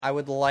I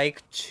would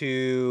like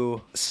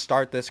to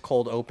start this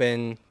cold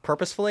open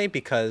purposefully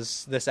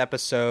because this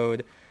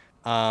episode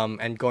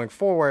and going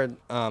forward,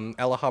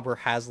 Ella Hubbard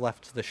has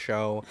left the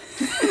show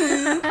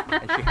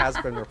and she has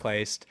been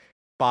replaced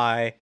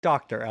by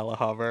Dr. Ella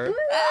Hubbard,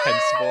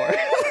 henceforth.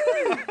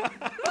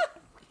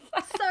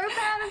 So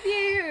proud of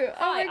you.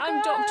 Hi, my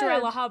I'm God. Dr.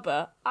 Ella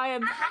Hubbard.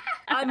 I'm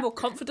more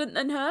confident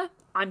than her.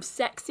 I'm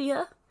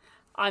sexier.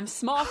 I'm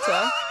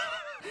smarter.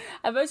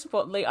 And most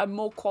importantly, I'm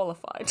more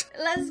qualified.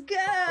 Let's go.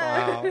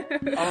 Wow.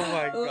 Oh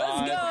my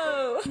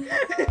God.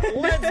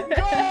 Let's go! Let's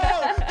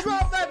go!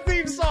 Drop that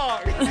theme song!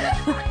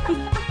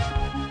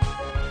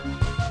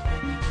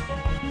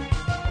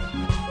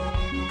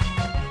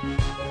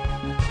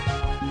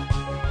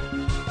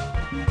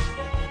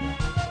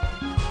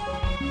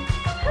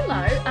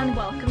 Hello and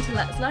welcome to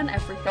Let's Learn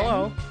Everything.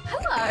 Hello.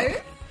 Hello.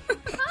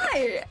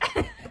 Hi.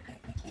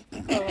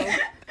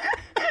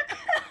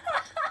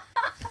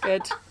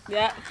 Good.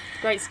 Yeah.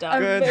 Great start.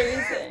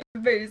 Good.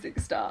 Amazing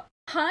start.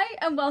 Hi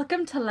and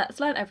welcome to Let's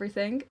Learn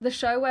Everything, the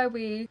show where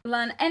we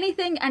learn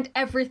anything and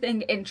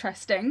everything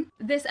interesting.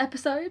 This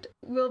episode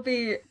will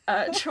be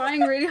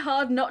trying really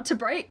hard not to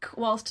break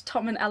whilst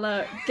Tom and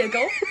Ella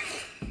giggle.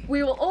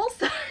 We will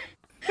also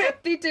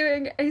be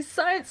doing a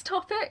science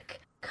topic,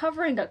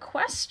 covering a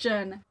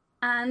question,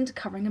 and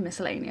covering a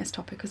miscellaneous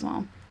topic as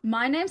well.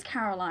 My name's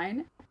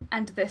Caroline,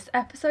 and this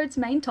episode's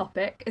main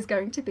topic is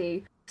going to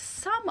be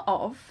some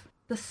of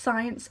the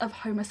science of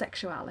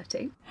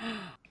homosexuality.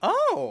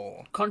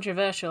 Oh!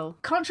 Controversial.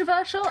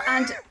 Controversial,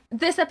 and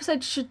this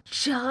episode should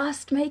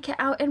just make it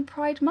out in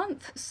Pride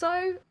Month,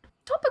 so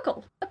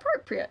topical,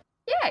 appropriate.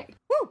 Yay!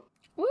 Woo!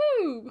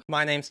 Woo!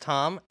 My name's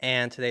Tom,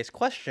 and today's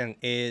question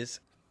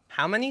is,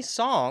 how many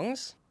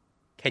songs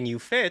can you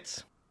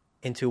fit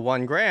into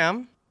 1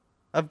 gram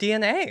of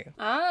DNA?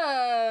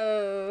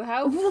 Oh,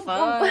 how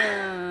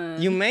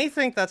fun. You may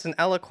think that's an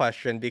Ella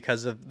question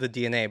because of the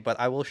DNA, but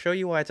I will show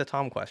you why it's a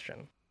Tom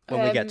question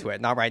when we get to it,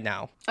 not right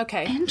now.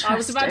 Okay. I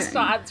was about to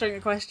start answering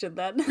the question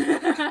then.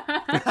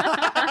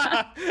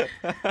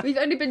 We've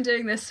only been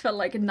doing this for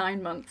like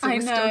 9 months. And I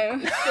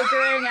know. We're still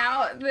figuring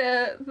out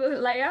the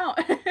layout.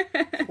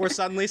 We're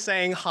suddenly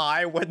saying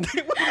hi when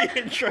the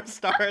intro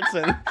starts.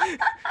 And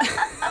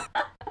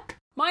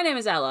My name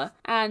is Ella,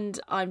 and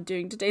I'm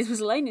doing today's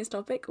miscellaneous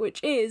topic,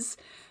 which is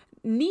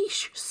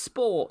niche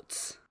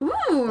sports. Ooh.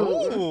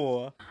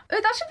 Ooh. Oh,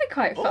 that should be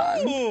quite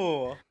fun.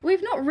 Ooh.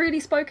 We've not really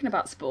spoken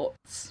about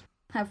sports,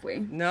 have we?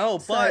 No,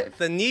 but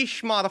the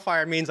niche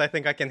modifier means I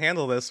think I can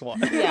handle this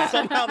one. Yeah.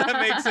 Somehow that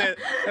makes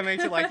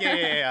it like,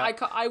 yeah.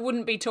 I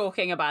wouldn't be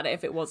talking about it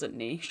if it wasn't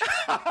niche.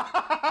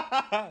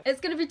 It's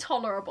going to be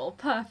tolerable.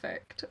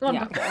 Perfect.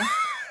 Wonderful.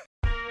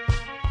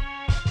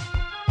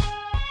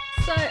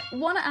 So,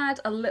 want to add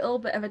a little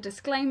bit of a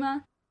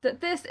disclaimer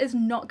that this is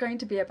not going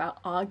to be about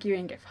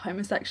arguing if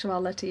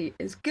homosexuality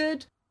is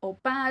good or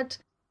bad.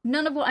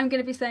 None of what I'm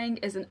going to be saying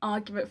is an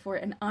argument for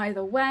it in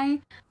either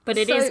way. But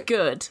it is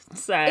good,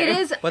 so... It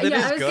is, But it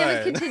is I was going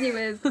to good. continue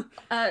with,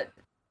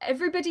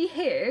 everybody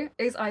here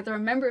is either a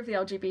member of the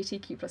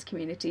LGBTQ plus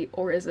community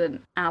or is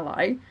an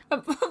ally.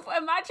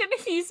 Imagine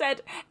if you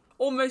said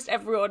almost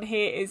everyone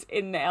here is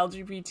in the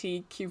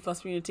LGBTQ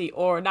plus community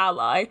or an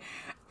ally.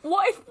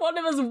 What if one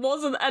of us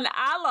wasn't an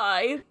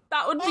ally?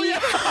 That would be...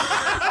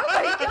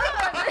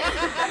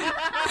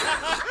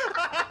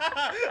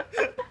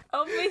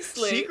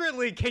 Obviously.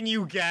 Secretly, can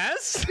you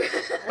guess?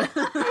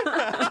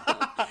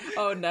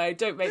 Oh no,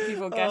 don't make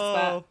people guess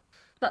that.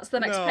 That's the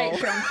next No.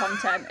 Patreon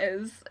content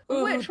is,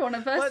 which one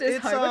of us But is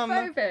it's,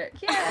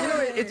 homophobic? Yeah. You know,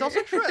 it's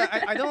also true.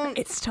 I don't.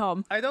 It's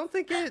Tom. I don't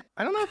think it.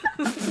 I don't know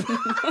if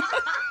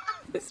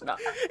It's not.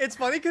 it's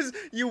funny because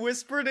you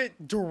whispered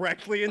it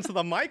directly into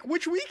the mic,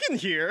 which we can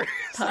hear.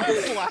 So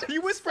it's loud.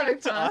 You whispered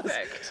it to us.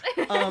 Perfect.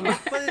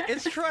 But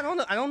it's true. I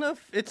don't know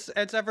if it's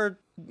ever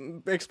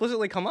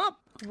explicitly come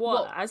up.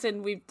 What? Well- As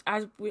in,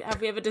 have we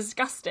ever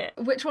discussed it?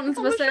 Which ones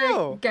of On us the are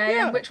show. gay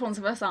Yeah. and which ones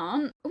of us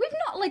aren't? We've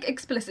not like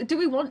explicit. Do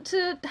we want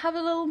to have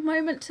a little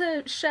moment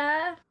to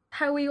share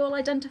how we all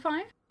identify?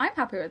 I'm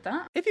happy with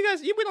that. If you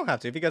guys, we don't have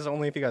to. If you guys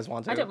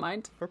want to. I don't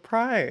mind. For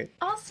pride.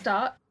 I'll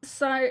start.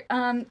 So,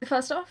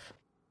 first off,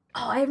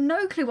 I have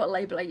no clue what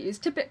label I use.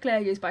 Typically, I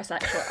use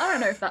bisexual. I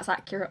don't know if that's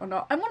accurate or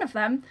not. I'm one of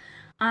them.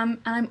 And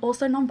I'm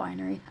also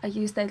non-binary. I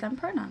use they, them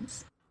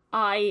pronouns.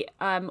 I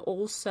am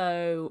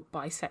also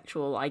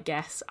bisexual, I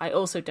guess. I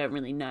also don't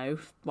really know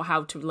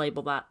how to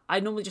label that. I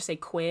normally just say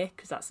queer,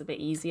 because that's a bit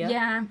easier.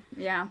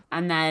 Yeah.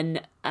 And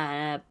then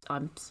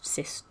I'm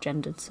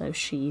cisgendered, so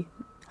she,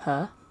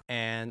 her.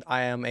 And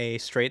I am a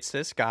straight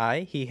cis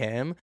guy, he,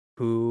 him,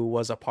 who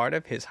was a part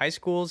of his high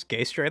school's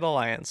gay straight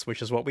alliance,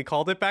 which is what we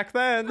called it back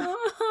then.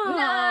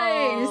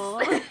 Nice!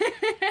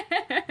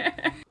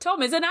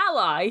 Tom is an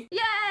ally.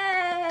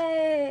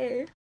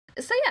 Yay!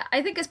 So yeah,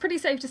 I think it's pretty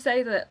safe to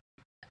say that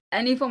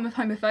any form of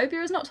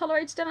homophobia is not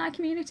tolerated in our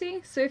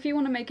community. So if you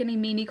want to make any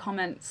meanie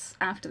comments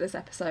after this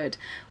episode,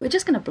 we're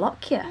just going to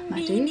block you,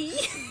 my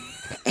dudes.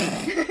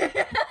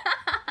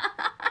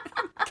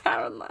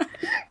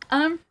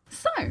 Caroline.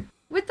 So,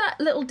 with that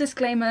little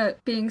disclaimer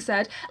being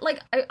said, like,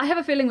 I have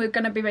a feeling we're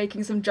going to be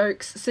making some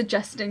jokes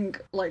suggesting,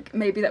 like,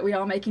 maybe that we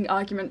are making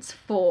arguments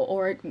for,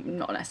 or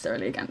not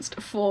necessarily against,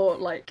 for,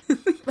 like,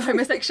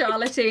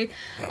 homosexuality.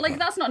 Like,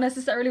 that's not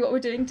necessarily what we're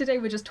doing today.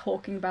 We're just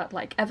talking about,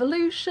 like,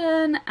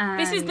 evolution and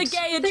This is the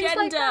gay things agenda.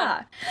 like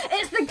that.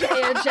 It's the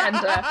gay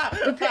agenda.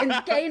 We're putting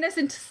gayness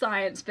into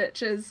science,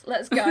 bitches.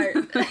 Let's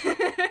go.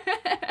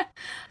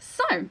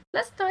 So,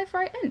 let's dive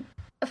right in.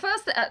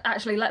 First,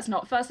 actually, let's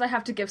not. First, I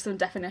have to give some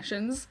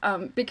definitions,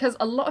 because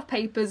a lot of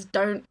papers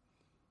don't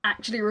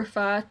actually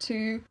refer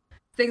to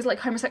things like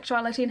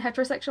homosexuality and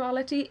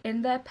heterosexuality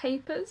in their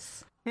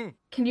papers.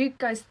 Can you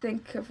guys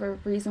think of a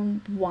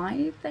reason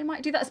why they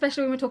might do that,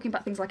 especially when we're talking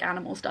about things like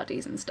animal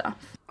studies and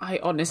stuff? I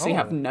honestly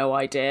have no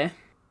idea.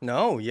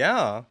 No,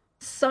 yeah.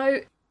 So,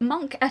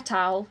 Monk et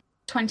al.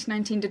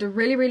 2019 did a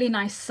really, really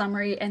nice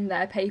summary in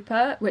their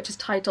paper, which is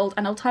titled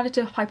An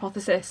Alternative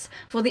Hypothesis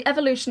for the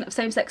Evolution of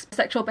Same-Sex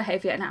Sexual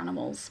Behaviour in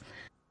Animals,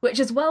 which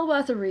is well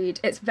worth a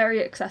read. It's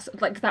very accessible,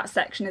 like, that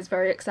section is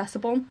very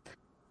accessible.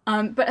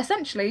 But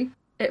essentially,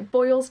 it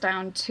boils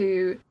down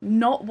to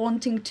not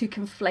wanting to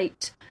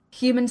conflate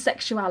human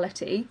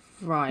sexuality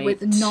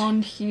with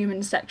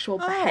non-human sexual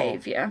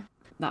behaviour.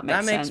 That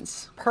makes sense.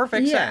 Makes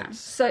perfect sense.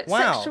 So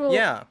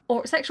Wow.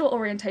 sexual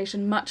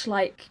orientation, much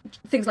like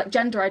things like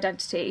gender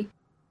identity,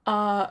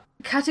 are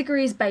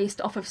categories based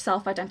off of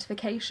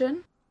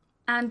self-identification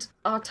and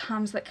are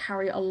terms that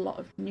carry a lot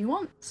of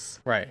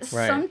nuance. Right.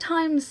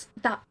 Sometimes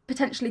that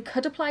potentially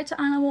could apply to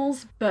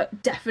animals,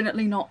 but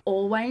definitely not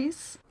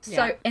always. Yeah.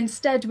 So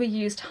instead we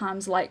use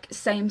terms like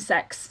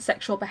same-sex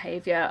sexual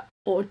behaviour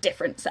or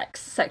different sex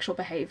sexual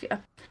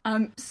behaviour.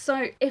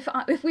 So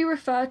if we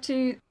refer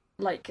to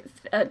like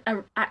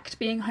an act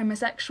being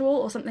homosexual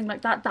or something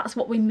like that, that's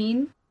what we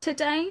mean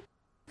today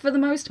for the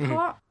most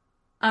part.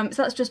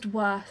 So that's just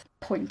worth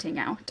pointing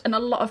out. And a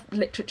lot of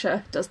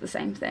literature does the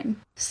same thing.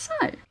 So,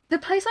 the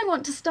place I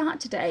want to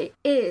start today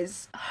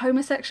is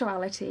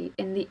homosexuality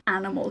in the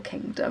animal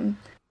kingdom,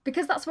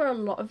 because that's where a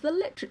lot of the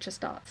literature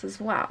starts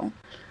as well.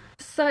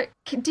 So,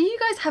 do you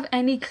guys have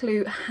any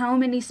clue how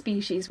many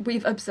species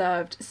we've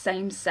observed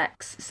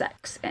same-sex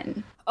sex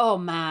in? Oh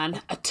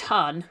man, a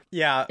ton.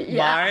 Yeah.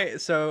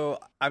 So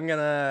I'm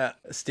gonna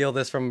steal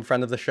this from a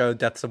friend of the show,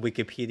 Deaths of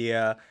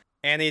Wikipedia.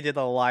 Annie did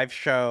a live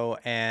show,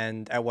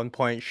 and at one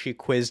point she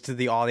quizzed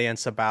the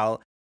audience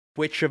about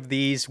which of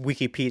these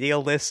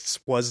Wikipedia lists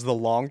was the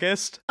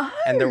longest.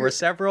 And there were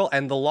several,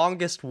 and the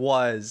longest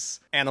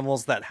was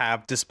animals that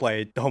have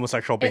displayed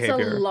homosexual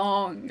behavior. It's a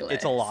long list.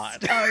 It's a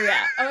lot. Oh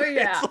yeah.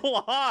 It's a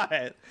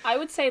lot. I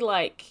would say,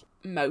 like,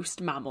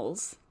 most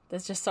mammals.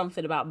 There's just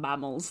something about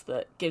mammals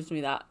that gives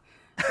me that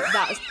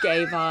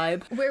gay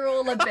vibe. We're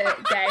all a bit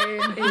gay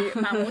in the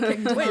mammal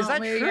kingdom. Wait, is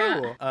that aren't we?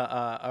 true?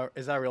 Yeah.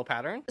 Is that a real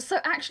pattern? So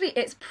actually,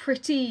 it's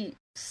pretty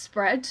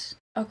spread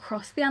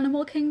across the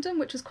animal kingdom,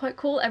 which is quite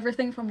cool.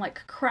 Everything from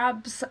like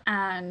crabs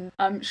and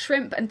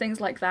shrimp and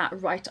things like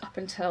that, right up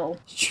until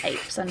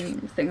apes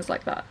and things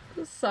like that.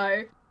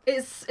 So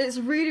it's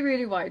really,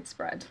 really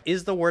widespread.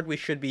 Is the word we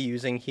should be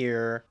using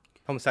here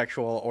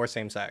homosexual or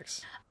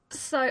same-sex?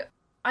 So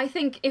I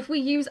think if we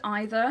use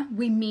either,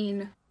 we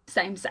mean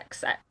same-sex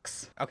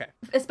sex. Okay.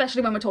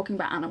 Especially when we're talking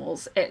about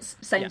animals, it's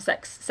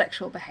same-sex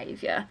sexual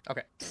behaviour.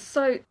 Okay.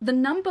 So the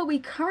number we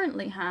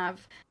currently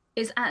have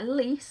is at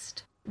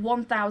least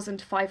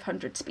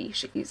 1,500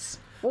 species.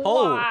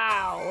 Oh.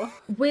 Wow.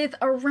 With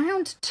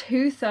around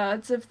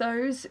 2/3 of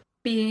those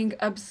being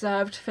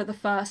observed for the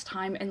first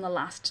time in the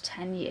last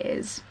 10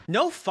 years.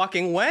 No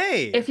fucking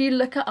way! If you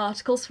look at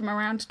articles from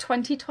around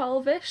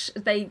 2012-ish,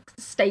 they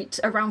state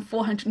around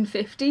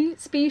 450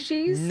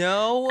 species.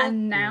 No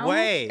and now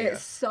way!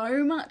 It's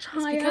so much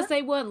higher. Because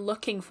they weren't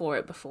looking for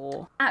it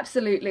before.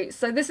 Absolutely.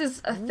 So this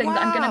is a thing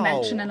that I'm going to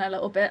mention in a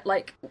little bit.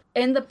 Like,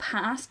 in the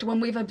past, when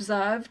we've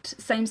observed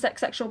same-sex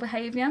sexual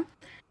behaviour,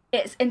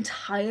 it's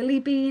entirely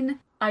been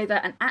either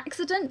an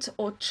accident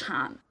or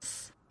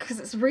chance. Because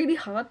it's really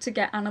hard to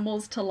get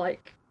animals to,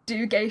 like,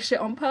 do gay shit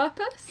on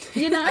purpose,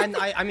 you know? And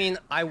I mean,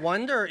 I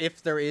wonder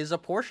if there is a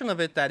portion of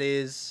it that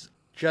is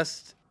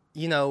just,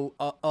 you know,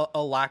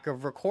 a lack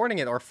of recording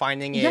it or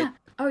finding it. Yeah.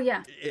 Oh,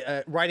 yeah.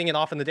 Writing it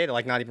off in the data,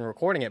 like not even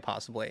recording it,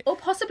 possibly. Or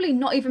possibly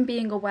not even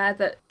being aware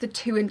that the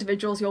two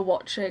individuals you're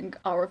watching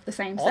are of the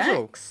same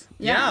sex.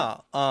 Yeah.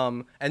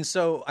 And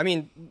so, I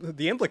mean,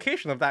 the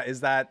implication of that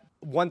is that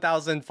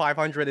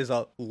 1,500 is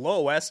a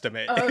low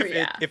estimate. Oh,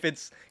 if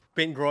it's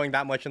been growing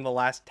that much in the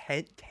last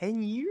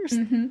 10 years?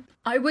 Mm-hmm.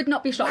 I would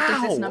not be shocked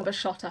if this Wow. number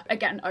shot up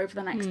again over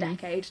the next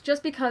decade,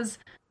 just because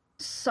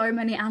so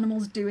many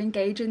animals do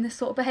engage in this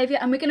sort of behaviour,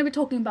 and we're going to be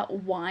talking about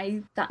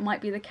why that might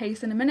be the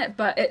case in a minute,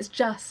 but it's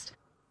just...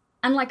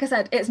 And like I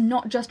said, it's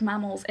not just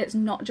mammals, it's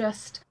not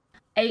just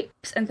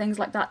apes and things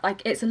like that,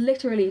 like, it's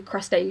literally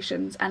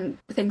crustaceans and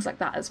things like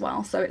that as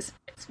well, so it's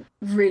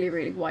really,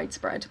 really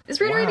widespread. It's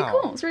really, really Wow.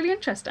 cool, it's really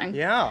interesting.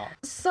 Yeah.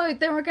 So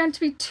there are going to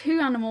be two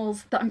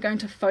animals that I'm going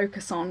to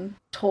focus on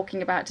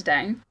talking about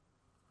today,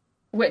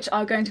 which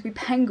are going to be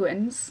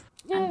penguins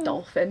and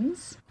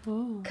dolphins,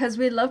 because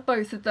we love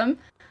both of them.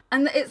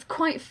 And it's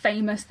quite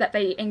famous that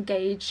they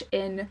engage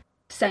in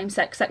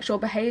same-sex sexual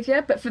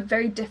behaviour, but for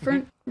very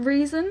different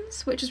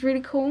reasons, which is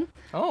really cool.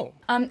 Oh.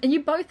 And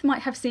you both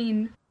might have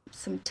seen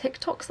some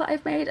TikToks that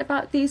I've made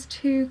about these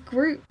two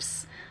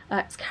groups.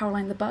 It's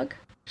Caroline the Bug,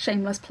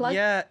 shameless plug.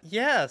 Yeah,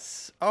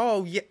 yes.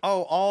 Oh, yeah.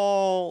 Oh,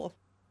 all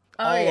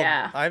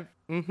yeah. I've,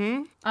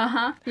 mm-hmm.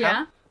 Uh-huh,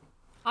 yeah.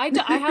 I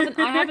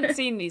haven't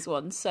seen these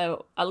ones,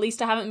 so at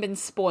least I haven't been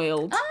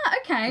spoiled. Ah,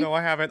 okay. No,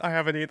 I haven't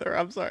either.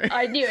 I'm sorry.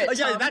 I knew it,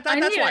 Yeah, Tom. that's I why.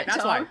 knew it, That's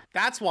Tom. why.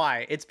 That's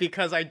why. It's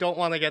because I don't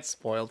want to get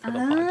spoiled for the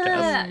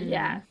podcast.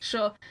 Yeah,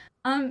 sure.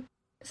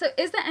 So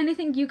is there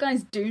anything you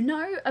guys do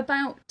know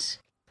about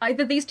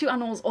either these two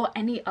animals or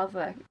any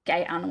other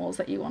gay animals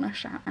that you want to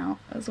shout out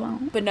as well?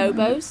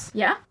 Bonobos,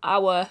 Yeah?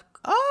 our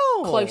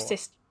Oh.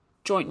 closest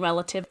joint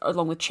relative,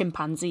 along with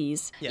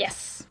chimpanzees.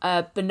 Yes.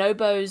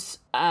 Bonobos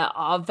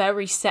are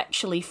very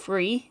sexually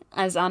free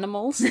as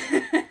animals.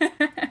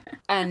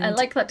 And I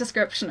like that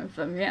description of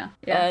them, yeah.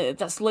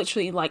 that's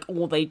literally like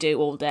all they do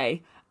all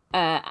day.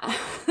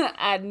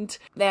 And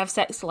they have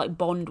sex to like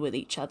bond with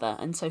each other,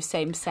 and so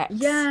same sex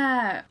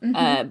Yeah.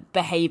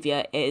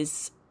 behavior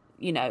is,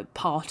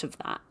 part of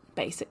that,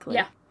 basically.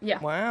 Yeah.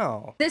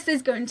 Wow. This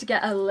is going to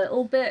get a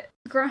little bit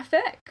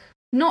graphic.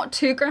 Not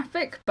too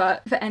graphic,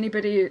 but for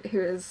anybody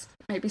who is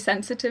maybe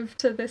sensitive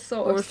to this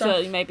sort Or of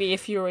stuff. maybe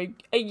if you're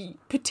a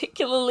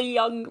particularly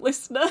young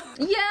listener.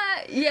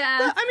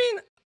 Yeah. I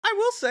mean, I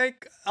will say,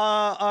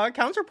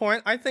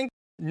 counterpoint, I think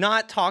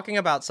not talking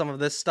about some of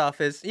this stuff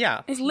is,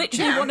 It's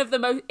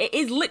literally it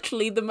is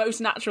literally the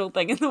most natural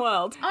thing in the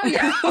world. Oh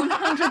yeah,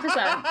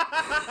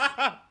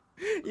 100%.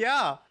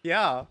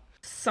 Yeah.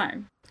 So,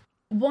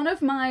 one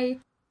of my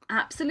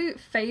absolute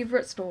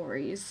favourite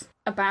stories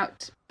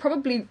about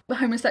probably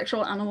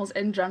homosexual animals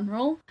in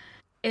general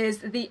is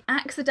the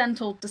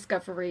accidental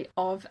discovery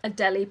of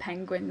Adelie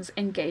penguins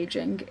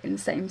engaging in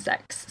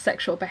same-sex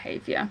sexual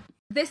behaviour.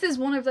 This is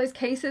one of those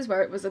cases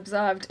where it was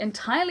observed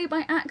entirely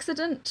by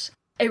accident.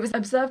 It was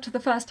observed for the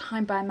first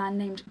time by a man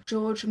named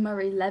George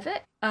Murray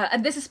Levitt,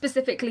 and this is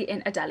specifically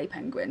in Adelie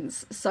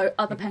penguins, so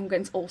other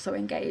penguins also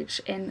engage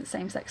in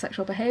same-sex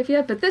sexual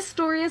behaviour, but this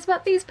story is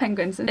about these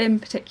penguins in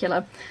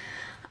particular.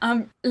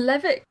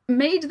 Levitt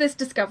made this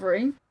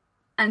discovery,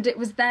 and it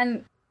was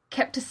then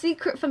kept a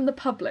secret from the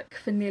public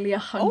for nearly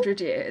 100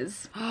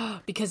 years.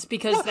 because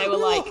they were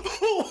like,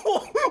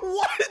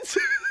 What?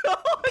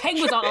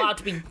 penguins aren't allowed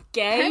to be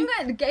gay.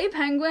 Gay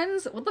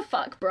penguins? What the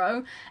fuck,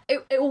 bro?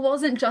 It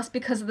wasn't just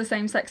because of the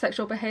same-sex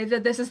sexual behaviour.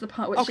 This is the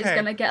part which is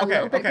going to get a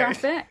little bit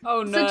graphic.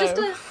 Oh, no. So just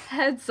a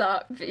heads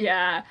up,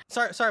 yeah.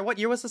 Sorry, what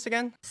year was this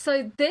again?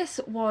 So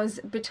this was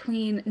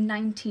between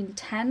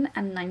 1910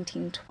 and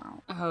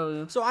 1912.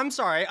 Oh, So I'm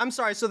sorry.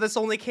 So this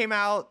only came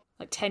out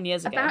like 10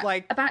 years ago.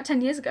 About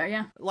 10 years ago,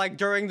 yeah. like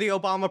during the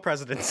Obama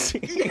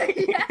presidency.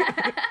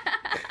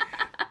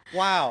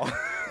 Wow.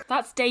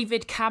 That's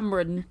David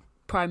Cameron,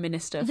 Prime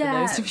Minister, for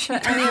those of you.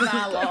 for any of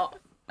our lot.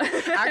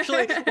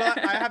 Actually, well,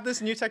 I have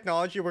this new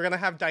technology. We're going to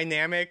have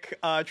dynamic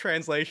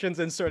translations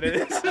inserted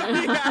into the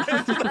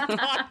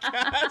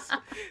podcast,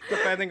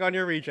 depending on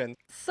your region.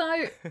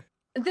 So,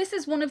 this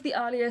is one of the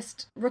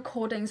earliest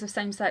recordings of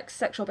same-sex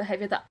sexual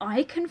behaviour that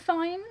I can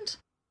find.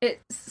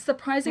 It's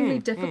surprisingly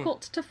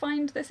difficult to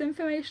find this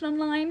information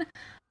online.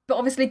 But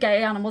obviously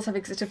gay animals have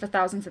existed for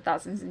thousands and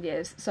thousands of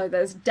years, so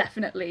there's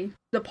definitely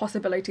the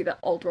possibility that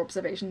older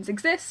observations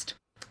exist.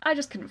 I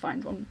just couldn't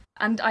find one.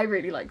 And I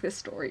really like this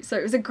story, so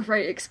it was a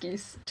great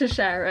excuse to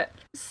share it.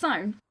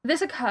 So,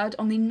 this occurred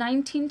on the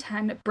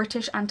 1910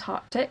 British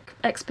Antarctic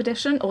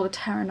expedition, or the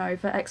Terra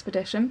Nova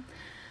expedition.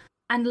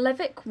 And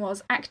Levick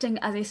was acting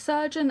as a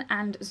surgeon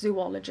and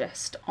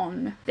zoologist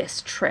on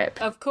this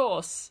trip. Of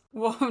course.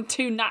 Well,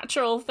 two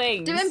natural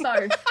things. Doing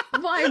both.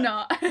 Why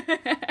not?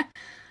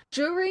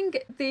 During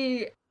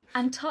the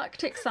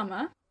Antarctic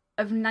summer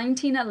of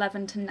 1911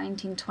 to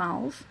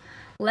 1912,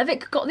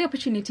 Levick got the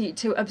opportunity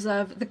to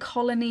observe the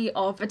colony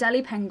of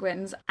Adelie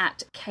penguins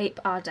at Cape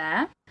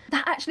Ardair.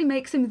 That actually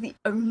makes him the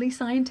only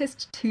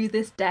scientist to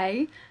this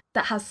day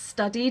that has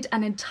studied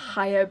an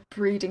entire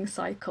breeding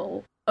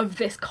cycle of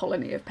this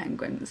colony of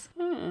penguins,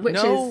 which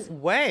No is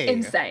way.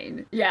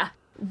 insane. Yeah.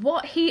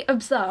 What he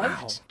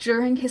observed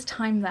during his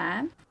time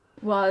there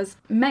was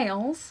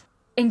males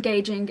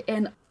engaging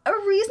in a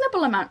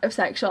reasonable amount of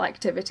sexual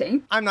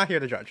activity. I'm not here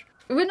to judge.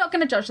 We're not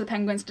going to judge the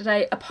penguins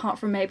today, apart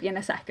from maybe in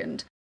a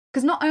second.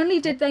 Because not only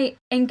did they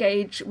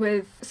engage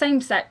with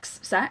same-sex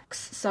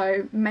sex,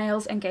 so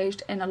males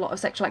engaged in a lot of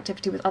sexual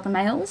activity with other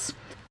males,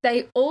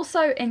 they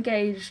also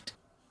engaged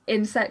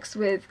in sex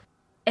with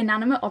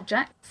inanimate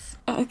objects.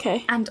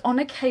 Okay. And on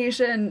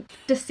occasion,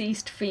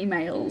 deceased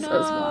females as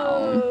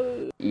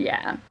well.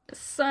 Yeah.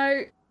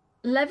 So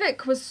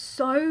Levick was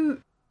so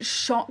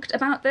shocked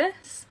about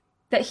this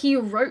that he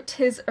wrote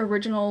his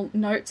original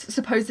notes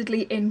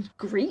supposedly in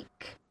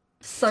Greek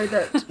so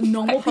that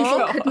normal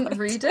people couldn't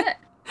read it.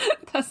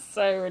 That's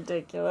so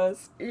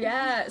ridiculous.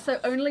 Yeah, so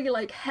only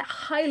like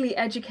highly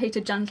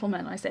educated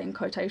gentlemen, I say in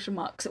quotation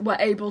marks, were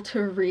able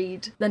to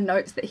read the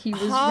notes that he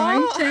was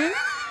writing.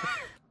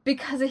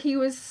 because he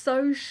was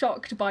so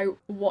shocked by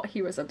what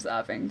he was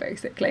observing,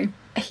 basically.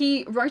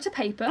 He wrote a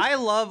paper. I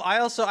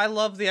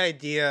love the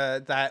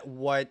idea that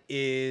what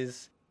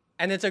is,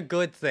 and it's a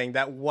good thing,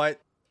 that what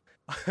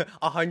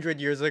 100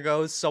 years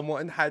ago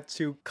someone had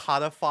to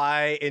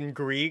codify in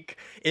Greek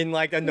in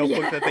like a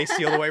notebook that they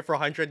sealed away for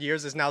 100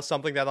 years is now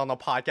something that on a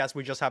podcast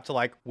we just have to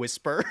like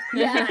whisper.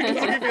 Which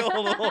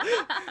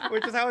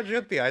is how it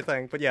should be, I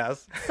think. But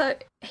yes. So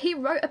he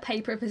wrote a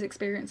paper of his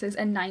experiences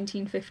in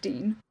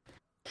 1915.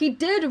 He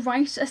did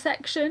write a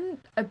section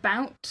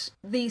about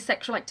the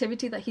sexual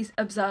activity that he's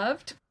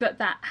observed, but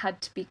that had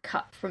to be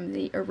cut from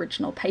the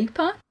original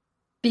paper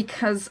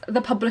because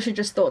the publisher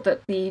just thought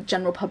that the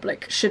general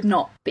public should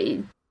not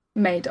be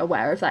made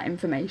aware of that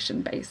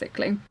information,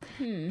 basically.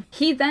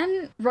 He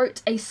then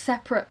wrote a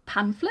separate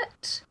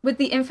pamphlet with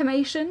the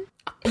information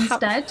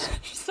instead.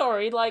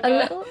 Sorry, like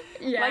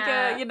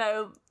you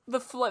know, the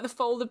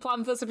folded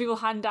pamphlets that people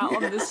hand out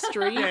on the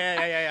street.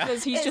 Yeah.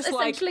 Because he's It's just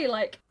essentially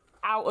like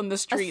out on the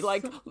street,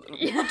 like,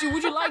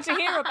 would you like to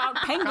hear about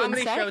penguin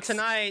Comedy sex? show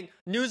tonight.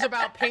 News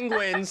about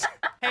penguins.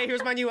 Hey,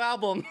 here's my new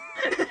album.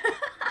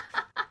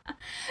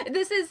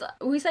 this is,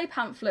 we say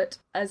pamphlet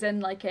as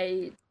in like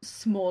a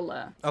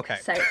smaller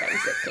say,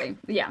 basically.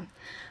 Yeah.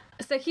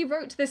 So he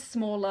wrote this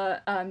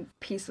smaller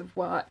piece of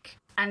work,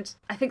 and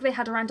I think they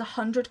had around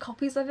 100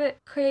 copies of it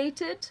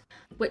created,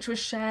 which was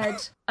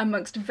shared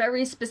amongst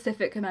very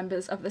specific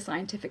members of the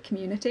scientific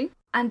community.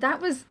 And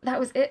that was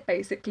it,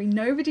 basically.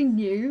 Nobody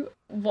knew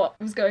what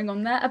was going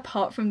on there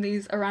apart from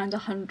these around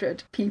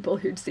 100 people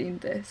who'd seen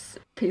this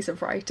piece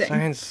of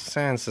writing.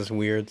 Science is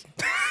weird.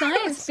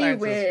 Science be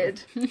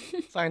weird.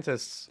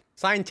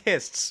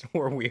 Scientists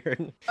were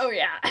weird. Oh,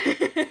 yeah.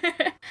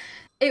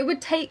 It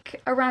would take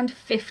around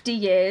 50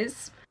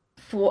 years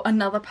for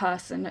another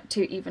person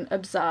to even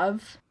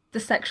observe the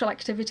sexual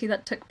activity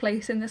that took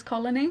place in this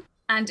colony.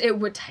 And it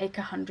would take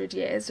 100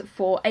 years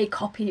for a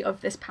copy of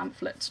this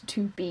pamphlet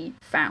to be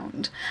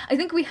found. I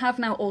think we have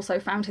now also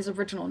found his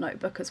original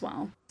notebook as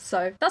well.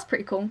 So that's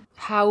pretty cool.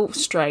 How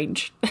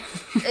strange.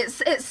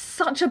 It's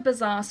such a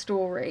bizarre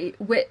story,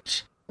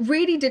 which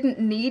really didn't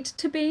need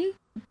to be,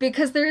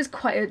 because there is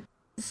quite a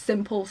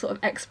simple sort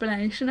of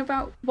explanation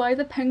about why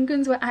the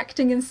penguins were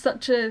acting in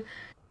such a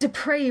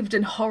depraved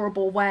and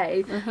horrible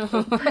way,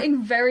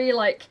 putting very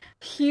like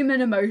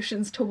human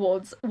emotions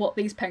towards what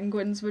these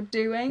penguins were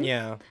doing.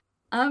 Yeah.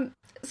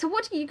 So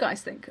what do you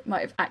guys think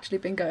might have actually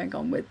been going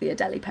on with the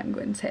Adelie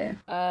penguins here?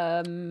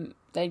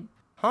 They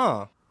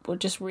were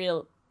just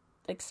real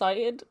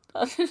excited.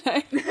 I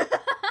don't know.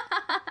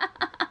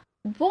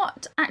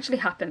 What actually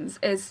happens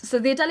is, so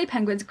the Adelie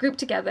penguins group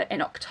together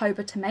in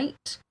October to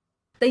mate.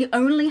 They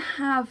only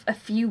have a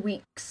few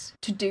weeks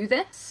to do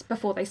this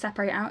before they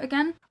separate out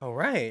again. Oh,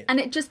 right.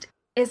 And it just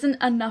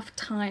isn't enough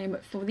time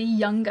for the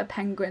younger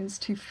penguins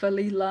to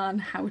fully learn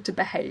how to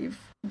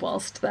behave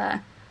whilst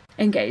they're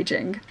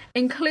engaging,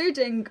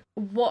 including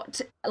what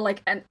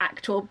like an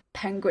actual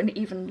penguin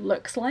even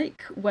looks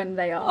like when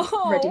they are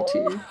ready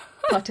to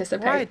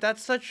participate. Right,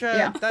 that's such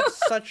a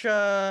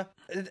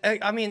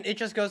I mean, it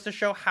just goes to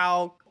show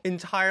how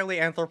entirely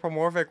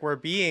anthropomorphic we're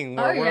being,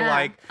 where we're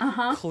like,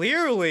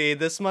 clearly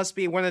this must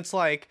be when it's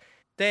like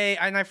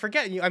and I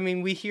forget, I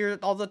mean, we hear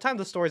all the time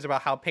the stories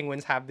about how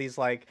penguins have these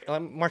like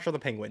March of the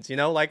Penguins, you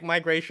know, like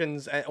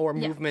migrations or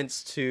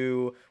movements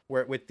to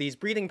where with these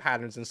breeding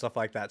patterns and stuff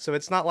like that. So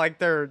it's not like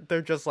they're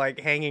just like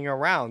hanging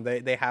around.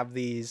 They have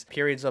these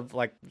periods of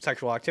like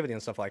sexual activity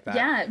and stuff like that.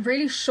 Yeah,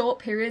 really short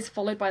periods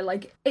followed by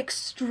like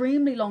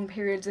extremely long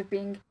periods of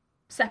being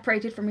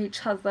separated from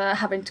each other,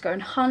 having to go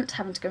and hunt,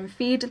 having to go and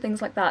feed and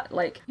things like that.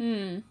 Like,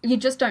 you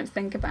just don't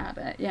think about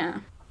it. Yeah.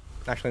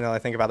 Actually, now that I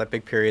think about it,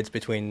 big periods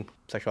between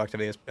sexual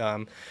activity is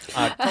totally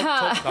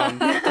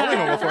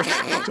normal for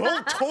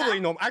totally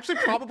normal. Actually,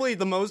 probably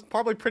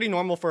pretty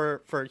normal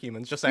for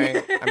humans. Just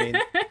saying. I mean,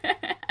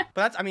 but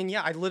that's. I mean,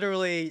 yeah. I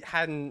literally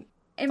hadn't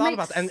thought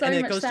about that, and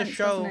it goes to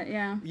show,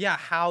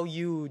 how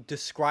you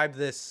describe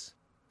this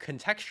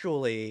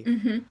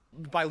contextually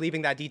by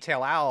leaving that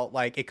detail out.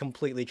 Like, it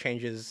completely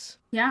changes.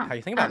 How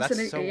you think about it.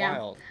 That's so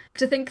wild.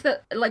 To think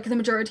that, like, the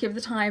majority of the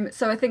time.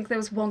 So I think there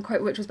was one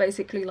quote which was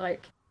basically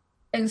like,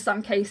 in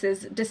some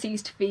cases,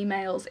 deceased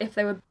females, if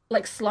they were,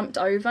 like, slumped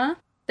over,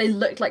 they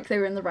looked like they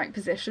were in the right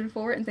position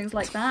for it and things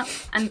like that.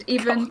 And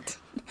even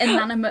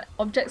inanimate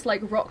objects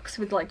like rocks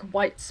with, like,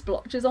 white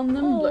splotches on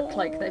them look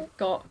like they've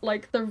got,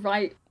 like, the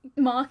right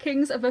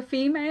markings of a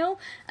female.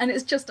 And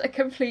it's just a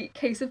complete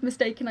case of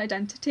mistaken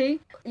identity.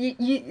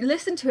 You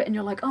listen to it and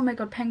you're like, oh my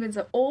god, penguins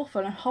are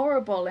awful and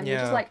horrible. And you're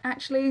just like,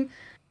 actually,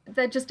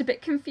 they're just a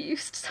bit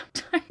confused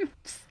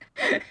sometimes.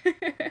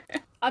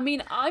 I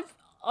mean,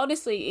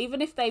 honestly,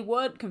 even if they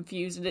weren't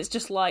confused and it's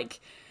just like,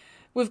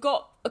 we've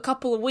got a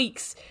couple of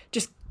weeks,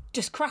 just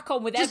crack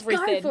on with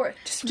everything. Just go for it.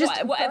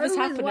 Just whatever's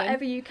happening.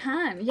 Whatever you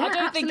can. Yeah, I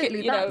don't think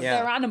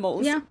they're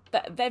animals. Yeah.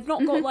 They've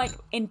not got like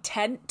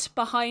intent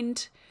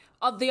behind.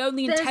 The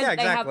only intent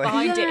they have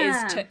behind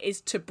it is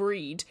to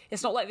breed.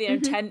 It's not like their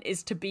intent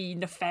is to be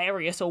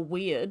nefarious or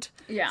weird.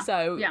 Yeah.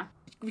 So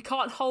we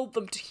can't hold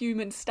them to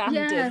human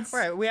standards.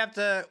 Right, we have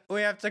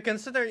to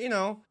consider,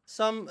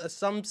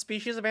 some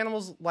species of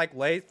animals like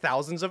lay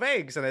thousands of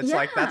eggs, and it's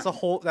like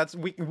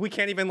we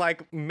can't even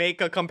like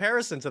make a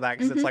comparison to that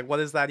because it's like, what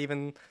is that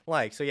even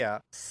like? So yeah.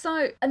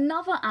 So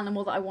another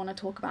animal that I want to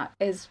talk about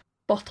is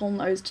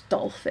bottlenose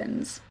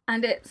dolphins,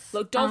 and it's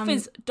look,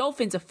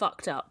 dolphins are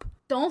fucked up.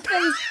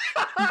 Dolphins.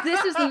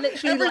 This is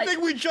literally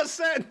everything we just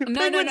said.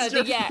 No.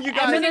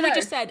 Everything we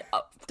just said.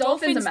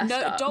 Dolphins are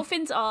messed up.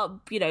 Dolphins are,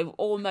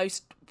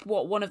 almost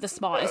one of the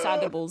smartest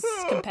animals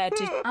compared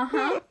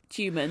to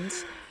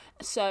humans.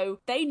 So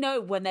they know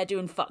when they're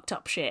doing fucked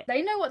up shit.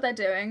 They know what they're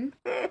doing.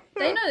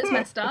 They know it's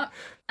messed up.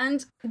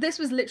 And this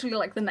was literally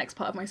like the next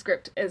part of my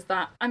script, is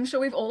that I'm sure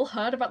we've all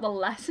heard about the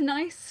less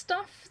nice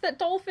stuff that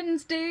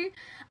dolphins do,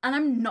 and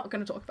I'm not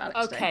going to talk about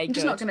it today. Okay, I'm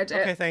just not going to do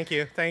it. Okay,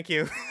 thank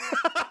you.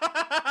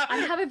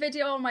 I have a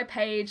video on my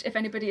page if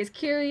anybody is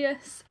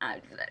curious.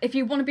 If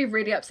you want to be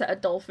really upset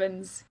at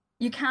dolphins,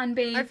 you can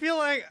be. I feel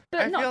like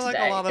a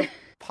lot of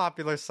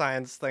popular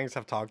science things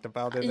have talked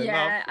about it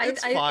enough.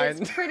 It's fine.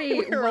 It's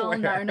pretty well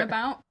known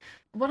about.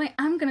 What I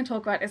am going to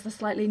talk about is the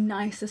slightly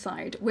nicer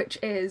side, which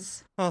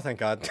is... Oh, thank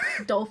God.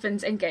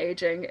 Dolphins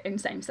engaging in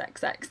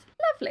same-sex sex.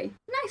 Lovely.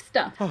 Nice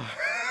stuff.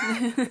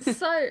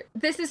 So,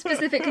 this is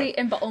specifically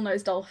in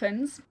bottlenose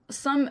dolphins.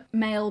 Some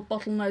male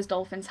bottlenose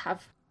dolphins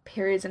have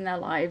periods in their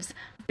lives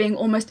being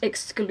almost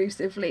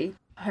exclusively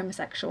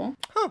homosexual,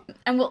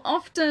 and will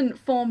often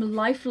form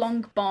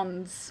lifelong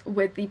bonds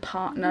with the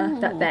partner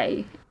that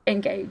they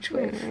engage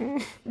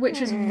with,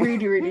 which is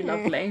really, really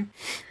lovely.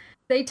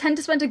 They tend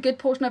to spend a good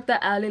portion of their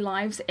early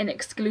lives in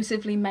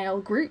exclusively male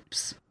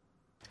groups,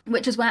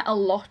 which is where a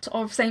lot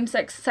of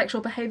same-sex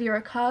sexual behaviour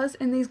occurs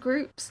in these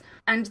groups,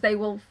 and they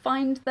will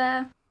find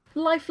their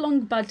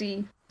lifelong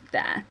buddy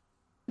there,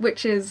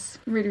 which is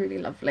really, really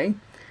lovely.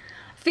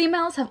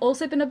 Females have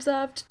also been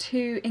observed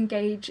to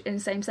engage in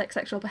same-sex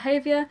sexual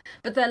behaviour,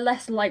 but they're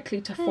less likely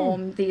to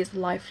form these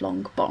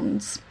lifelong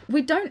bonds.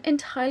 We don't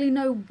entirely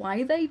know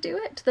why they do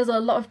it. There's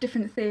a lot of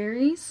different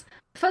theories.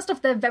 First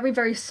off, they're very,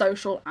 very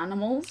social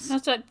animals.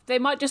 That's right. They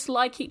might just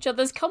like each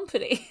other's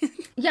company.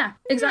 Yeah,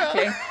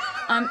 exactly.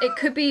 Yeah. It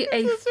could be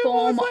a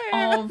form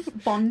of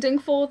bonding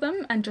for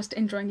them and just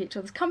enjoying each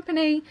other's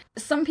company.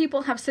 Some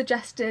people have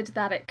suggested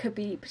that it could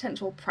be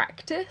potential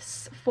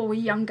practice for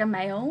younger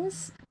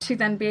males to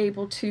then be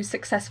able to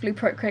successfully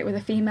procreate with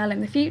a female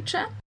in the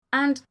future.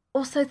 And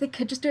also, they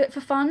could just do it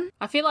for fun.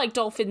 I feel like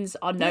dolphins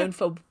are known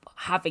for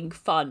having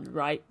fun,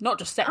 right? Not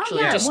just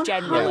sexually, just 100%.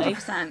 generally.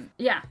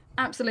 Yeah,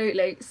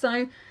 absolutely.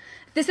 So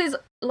this is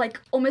like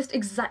almost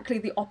exactly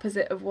the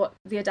opposite of what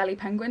the Adelie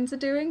penguins are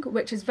doing,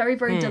 which is very,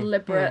 very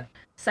deliberate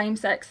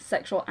same-sex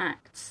sexual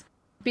acts.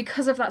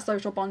 Because of that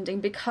social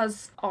bonding,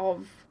 because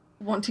of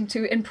wanting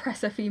to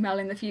impress a female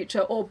in the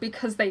future, or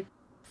because they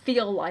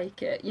feel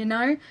like it,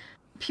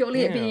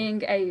 Purely it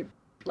being a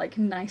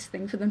nice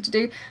thing for them to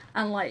do,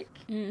 and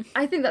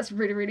I think that's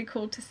really, really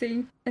cool to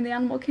see in the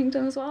animal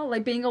kingdom as well.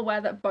 Like, being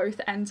aware that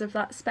both ends of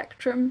that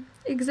spectrum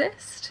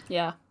exist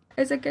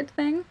is a good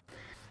thing.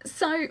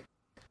 So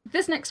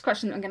this next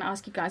question I'm going to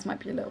ask you guys might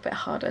be a little bit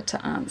harder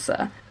to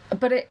answer,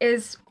 but it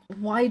is,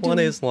 what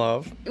is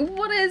love?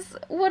 What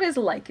is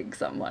liking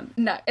someone?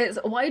 No, it's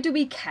why do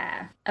we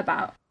care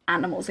about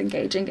animals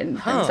engaging in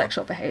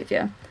homosexual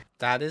behaviour?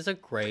 That is a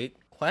great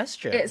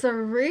question. It's a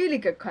really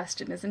good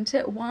question, isn't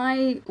it?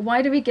 Why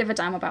do we give a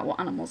damn about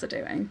what animals are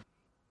doing?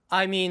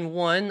 I mean,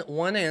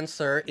 one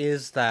answer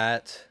is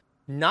that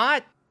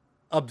not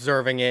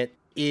observing it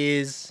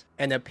is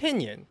an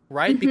opinion,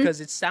 right? Because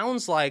it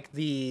sounds like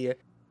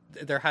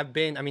there have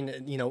been,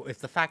 if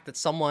the fact that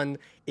someone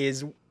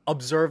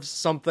observes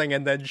something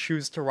and then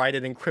choose to write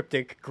it in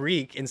cryptic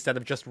Greek instead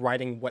of just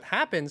writing what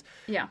happens,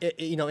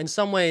 in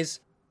some ways,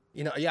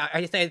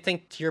 I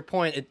think to your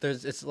point,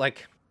 it's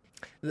like,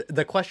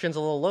 the question's a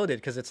little loaded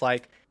because it's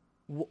like,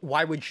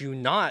 why would you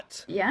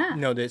not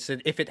notice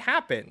it if it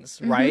happens,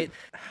 right?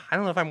 I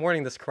don't know if I'm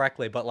wording this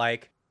correctly, but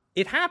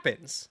it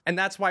happens, and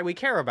that's why we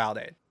care about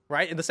it,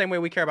 right? In the same way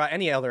we care about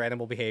any other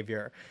animal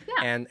behavior.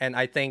 Yeah. And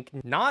I think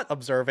not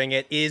observing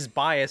it is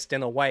biased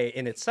in a way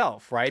in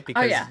itself, right?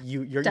 Because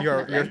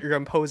you're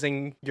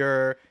imposing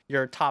your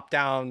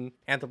top-down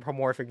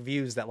anthropomorphic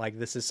views that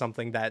this is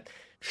something that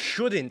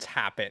shouldn't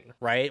happen,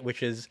 right?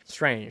 Which is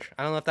strange.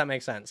 I don't know if that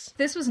makes sense.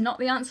 This was not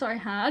the answer I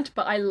had,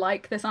 but I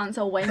like this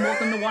answer way more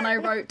than the one I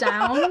wrote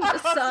down.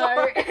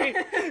 So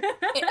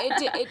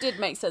it did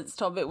make sense,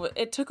 Tom.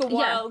 It took a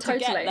while to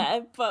get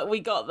there, but we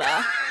got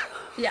there.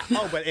 Yeah.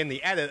 Oh, but in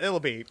the edit,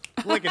 it'll be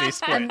lickety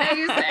split.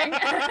 Amazing.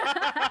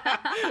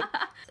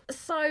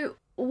 So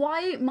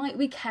why might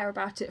we care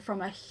about it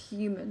from a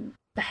human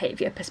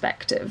behaviour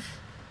perspective?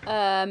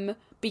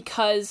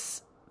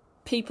 Because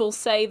people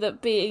say that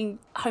being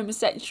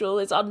homosexual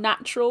is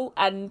unnatural,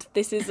 and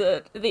this is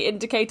the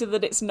indicator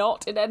that it's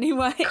not in any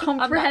way.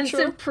 Comprehensive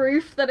unnatural.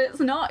 Proof that it's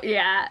not.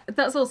 Yeah,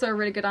 that's also a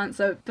really good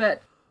answer,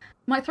 but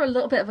might throw a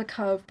little bit of a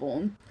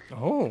curveball.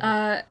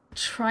 Oh.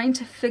 Trying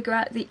to figure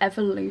out the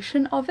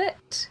evolution of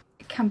it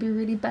can be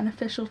really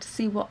beneficial to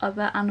see what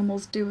other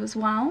animals do as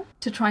well,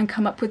 to try and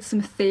come up with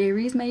some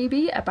theories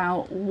maybe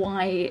about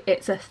why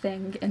it's a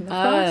thing in the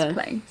first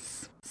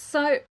place.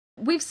 So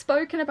we've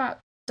spoken about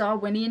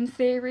Darwinian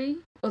theory,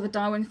 or the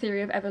Darwin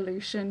theory of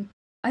evolution.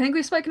 I think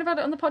we've spoken about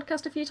it on the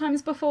podcast a few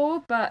times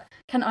before, but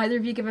can either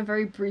of you give a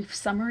very brief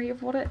summary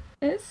of what it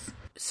is?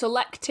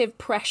 Selective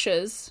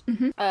pressures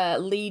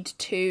lead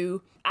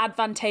to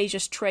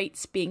advantageous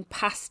traits being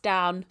passed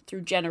down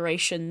through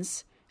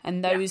generations,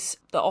 and those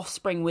the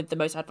offspring with the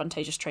most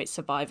advantageous traits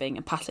surviving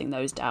and passing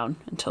those down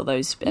until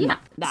those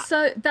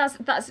So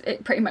that's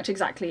it, pretty much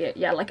exactly it.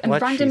 Yeah, like a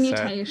random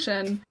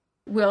mutation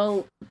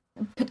will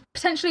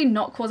potentially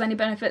not cause any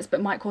benefits,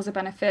 but might cause a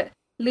benefit,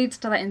 leads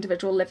to that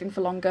individual living for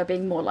longer,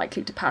 being more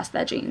likely to pass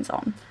their genes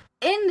on.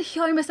 In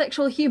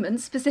homosexual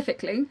humans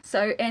specifically,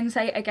 so in,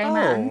 say, a gay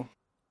man,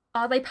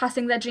 are they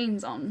passing their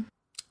genes on?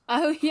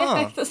 Oh,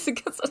 yeah, that's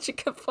such a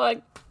good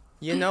point.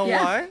 You know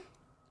what?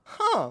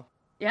 Huh.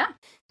 Yeah.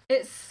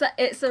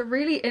 It's a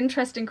really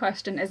interesting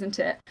question, isn't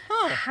it?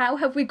 How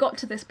have we got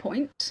to this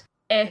point?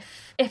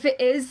 If it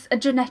is a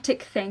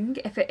genetic thing,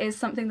 if it is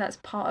something that's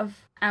part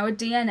of our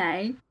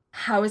DNA,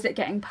 how is it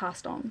getting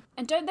passed on?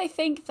 And don't they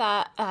think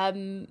that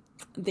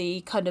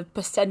the kind of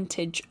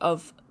percentage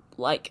of,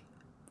 like,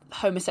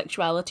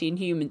 homosexuality in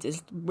humans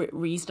is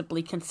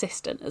reasonably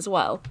consistent as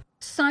well?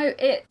 So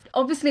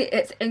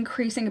it's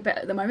increasing a bit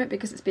at the moment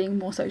because it's being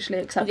more socially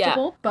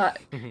acceptable, but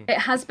it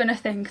has been a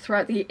thing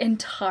throughout the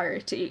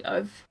entirety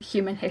of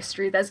human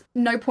history. There's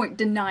no point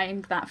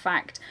denying that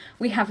fact.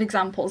 We have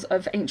examples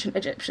of ancient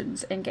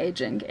Egyptians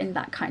engaging in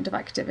that kind of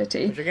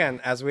activity. Which,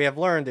 again, as we have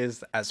learned,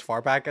 is as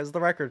far back as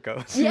the record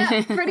goes.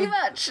 Yeah, pretty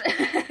much.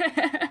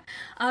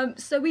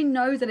 So we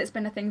know that it's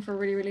been a thing for a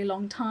really, really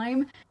long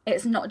time.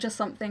 It's not just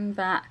something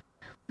that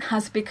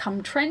has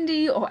become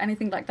trendy or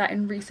anything like that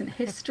in recent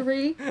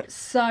history.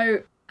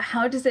 So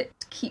how does it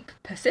keep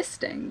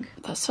persisting?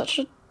 That's such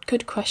a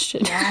good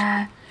question.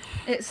 Yeah.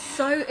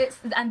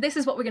 And this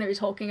is what we're going to be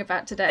talking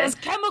about today. There's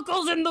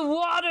chemicals in the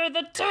water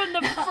that turn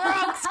the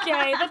frogs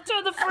gay. That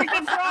turn the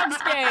freaking frogs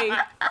gay.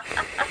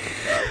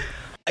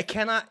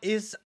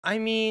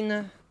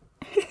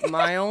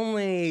 My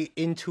only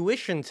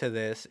intuition to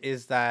this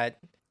is that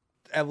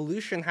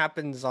evolution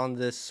happens on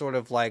this sort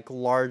of like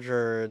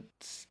larger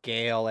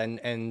scale,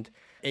 and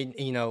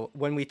you know,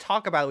 when we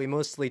talk about it, we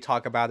mostly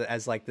talk about it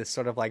as like this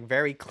sort of like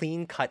very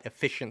clean cut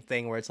efficient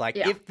thing where it's like,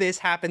 if this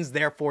happens,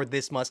 therefore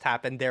this must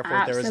happen,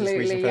 therefore there is this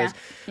reason for this.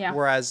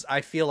 Whereas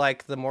I feel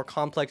like the more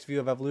complex view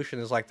of evolution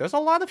is like, there's a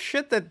lot of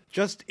shit that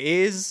just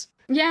is.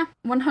 Yeah,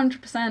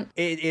 100%.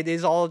 It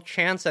is all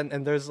chance,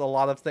 and there's a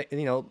lot of things,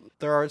 you know,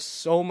 there are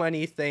so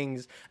many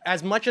things.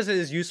 As much as it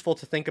is useful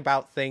to think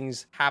about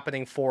things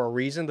happening for a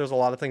reason, there's a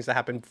lot of things that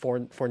happen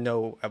for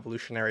no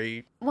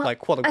evolutionary, like,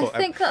 quote-unquote. I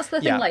think that's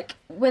the thing, like,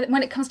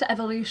 when it comes to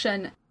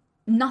evolution,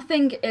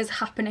 nothing is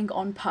happening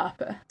on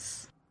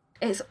purpose.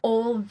 It's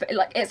all,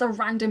 like, it's a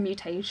random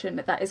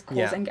mutation that is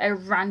causing a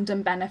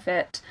random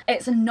benefit.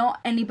 It's not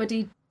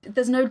anybody...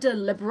 There's no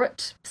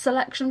deliberate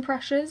selection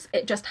pressures.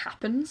 It just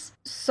happens.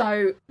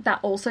 So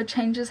that also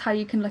changes how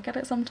you can look at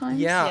it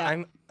sometimes.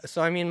 My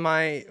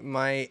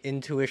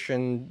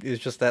intuition is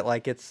just that,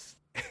 like, it's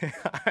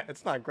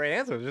it's not a great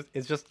answer.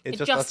 It's just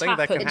a thing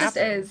that can happen. It just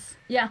is.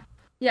 Yeah.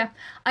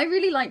 I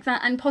really like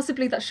that, and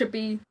possibly that should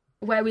be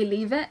where we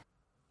leave it.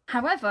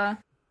 However,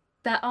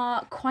 there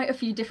are quite a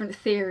few different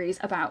theories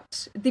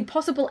about the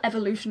possible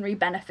evolutionary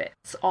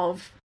benefits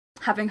of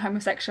having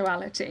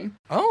homosexuality.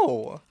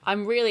 Oh!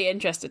 I'm really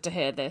interested to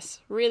hear this.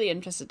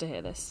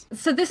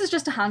 So this is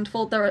just a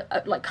handful. There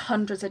are like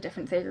hundreds of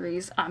different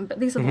theories, but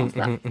these are the ones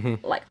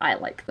that like I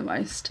like the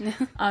most.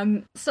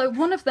 So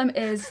one of them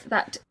is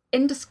that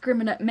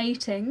indiscriminate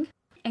mating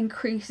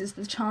increases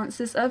the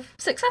chances of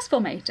successful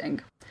mating.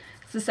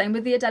 It's the same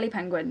with the Adelie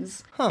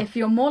penguins. If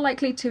you're more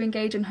likely to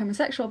engage in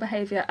homosexual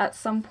behaviour, at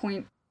some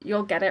point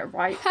you'll get it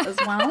right as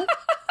well.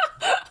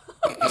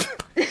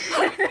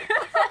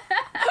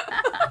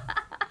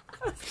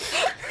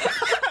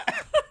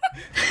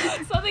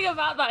 Something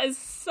about that is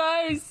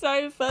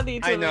so funny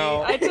to me. I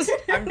know. If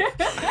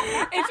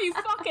you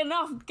fuck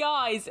enough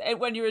guys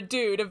when you're a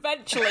dude,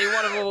 eventually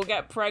one of them will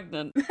get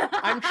pregnant. Can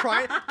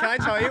I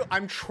tell you,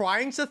 I'm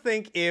trying to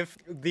think if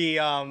the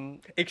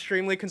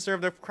extremely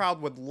conservative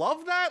crowd would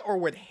love that or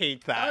would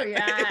hate that. Oh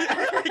yeah.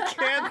 I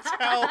can't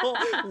tell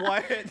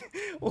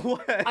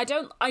what. I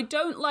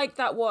don't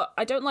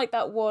like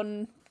that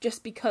one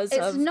just because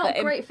it's not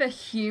great for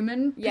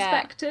human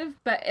perspective,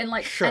 but in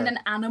like Sure. in an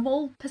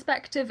animal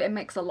perspective, it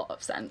makes a lot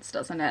of sense,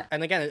 doesn't it?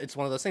 And again, it's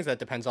one of those things that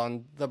depends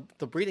on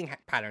the breeding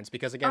patterns,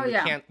 because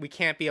again, we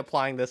can't be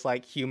applying this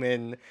like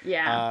human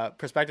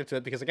perspective to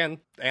it, because again,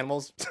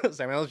 animals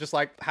just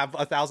like have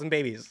 1,000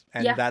 babies,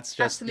 and that's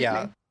just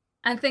absolutely.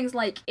 And things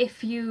like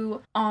if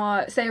you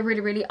are, say, a really,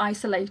 really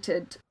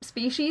isolated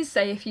species,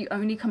 say if you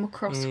only come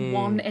across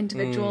one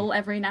individual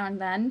every now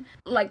and then,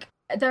 like,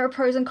 there are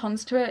pros and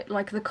cons to it.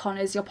 Like, the con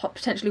is you're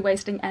potentially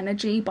wasting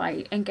energy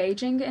by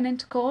engaging in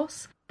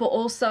intercourse, but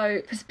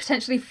also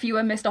potentially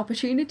fewer missed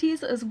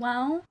opportunities as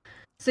well.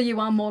 So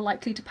you are more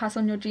likely to pass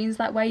on your genes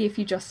that way if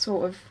you just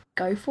sort of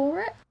go for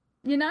it,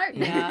 you know?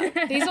 Yeah.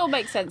 These all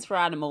make sense for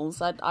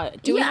animals.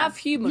 Do we have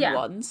human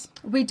ones?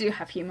 We do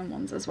have human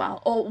ones as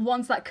well, or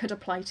ones that could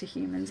apply to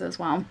humans as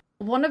well.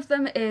 One of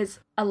them is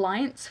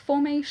alliance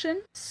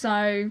formation.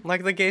 So,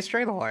 like the gay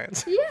straight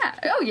alliance. Yeah.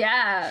 Oh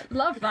yeah.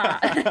 Love that.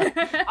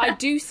 I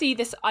do see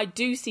this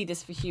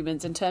for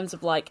humans in terms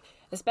of like,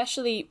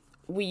 especially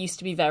we used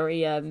to be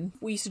very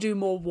we used to do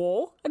more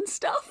war and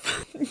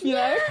stuff, you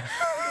know?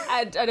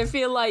 and I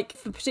feel like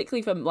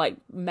particularly from like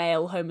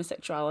male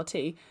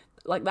homosexuality,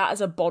 like that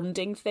as a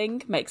bonding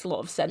thing makes a lot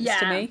of sense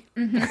to me.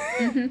 Mm-hmm,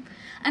 mm-hmm.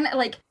 And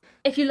like,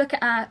 if you look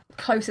at our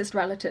closest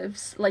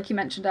relatives, like you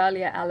mentioned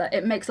earlier, Ella,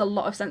 it makes a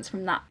lot of sense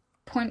from that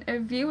point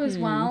of view as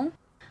well,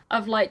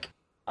 of like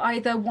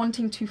either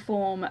wanting to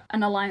form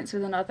an alliance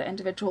with another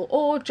individual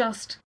or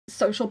just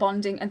social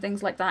bonding and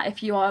things like that.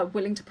 If you are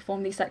willing to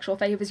perform these sexual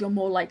favours, you're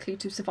more likely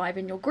to survive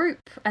in your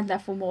group and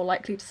therefore more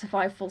likely to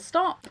survive full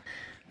stop.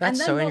 That's and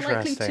then so more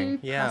interesting. likely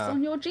to pass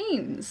on your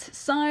genes.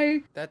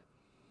 So that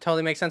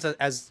totally makes sense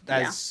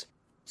as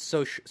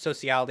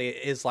sociality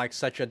is like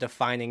such a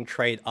defining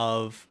trait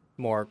of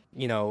more,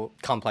 you know,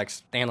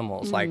 complex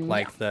animals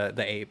like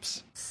the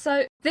apes.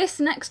 So this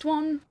next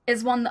one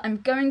is one that I'm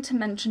going to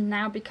mention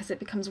now because it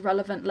becomes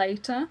relevant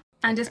later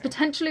and is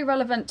potentially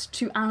relevant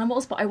to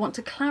animals, but I want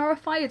to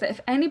clarify that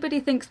if anybody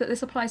thinks that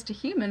this applies to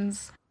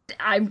humans,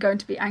 I'm going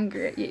to be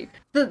angry at you.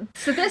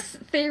 So this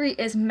theory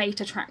is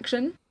mate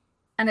attraction,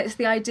 and it's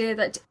the idea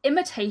that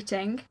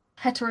imitating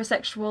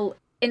heterosexual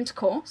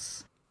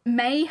intercourse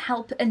may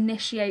help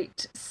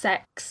initiate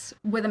sex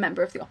with a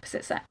member of the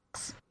opposite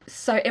sex.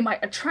 So it might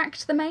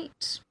attract the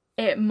mate,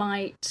 it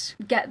might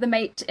get the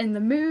mate in the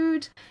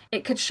mood,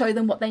 it could show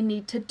them what they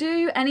need to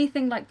do,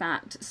 anything like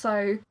that.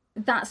 So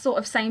that sort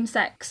of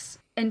same-sex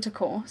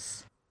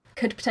intercourse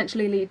could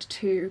potentially lead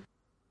to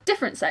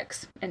different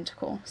sex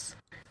intercourse.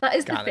 That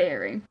is the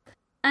theory.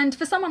 And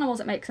for some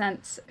animals it makes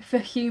sense, for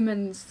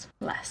humans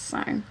less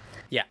so.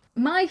 Yeah.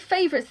 My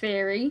favourite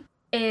theory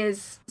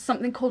is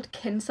something called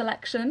kin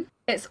selection.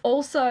 It's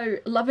also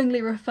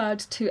lovingly referred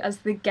to as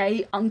the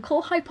gay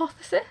uncle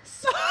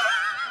hypothesis.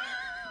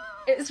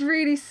 It's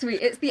really sweet.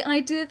 It's the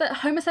idea that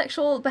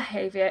homosexual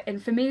behaviour in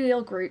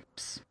familial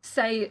groups,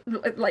 say,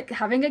 like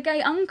having a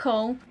gay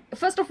uncle,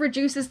 first off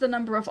reduces the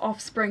number of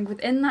offspring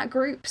within that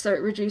group, so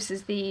it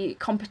reduces the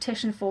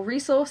competition for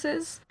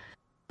resources,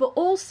 but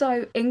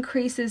also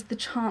increases the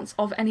chance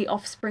of any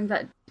offspring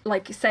that,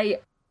 like, say,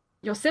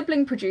 your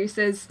sibling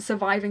produces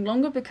surviving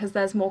longer because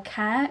there's more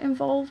care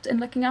involved in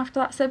looking after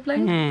that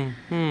sibling.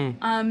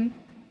 And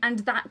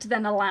that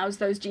then allows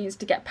those genes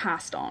to get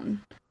passed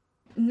on.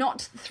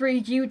 Not through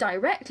you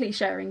directly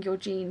sharing your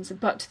genes,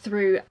 but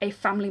through a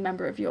family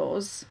member of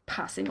yours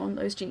passing on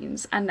those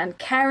genes and then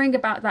caring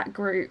about that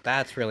group.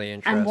 That's really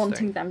interesting. And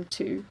wanting them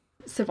to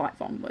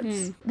survive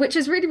onwards, which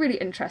is really, really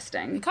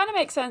interesting. It kind of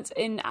makes sense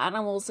in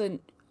animals, and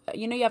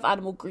you know, you have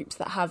animal groups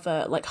that have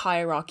like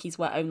hierarchies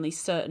where only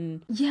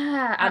certain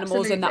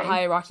animals in that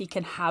hierarchy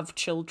can have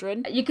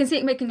children. You can see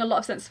it making a lot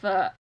of sense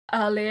for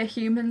earlier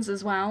humans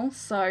as well.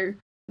 So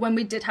when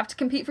we did have to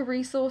compete for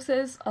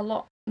resources a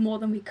lot more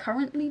than we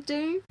currently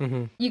do,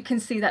 you can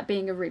see that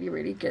being a really,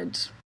 really good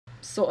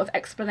sort of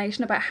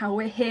explanation about how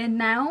we're here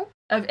now.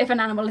 Of if an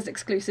animal is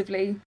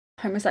exclusively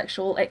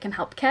homosexual, it can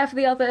help care for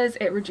the others,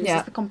 it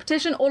reduces the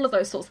competition, all of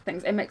those sorts of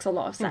things. It makes a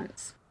lot of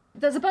sense.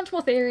 There's a bunch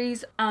more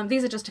theories.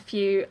 These are just a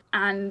few,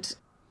 and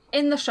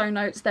in the show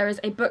notes there is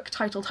a book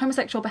titled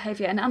Homosexual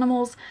Behaviour in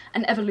Animals,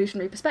 An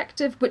Evolutionary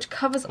Perspective, which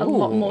covers a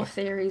lot more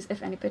theories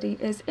if anybody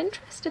is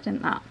interested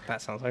in that.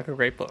 That sounds like a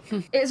great book.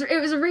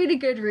 It was a really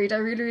good read. I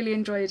really, really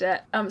enjoyed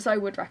it, so I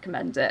would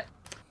recommend it.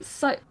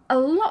 So a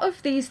lot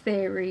of these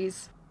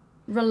theories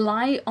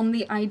rely on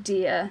the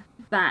idea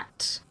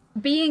that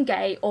being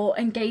gay or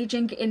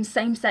engaging in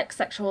same-sex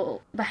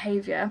sexual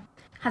behaviour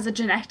has a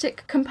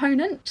genetic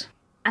component.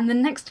 And the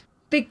next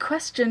big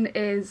question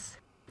is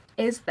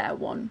there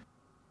one?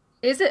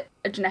 Is it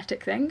a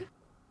genetic thing?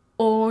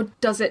 Or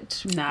does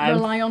it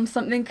rely on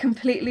something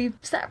completely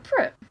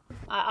separate?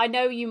 I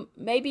know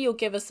you'll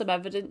give us some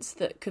evidence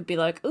that could be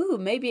like, ooh,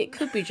 maybe it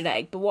could be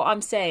genetic, but what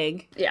I'm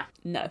saying,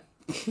 no.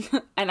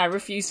 And I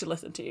refuse to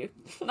listen to you.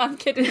 I'm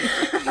kidding.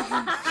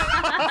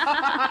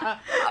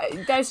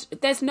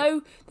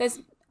 There's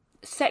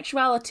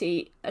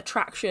sexuality,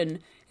 attraction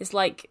is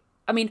like,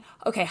 I mean,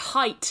 okay,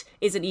 height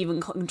isn't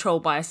even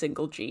controlled by a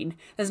single gene.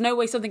 There's no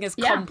way something as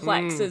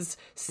complex as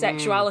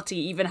sexuality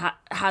even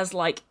has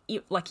like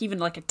even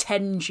like a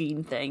 10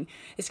 gene thing.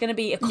 It's going to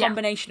be a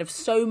combination of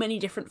so many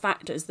different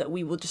factors that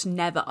we will just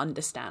never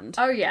understand.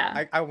 Oh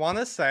yeah. I want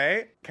to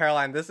say,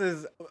 Caroline, this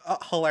is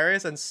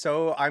hilarious, and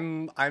so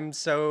I'm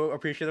so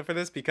appreciative for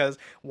this, because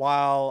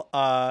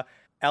while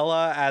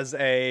Ella, as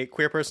a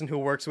queer person who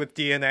works with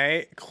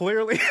DNA,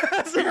 clearly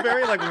has a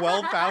very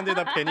well-founded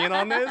opinion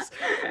on this.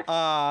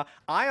 I,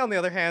 on the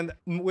other hand,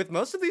 with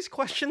most of these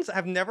questions,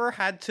 have never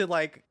had to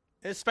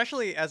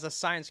especially as a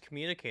science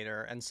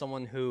communicator and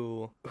someone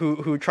who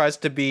tries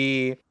to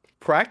be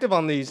proactive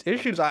on these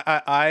issues.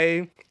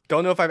 I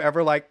don't know if I've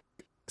ever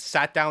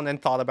sat down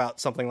and thought about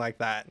something like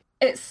that.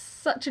 It's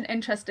such an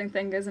interesting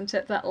thing, isn't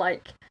it, that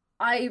like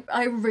I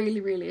really,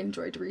 really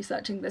enjoyed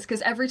researching this,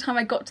 because every time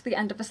I got to the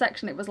end of a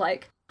section it was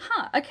like,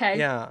 okay,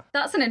 Yeah.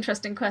 that's an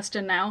interesting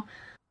question now.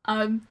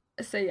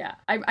 So yeah,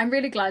 I'm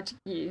really glad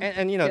you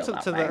And you know,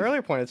 to the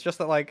earlier point, it's just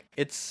that like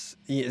it's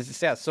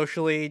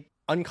socially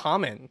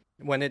uncommon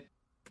when it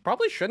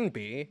probably shouldn't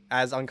be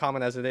as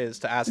uncommon as it is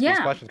to ask these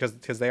questions,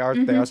 because they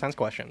are sense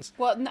questions.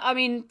 Well, I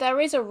mean, there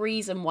is a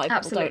reason why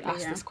people don't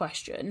ask yeah. this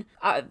question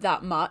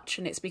that much,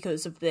 and it's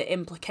because of the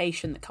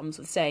implication that comes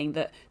with saying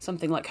that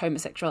something like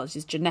homosexuality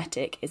is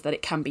genetic, is that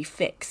it can be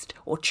fixed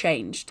or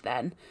changed.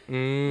 Then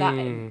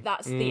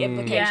that's the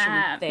implication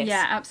of this.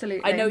 Yeah,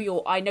 absolutely. I know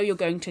you're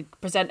going to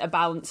present a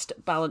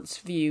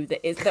balanced view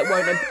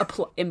that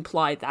won't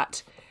imply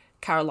that,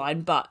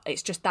 Caroline, but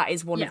it's just that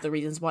is one of the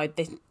reasons why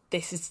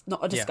this is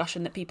not a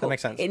discussion that people... That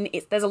makes sense.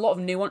 There's a lot of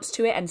nuance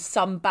to it, and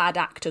some bad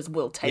actors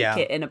will take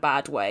it in a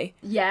bad way.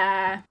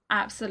 Yeah,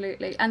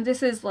 absolutely. And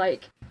this is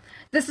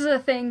a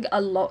thing a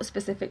lot,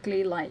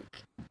 specifically, like,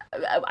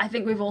 I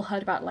think we've all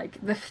heard about,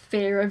 like, the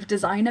fear of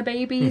designer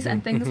babies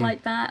and things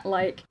like that.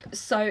 Like,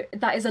 so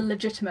that is a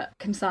legitimate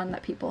concern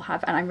that people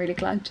have, and I'm really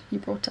glad you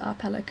brought it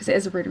up, Ella, because it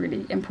is a really,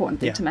 really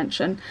important thing to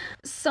mention.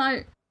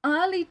 So,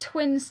 early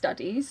twin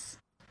studies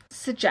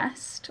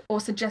suggested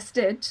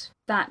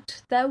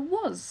that there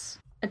was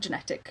a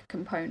genetic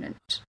component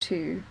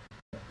to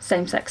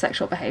same-sex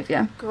sexual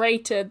behaviour.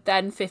 Greater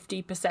than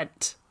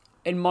 50%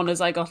 in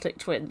monozygotic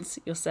twins,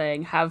 you're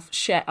saying,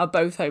 are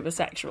both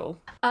homosexual.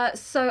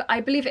 So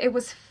I believe it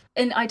was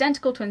in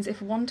identical twins,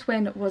 if one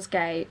twin was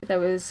gay,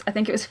 I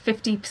think it was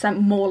 50%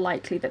 more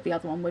likely that the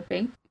other one would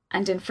be.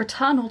 And in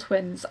fraternal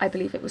twins, I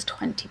believe it was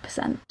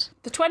 20%.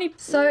 The 20...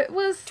 So it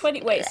was...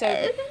 20... Wait,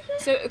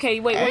 okay,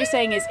 what you're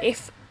saying is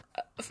if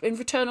in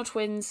fraternal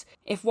twins,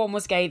 if one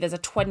was gay, there's a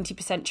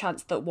 20%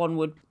 chance that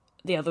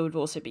the other would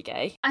also be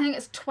gay. I think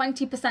it's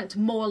 20%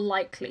 more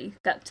likely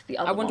that the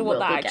other one will be gay.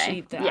 I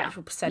wonder what the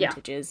actual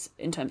percentage is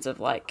in terms of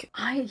like...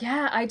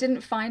 I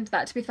didn't find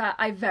that. To be fair,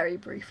 I very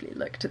briefly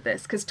looked at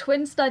this, because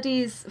twin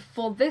studies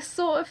for this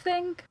sort of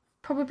thing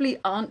probably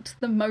aren't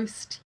the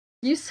most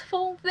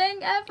useful thing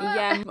ever.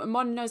 Yeah,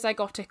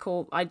 monozygotic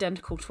or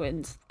identical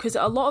twins. Because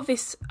a lot of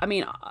this, I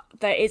mean,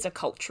 there is a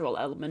cultural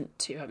element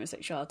to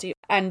homosexuality,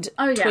 and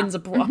twins are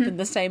brought up in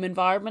the same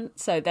environment,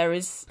 so there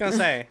is... I was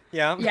gonna say,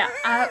 yeah. Yeah,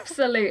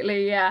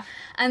 absolutely, yeah.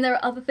 And there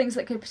are other things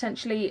that could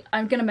potentially...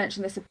 I'm going to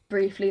mention this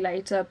briefly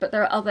later, but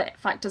there are other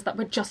factors that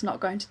we're just not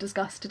going to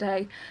discuss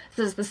today.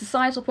 There's the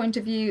societal point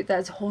of view,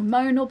 there's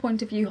hormonal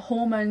point of view,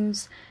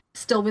 hormones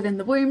still within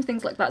the womb,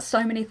 things like that.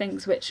 So many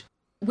things which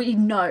we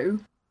know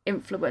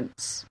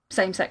influence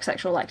same-sex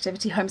sexual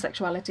activity,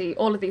 homosexuality,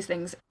 all of these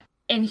things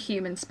in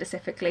humans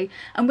specifically,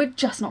 and we're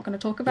just not going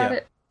to talk about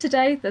it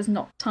today. There's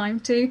not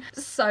time to.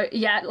 So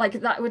yeah,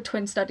 like that with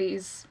twin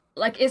studies,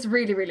 like it's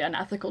really, really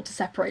unethical to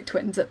separate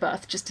twins at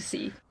birth just to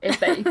see if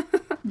they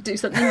do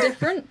something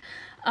different.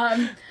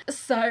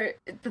 So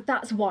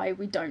that's why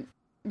we don't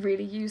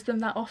really use them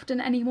that often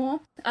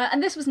anymore.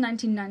 And this was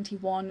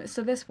 1991,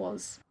 so this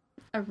was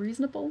a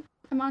reasonable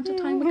amount of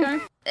time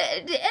ago.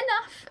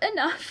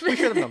 Enough. We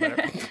should have known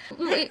better.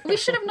 we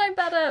should have known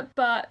better,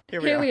 but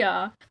here we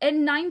are.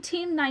 In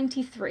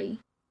 1993,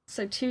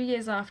 so 2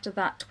 years after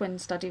that twin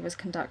study was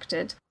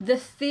conducted, the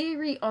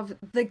theory of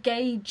the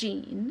gay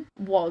gene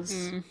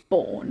was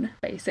born,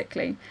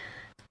 basically.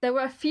 There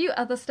were a few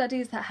other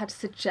studies that had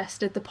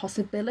suggested the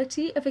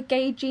possibility of a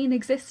gay gene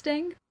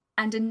existing,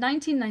 and in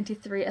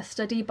 1993, a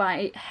study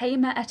by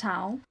Hamer et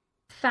al.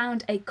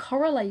 Found a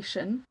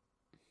correlation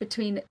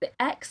between the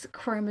X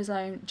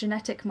chromosome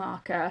genetic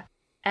marker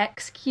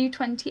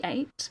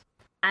XQ28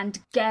 and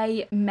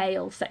gay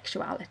male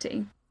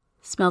sexuality.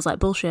 Smells like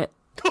bullshit.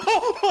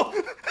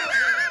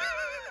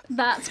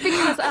 That's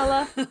because,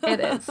 Ella, it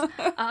is.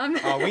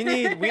 We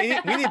need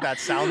that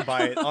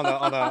soundbite on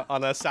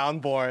a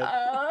soundboard.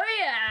 Oh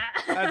yeah,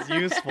 that's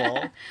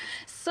useful.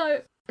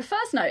 So,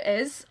 first note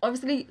is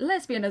obviously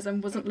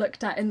lesbianism wasn't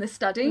looked at in this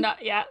study.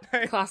 Not yet.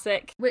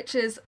 Classic. Which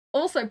is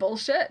also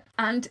bullshit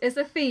and is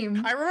a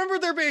theme. I remember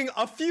there being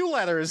a few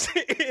letters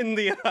in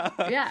the...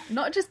 Yeah,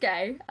 not just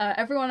gay,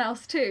 everyone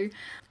else too.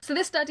 So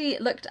this study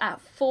looked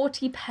at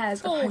 40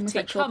 pairs of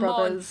homosexual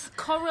brothers.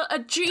 A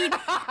gene...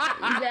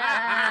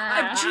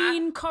 Yeah. A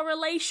gene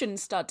correlation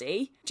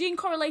study. Gene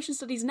correlation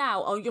studies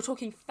now, you're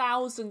talking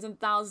thousands and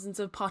thousands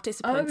of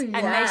participants,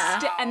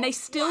 and they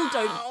still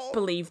don't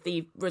believe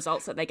the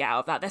results that they get out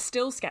of that. They're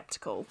still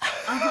skeptical.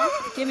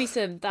 Give me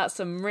that's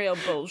some real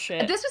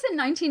bullshit. This was in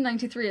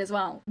 1993 as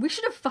well. We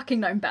should have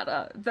fucking known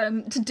better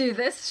than to do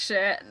this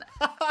shit.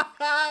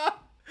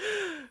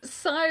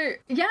 So,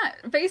 yeah,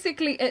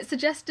 basically it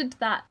suggested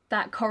that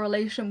that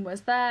correlation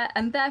was there,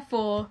 and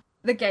therefore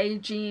the gay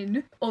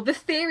gene, or the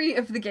theory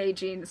of the gay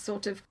gene,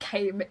 sort of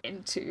came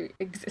into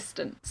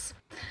existence.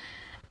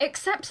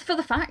 Except for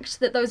the fact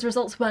that those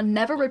results were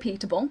never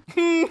repeatable.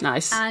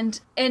 Nice. And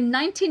in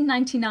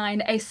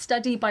 1999, a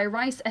study by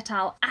Rice et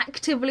al.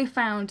 Actively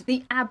found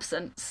the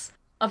absence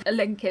of a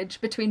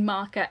linkage between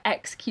marker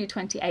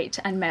XQ28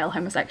 and male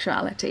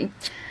homosexuality.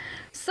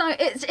 So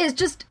it's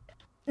just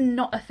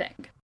not a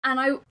thing.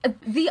 And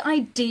the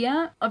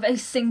idea of a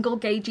single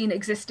gay gene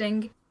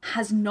existing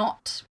has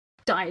not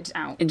died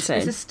out. Insane.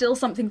 This is still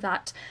something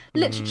that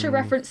literature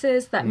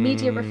references, that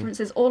media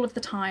references all of the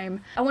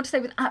time. I want to say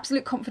with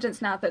absolute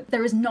confidence now that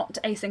there is not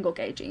a single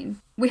gay gene.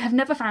 We have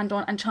never found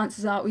one, and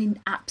chances are we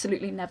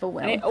absolutely never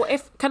will.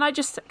 Can I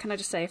just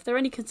say, if there are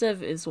any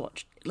conservatives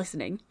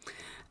listening,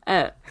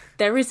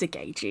 there is a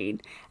gay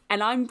gene.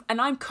 And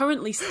I'm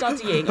currently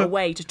studying a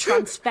way to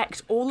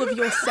transfect all of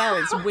your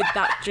cells with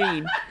that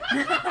gene.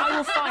 I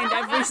will find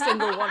every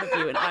single one of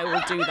you, and I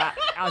will do that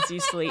as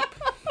you sleep.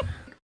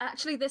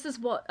 Actually, this is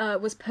what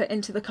was put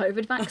into the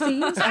COVID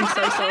vaccines. I'm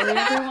so sorry,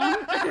 everyone.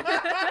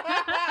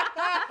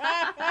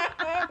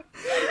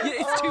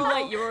 It's too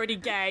late. You're already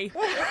gay.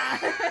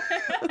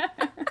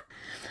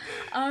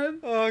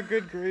 Oh,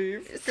 good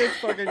grief. Good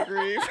fucking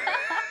grief.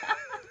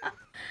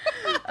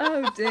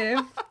 Oh,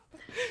 dear.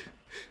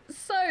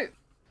 So,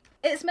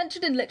 it's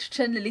mentioned in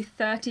literature nearly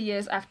 30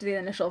 years after the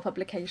initial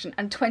publication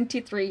and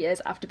 23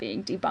 years after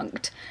being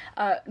debunked.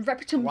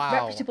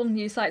 Reputable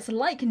news sites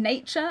like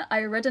Nature,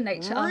 I read a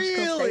Nature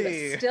article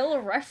today that still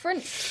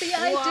referenced the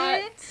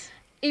idea.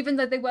 Even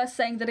though they were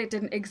saying that it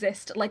didn't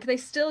exist, like, they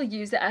still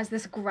use it as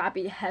this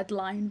grabby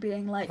headline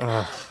being like,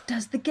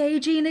 does the gay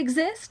gene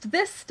exist?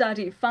 This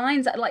study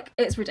finds... Like,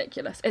 it's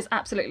ridiculous. It's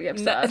absolutely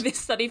absurd. No, this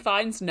study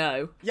finds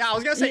no. Yeah, I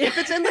was going to say, if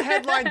it's in the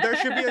headline, there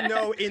should be a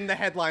no in the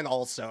headline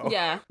also.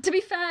 Yeah. To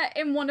be fair,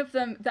 in one of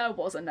them, there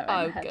was a no in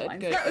the headline.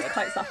 Good. That was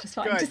quite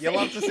satisfying to see. You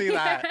love to see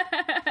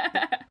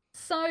that.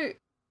 So,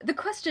 the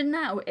question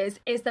now is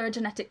there a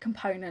genetic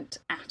component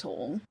at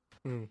all?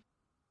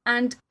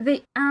 And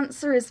the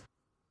answer is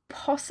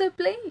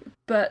possibly,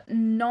 but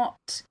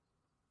not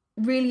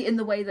really in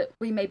the way that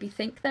we maybe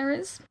think there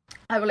is.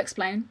 I will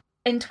explain.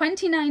 In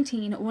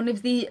 2019, one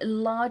of the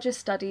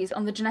largest studies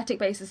on the genetic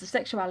basis of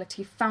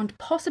sexuality found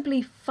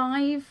possibly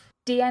 5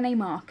 DNA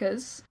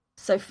markers,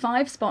 so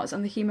 5 spots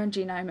on the human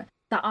genome,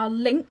 that are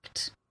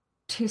linked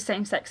to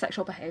same-sex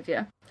sexual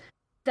behaviour.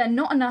 They're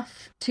not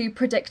enough to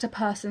predict a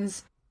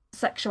person's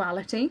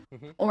sexuality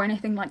or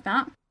anything like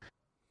that.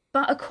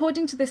 But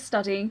according to this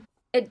study,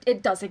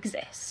 it does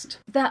exist.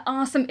 There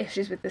are some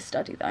issues with this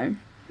study, though,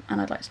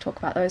 and I'd like to talk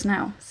about those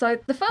now. So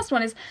the first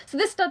one is, so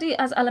this study,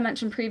 as Ella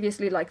mentioned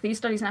previously, like, these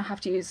studies now have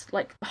to use,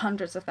 like,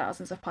 hundreds of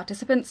thousands of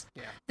participants.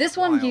 Yeah. This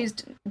one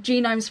used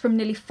genomes from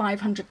nearly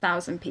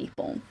 500,000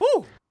 people.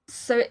 Woo!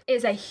 So it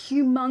is a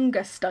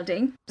humongous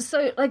study.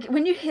 So, like,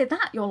 when you hear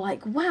that, you're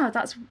like, wow,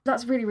 that's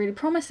really, really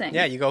promising.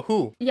 Yeah, you go,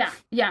 who? Yeah.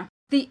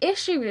 The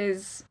issue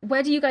is,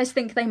 where do you guys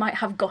think they might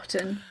have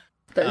gotten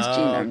those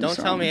genomes don't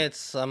from? tell me it's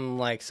some,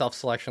 like,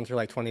 self-selection through,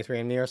 like,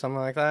 23andMe or something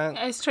like that.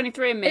 It's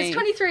 23andMe. It's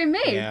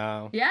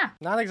 23andMe. Yeah.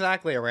 Not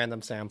exactly a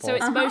random sample. So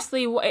it's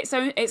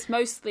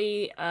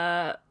mostly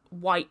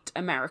white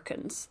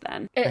Americans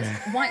then. It's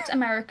white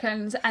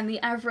Americans, and the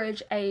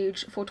average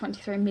age for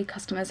 23andMe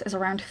customers is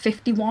around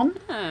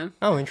 51.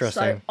 Oh,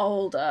 interesting. So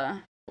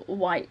older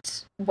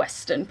white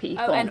Western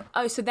people.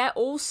 So they're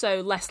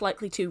also less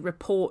likely to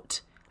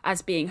report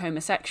as being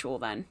homosexual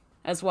then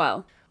as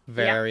well.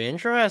 Very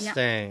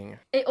interesting.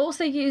 It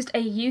also used a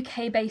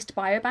UK-based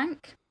biobank,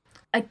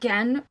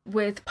 again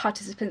with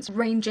participants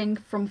ranging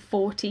from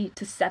 40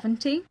 to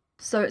 70.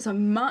 So it's a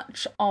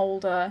much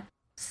older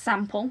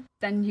sample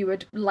than you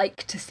would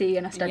like to see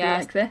in a study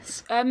like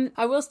this.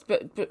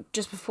 But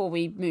just before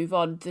we move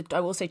on, I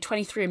will say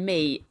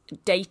 23andMe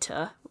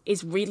data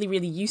is really,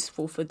 really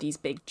useful for these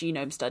big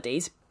genome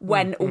studies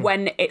when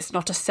it's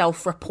not a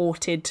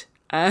self-reported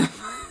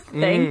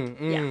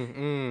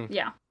thing.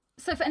 Yeah.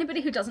 So for anybody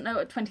who doesn't know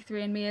what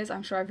 23andMe is,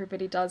 I'm sure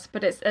everybody does,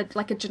 but it's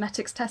like a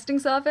genetics testing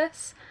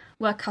service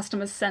where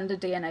customers send a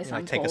DNA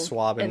sample, take a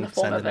swab in and the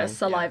form send of it a in.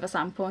 saliva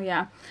sample,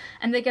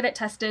 and they get it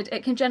tested.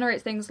 It can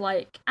generate things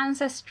like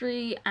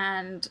ancestry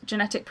and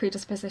genetic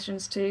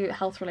predispositions to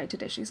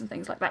health-related issues and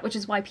things like that, which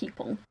is why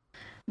people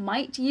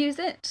might use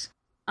it,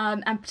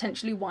 and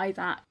potentially why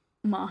that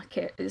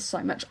market is so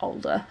much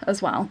older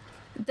as well.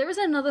 There is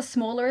another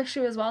smaller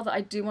issue as well that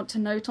I do want to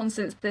note on,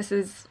 since this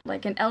is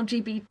like an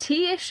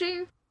LGBT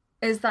issue,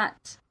 is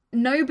that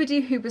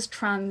nobody who was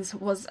trans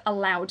was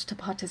allowed to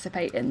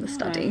participate in the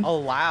study.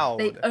 Allowed?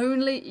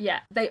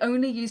 They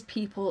only used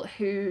people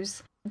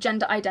whose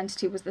gender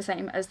identity was the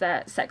same as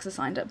their sex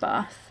assigned at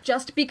birth.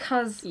 Just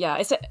because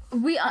it's a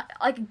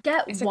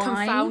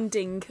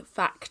confounding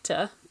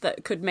factor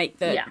that could make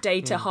the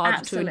data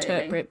harder to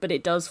interpret, but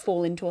it does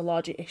fall into a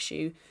larger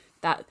issue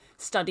that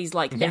studies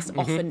like this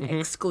often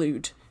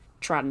exclude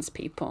trans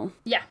people.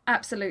 Yeah,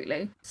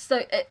 absolutely.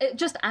 So it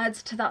just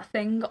adds to that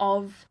thing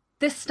of,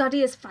 this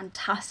study is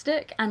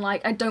fantastic, and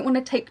like, I don't want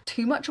to take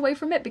too much away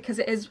from it because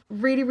it is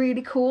really,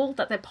 really cool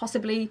that there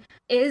possibly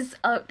is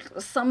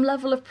some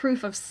level of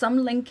proof of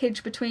some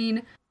linkage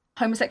between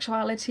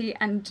homosexuality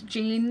and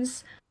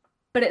genes,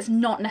 but it's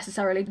not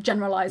necessarily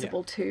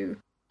generalizable to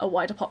a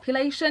wider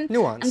population.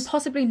 Nuance. And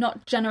possibly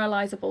not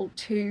generalizable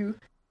to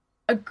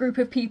a group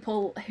of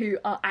people who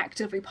are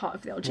actively part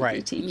of the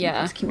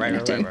LGBTQ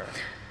community. Right.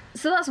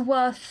 So that's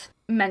worth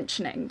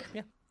mentioning.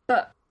 Yeah.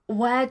 But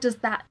where does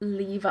that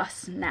leave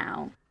us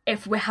now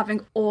if we're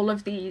having all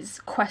of these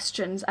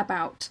questions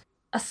about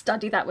a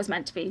study that was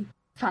meant to be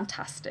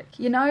fantastic?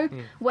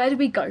 Where do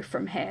we go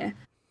from here?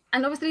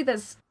 And obviously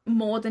there's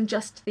more than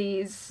just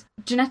these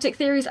genetic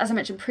theories. As I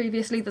mentioned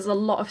previously, there's a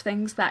lot of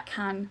things that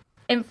can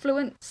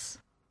influence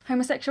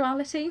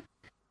homosexuality.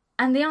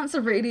 And the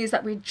answer really is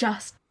that we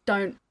just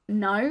don't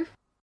know.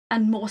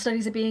 And more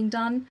studies are being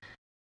done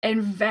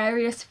in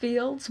various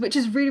fields, which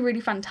is really,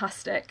 really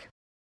fantastic.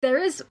 There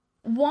is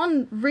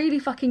one really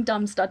fucking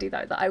dumb study,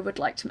 though, that I would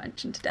like to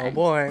mention today. Oh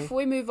boy. Before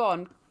we move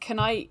on, can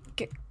I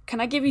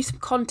give you some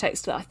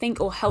context that I think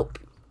will help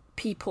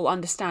people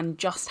understand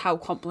just how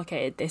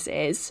complicated this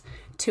is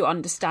to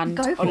understand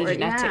on a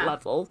genetic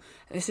level?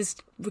 This is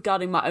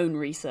regarding my own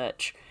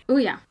research. Oh,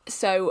 yeah.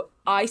 So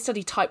I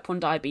study type 1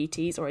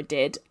 diabetes, or I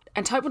did.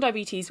 And type 1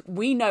 diabetes,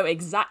 we know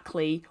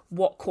exactly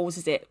what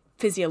causes it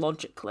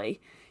physiologically.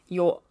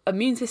 Your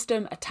immune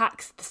system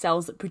attacks the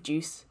cells that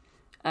produce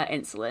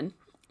insulin.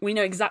 We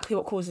know exactly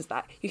what causes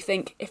that. You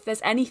think, if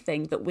there's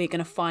anything that we're going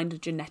to find a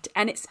genetic...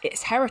 And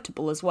it's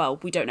heritable as well.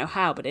 We don't know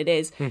how, but it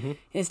is. Mm-hmm.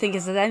 If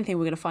there's anything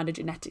we're going to find a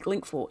genetic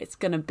link for, it's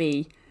going to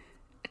be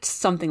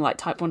something like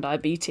type 1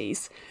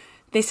 diabetes.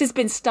 This has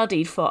been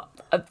studied for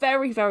a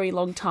very, very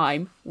long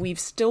time. We've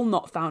still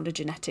not found a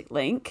genetic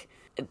link.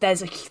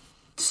 There's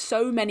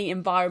so many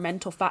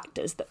environmental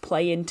factors that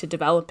play into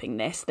developing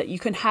this that you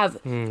can have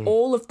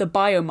all of the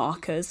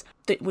biomarkers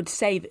that would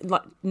say that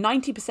like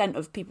 90%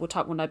 of people with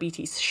type 1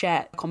 diabetes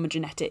share common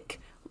genetic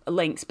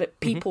links, but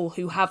people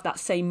who have that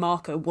same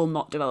marker will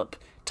not develop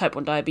type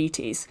 1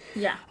 diabetes.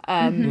 Yeah.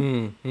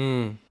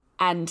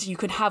 And you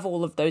can have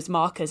all of those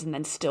markers and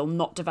then still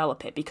not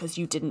develop it because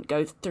you didn't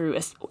go through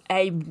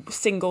a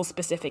single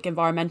specific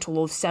environmental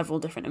or several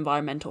different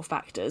environmental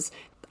factors.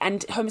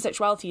 And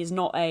homosexuality is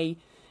not a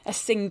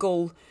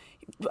single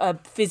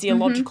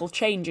physiological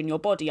change in your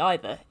body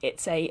either.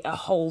 It's a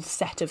whole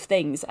set of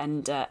things,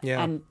 and so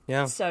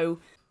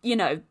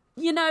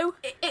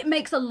it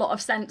makes a lot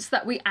of sense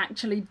that we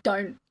actually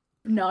don't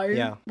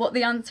know what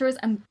the answer is,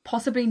 and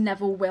possibly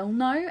never will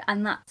know,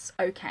 and that's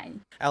okay.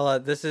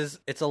 Ella,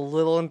 it's a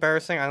little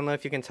embarrassing. I don't know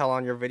if you can tell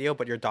on your video,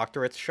 but your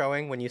doctorate's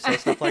showing when you say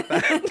stuff like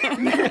that.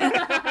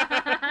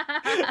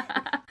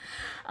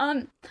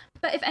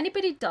 But if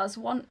anybody does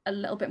want a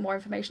little bit more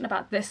information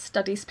about this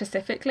study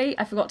specifically,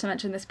 I forgot to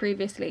mention this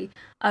previously,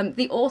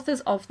 the authors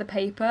of the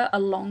paper,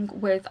 along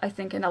with, I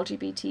think, an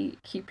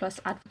LGBTQ plus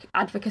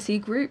advocacy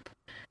group,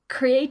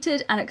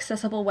 created an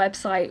accessible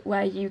website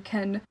where you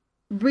can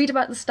read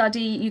about the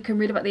study, you can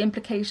read about the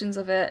implications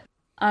of it,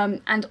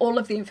 and all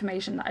of the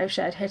information that I've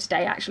shared here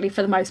today, actually,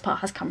 for the most part,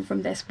 has come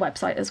from this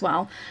website as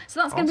well. So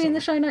that's going to be in the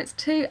show notes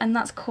too, and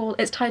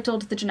it's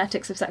titled The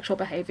Genetics of Sexual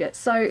Behaviour.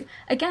 So,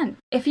 again,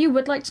 if you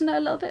would like to know a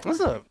little bit... This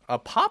is a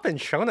pop-in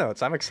show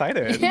notes. I'm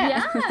excited.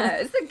 Yeah,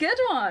 it's a good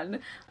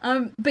one.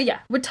 But yeah,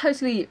 would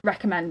totally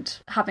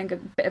recommend having a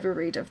bit of a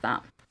read of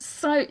that.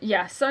 So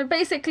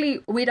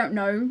basically, we don't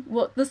know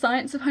what the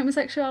science of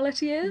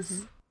homosexuality is.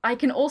 Mm-hmm. I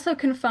can also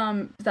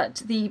confirm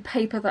that the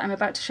paper that I'm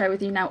about to share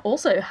with you now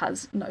also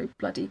has no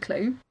bloody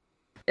clue.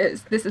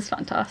 This is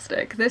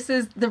fantastic. This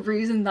is the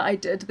reason that I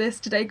did this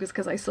today, was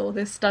because I saw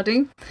this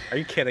study. Are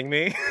you kidding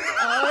me?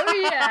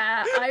 Oh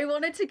yeah, I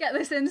wanted to get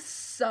this in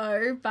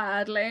so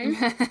badly.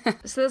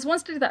 So there's one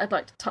study that I'd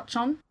like to touch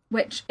on,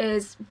 which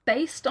is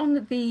based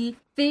on the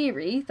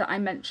theory that I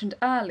mentioned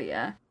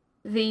earlier,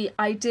 the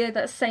idea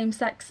that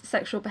same-sex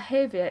sexual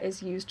behaviour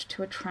is used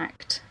to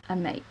attract a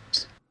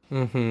mate.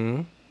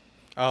 Mm-hmm.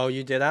 Oh,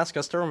 you did ask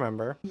us to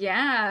remember.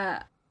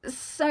 Yeah.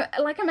 So,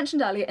 like I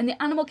mentioned earlier, in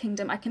the animal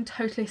kingdom, I can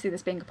totally see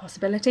this being a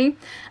possibility,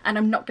 and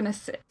I'm not going to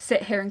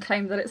sit here and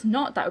claim that it's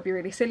not. That would be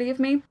really silly of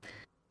me.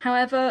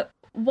 However,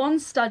 one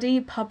study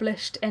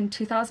published in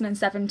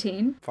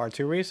 2017... far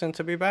too recent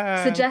to be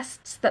bad.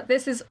 ...suggests that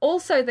this is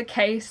also the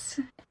case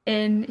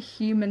in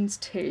humans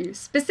too,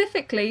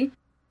 specifically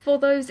for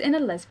those in a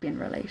lesbian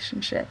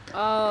relationship.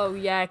 Oh,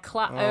 yeah.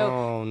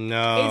 Oh,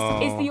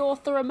 no. Is the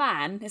author a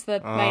man? Is the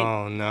main...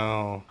 Oh,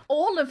 no.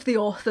 All of the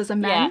authors are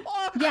men.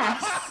 Yeah.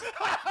 Yes.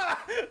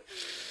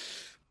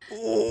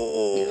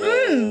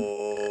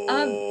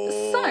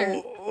 So,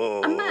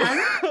 a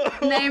man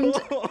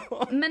named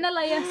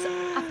Menelaus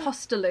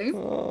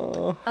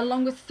Apostolou,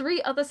 along with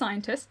 3 other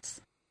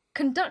scientists,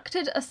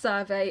 conducted a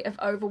survey of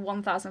over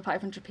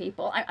 1,500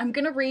 people. I'm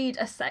going to read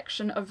a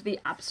section of the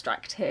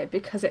abstract here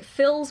because it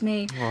fills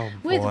me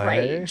with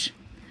rage.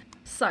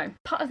 So,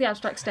 part of the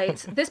abstract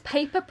states, this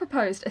paper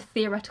proposed a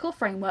theoretical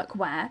framework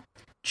where,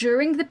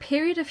 during the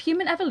period of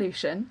human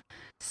evolution,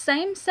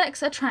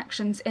 same-sex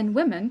attractions in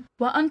women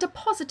were under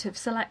positive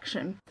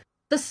selection.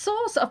 The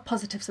source of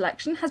positive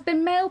selection has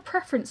been male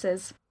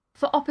preferences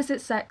for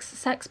opposite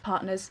sex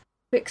partners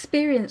who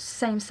experience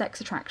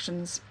same-sex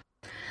attractions.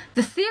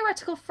 The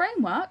theoretical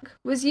framework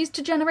was used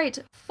to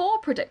generate 4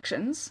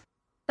 predictions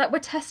that were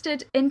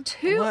tested in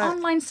 2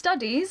 online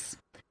studies,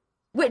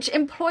 which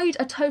employed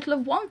a total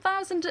of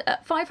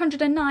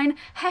 1,509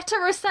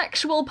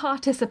 heterosexual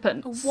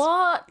participants.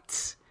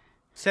 What?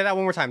 Say that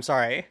one more time,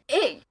 sorry.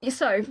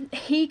 So,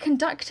 he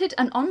conducted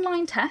an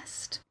online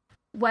test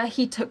where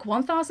he took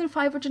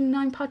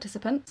 1,509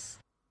 participants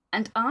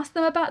and asked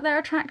them about their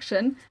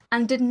attraction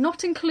and did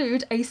not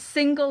include a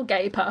single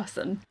gay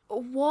person.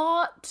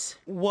 What?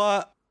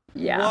 What?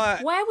 Yeah.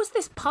 What? Where was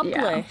this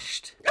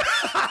published?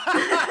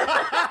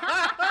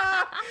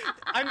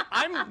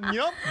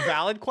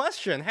 Valid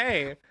question.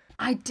 Hey.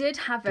 I did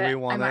have it. I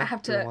might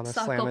have to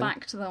circle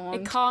back to the one.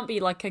 It can't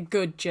be like a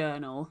good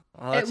journal.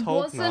 Let's it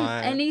hope wasn't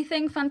not.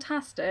 anything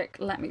fantastic.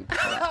 Let me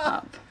pull it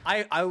up.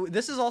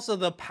 This is also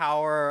the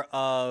power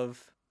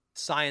of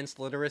science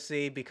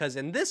literacy, because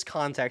in this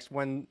context,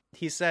 when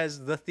he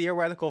says the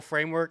theoretical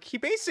framework, he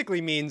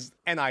basically means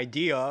an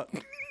idea.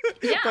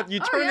 Yeah. But you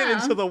turn it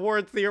into the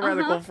word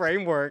theoretical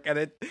framework, and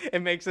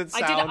it makes it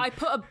sound... I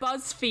put a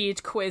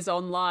BuzzFeed quiz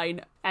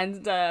online,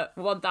 and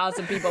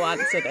 1,000 people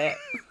answered it.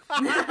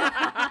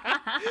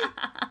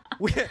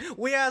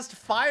 We asked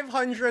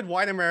 500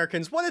 white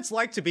Americans what it's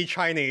like to be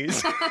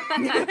Chinese.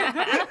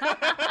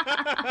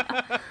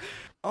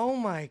 Oh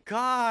my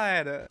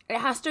god. It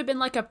has to have been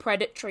like a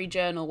predatory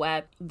journal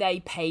where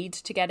they paid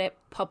to get it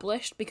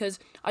published, because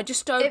I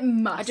just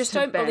don't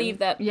believe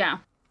that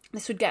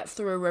this would get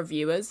through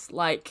reviewers.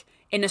 Like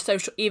in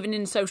even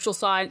in social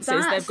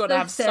sciences, they've got to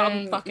have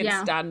some fucking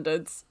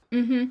standards.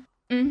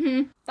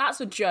 That's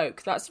a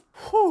joke. That's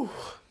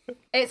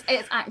It's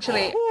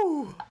actually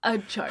a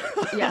joke.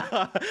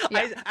 Yeah.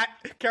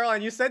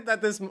 Caroline, you said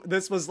that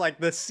this was like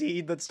the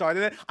seed that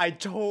started it. I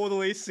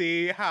totally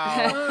see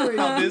how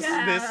this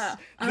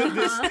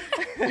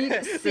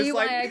You see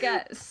why I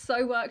get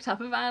so worked up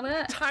about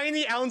it?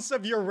 Tiny ounce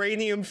of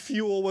uranium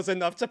fuel was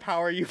enough to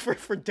power you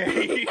for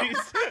days.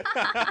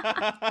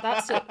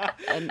 That's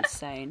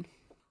insane.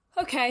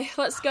 Okay,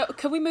 let's go.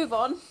 Can we move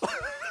on?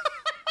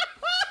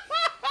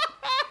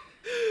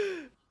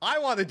 I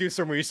want to do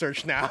some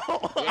research now.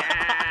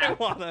 Yeah. I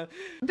want to.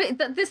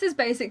 But this is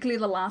basically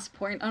the last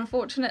point,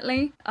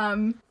 unfortunately.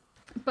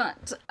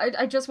 But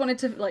I just wanted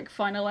to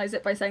finalize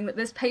it by saying that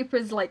this paper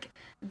is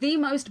the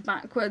most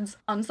backwards,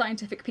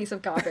 unscientific piece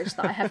of garbage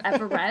that I have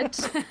ever read.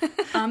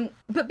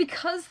 But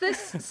because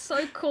this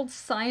so-called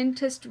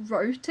scientist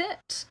wrote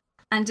it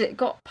and it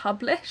got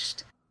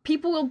published,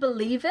 people will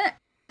believe it.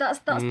 That's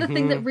the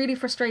thing that really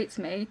frustrates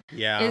me.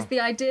 Yeah. Is the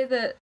idea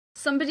that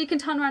somebody can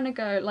turn around and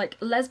go,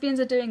 lesbians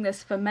are doing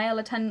this for male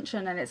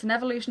attention and it's an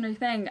evolutionary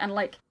thing, and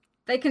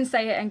they can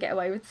say it and get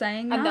away with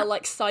saying that. And they'll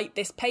cite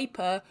this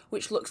paper,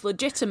 which looks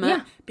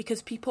legitimate,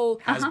 because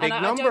people, Has big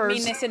I numbers. don't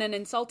mean this in an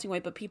insulting way,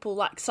 but people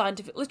lack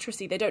scientific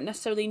literacy. They don't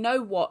necessarily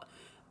know what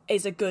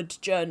is a good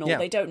journal. Yeah.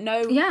 They don't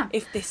know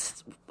if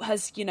this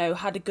has,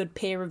 had a good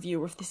peer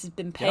review, or if this has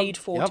been paid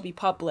for to be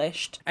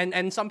published.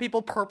 And some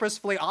people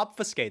purposefully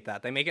obfuscate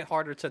that. They make it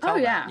harder to tell.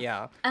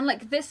 Yeah. And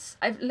this,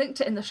 I've linked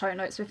it in the show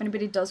notes, so if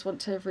anybody does want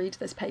to read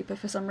this paper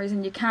for some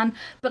reason, you can.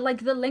 But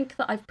the link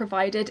that I've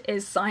provided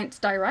is Science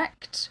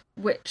Direct,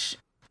 which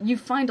you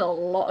find a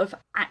lot of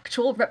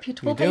actual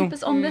reputable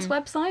papers on this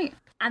website.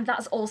 And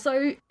that's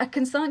also a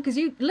concern, because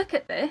you look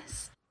at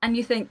this and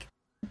you think,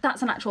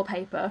 that's an actual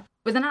paper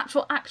with an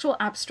actual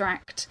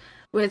abstract,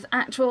 with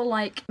actual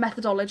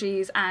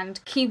methodologies and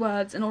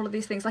keywords and all of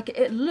these things.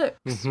 It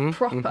looks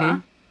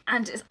proper,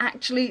 and it's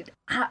actually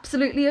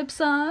absolutely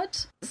absurd.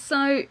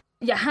 So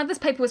yeah, how this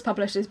paper was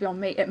published is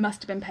beyond me. It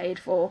must have been paid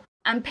for.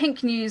 And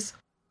Pink News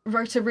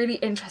wrote a really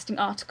interesting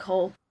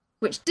article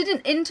which did an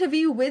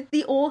interview with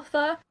the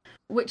author,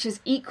 which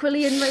is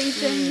equally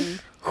enraging.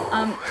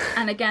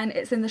 And again,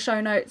 it's in the show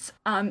notes.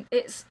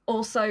 It's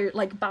also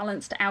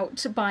balanced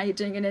out by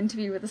doing an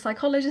interview with a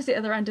psychologist at the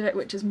other end of it,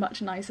 which is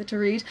much nicer to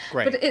read.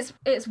 Great. But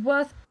it's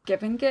worth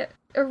giving it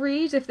a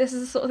read if this is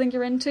the sort of thing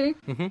you're into.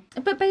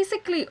 But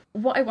basically,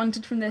 what I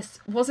wanted from this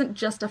wasn't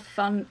just a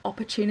fun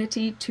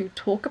opportunity to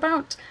talk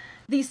about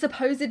the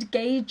supposed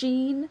gay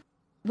gene,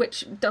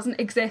 which doesn't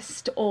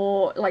exist,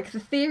 or the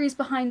theories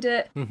behind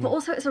it, but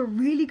also it's a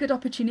really good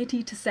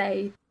opportunity to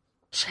say,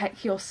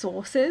 check your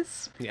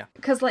sources. Yeah.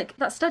 Because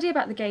that study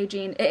about the gay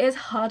gene, it is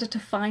harder to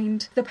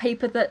find the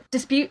paper that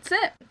disputes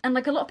it. And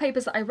a lot of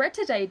papers that I read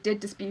today did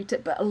dispute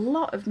it, but a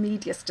lot of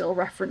media still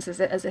references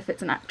it as if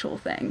it's an actual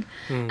thing.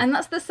 And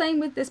that's the same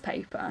with this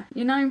paper,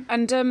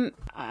 And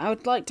I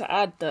would like to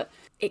add that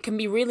it can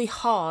be really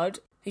hard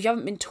if you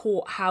haven't been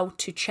taught how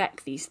to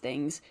check these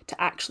things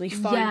to actually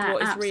find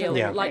what is real.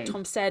 Yeah. Like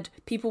Tom said,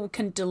 people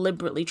can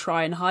deliberately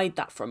try and hide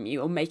that from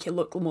you or make it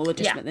look more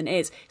legitimate than it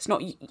is.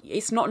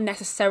 It's not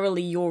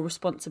necessarily your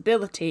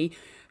responsibility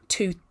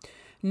to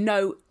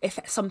know if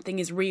something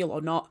is real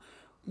or not.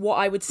 What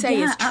I would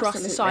say is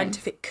trust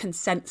scientific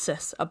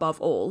consensus above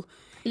all.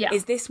 Yeah.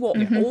 Is this what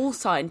all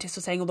scientists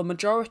are saying, or the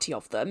majority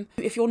of them?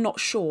 If you're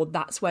not sure,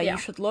 that's where you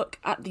should look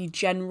at the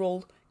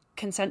general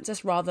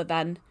consensus rather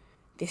than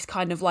this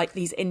kind of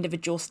these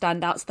individual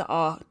standouts that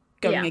are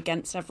going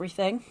against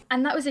everything.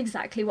 And that was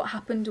exactly what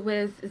happened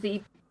with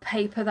the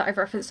paper that I've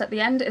referenced at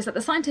the end, is that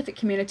the scientific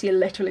community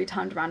literally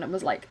turned around and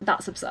was like,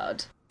 that's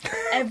absurd.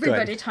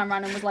 Everybody turned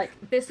around and was like,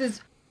 this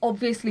is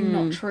obviously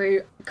not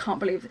true. Can't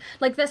believe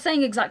it. They're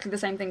saying exactly the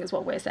same thing as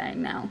what we're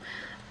saying now.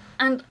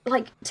 And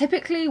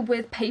typically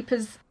with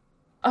papers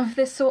of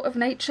this sort of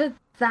nature,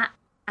 that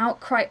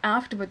outcry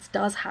afterwards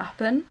does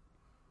happen.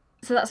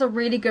 So that's a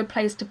really good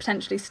place to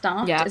potentially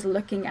start, is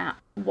looking at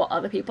what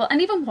other people,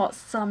 and even what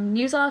some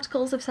news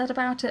articles have said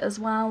about it as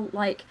well.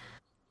 Like,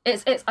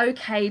 it's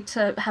okay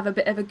to have a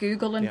bit of a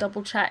Google and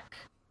double check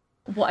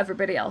what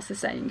everybody else is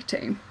saying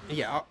too.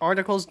 Yeah,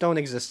 articles don't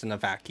exist in a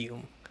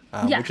vacuum,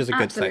 which is a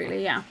good thing.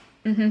 Absolutely, yeah.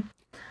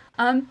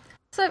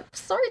 So,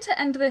 sorry to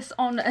end this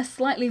on a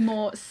slightly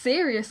more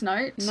serious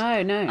note.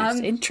 No, it's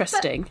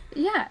interesting.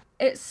 Yeah,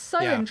 it's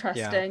so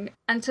interesting. Yeah.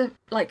 And to,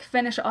 like,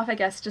 finish it off, I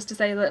guess, just to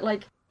say that,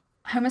 like,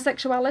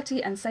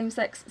 homosexuality and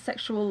same-sex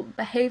sexual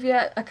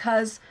behaviour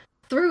occurs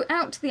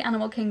throughout the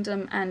animal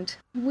kingdom, and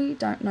we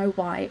don't know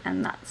why,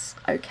 and that's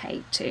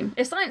okay too.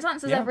 If science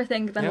answers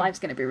everything, then life's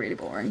going to be really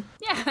boring.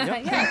 Yeah,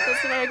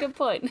 that's a very good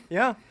point.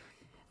 Yeah.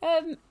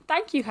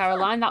 Thank you,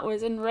 Caroline. That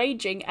was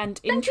enraging and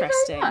interesting.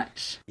 Thank you very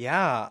much.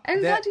 Yeah.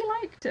 I'm glad you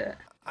liked it.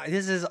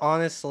 This is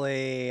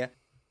honestly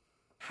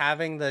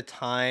having the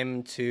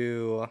time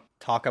to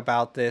talk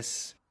about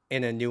this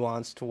in a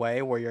nuanced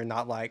way where you're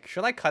not like,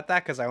 should I cut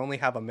that because I only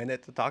have a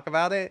minute to talk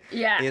about it?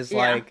 Yeah.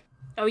 Like...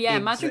 Oh yeah,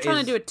 imagine trying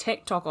to do a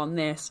TikTok on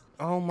this.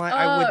 Oh my,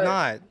 I would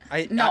not.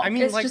 I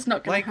mean, it's like, just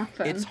not going to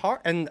happen. It's hard,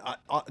 and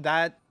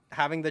that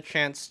having the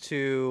chance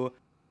to,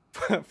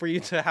 for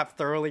you to have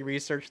thoroughly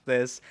researched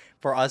this,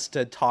 for us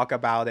to talk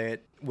about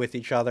it with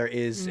each other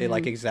is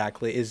like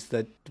exactly is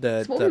the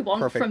it's what we want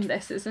perfect... from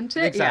this, isn't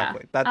it?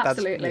 Exactly. Yeah,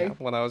 absolutely. That's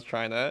when I was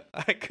trying to,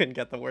 I couldn't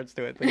get the words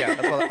to it. But yeah,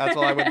 that's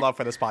what I would love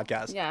for this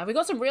podcast. Yeah, we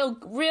got some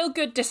real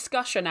good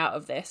discussion out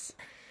of this.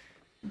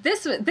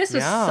 This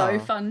was so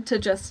fun to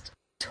just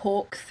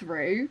talk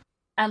through,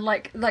 and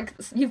like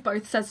you've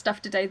both said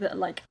stuff today that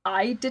like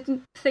I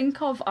didn't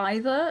think of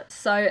either,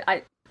 so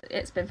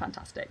it's been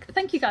fantastic.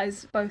 Thank you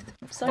guys both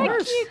so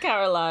much. Thank you,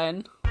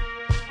 Caroline.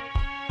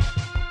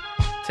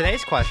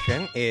 Today's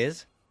question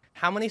is,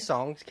 how many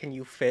songs can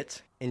you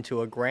fit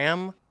into a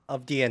gram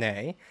of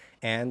DNA?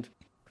 And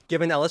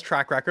given Ella's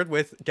track record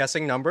with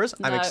guessing numbers,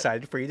 I'm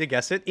excited for you to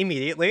guess it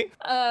immediately.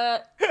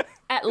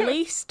 At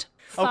least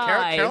 5.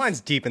 Oh,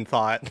 Caroline's deep in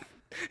thought.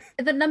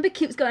 The number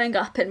keeps going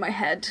up in my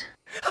head.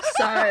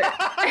 So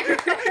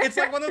it's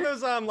like one of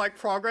those like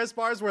progress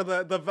bars where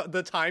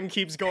the time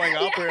keeps going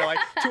up, where you're like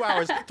 2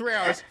 hours, 3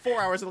 hours,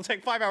 4 hours, it'll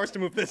take 5 hours to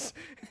move this.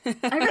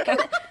 I reckon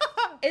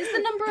is the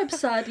number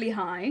absurdly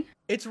high?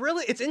 It's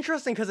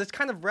interesting because it's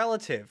kind of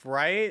relative,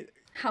 right?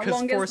 How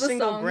long is the song? For a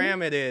single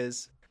gram it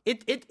is.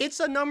 It's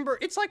a number.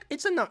 It's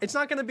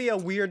not going to be a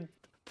weird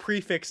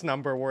prefix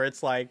number where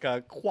it's like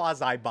a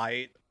quasi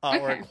byte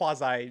or a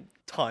quasi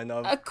ton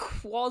of... A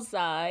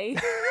quasi?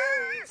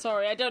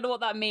 Sorry, I don't know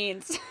what that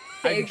means.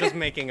 I'm just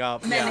making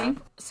up. Many. Yeah.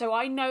 So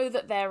I know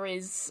that there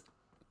is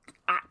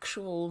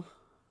actual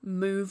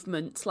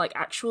movement, like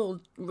actual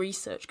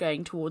research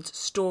going towards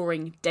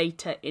storing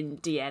data in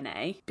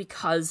DNA,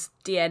 because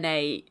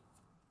DNA,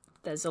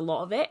 there's a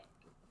lot of it,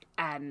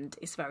 and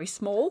it's very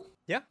small.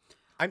 Yeah.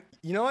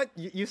 You know what?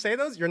 You say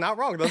those, you're not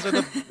wrong. Those are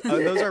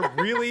those are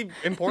really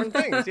important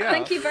things. Yeah.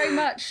 Thank you very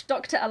much,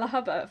 Dr. Ella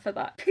Hubbard, for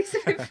that piece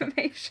of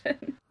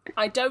information.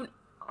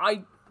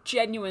 I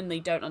genuinely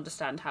don't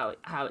understand how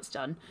it's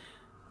done.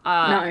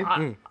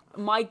 No.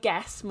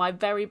 My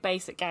very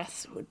basic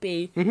guess would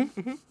be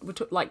we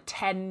took like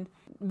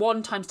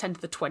 1 times 10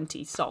 to the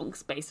 20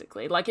 songs,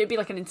 basically. Like it'd be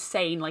like an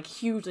insane, like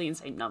hugely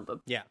insane number.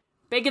 Yeah.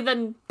 Bigger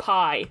than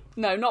pi.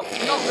 No, not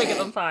bigger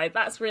than pi.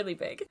 That's really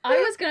big. I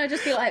was gonna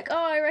just be like,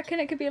 I reckon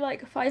it could be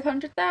like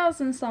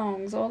 500,000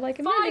 songs or like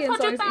a million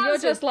songs. You're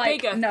just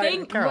like, bigger. No,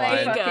 Think way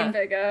bigger. fucking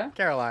bigger.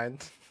 Caroline,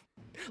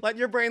 let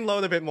your brain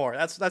load a bit more.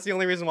 That's the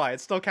only reason why.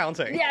 It's still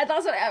counting. Yeah,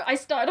 that's what I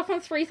started off on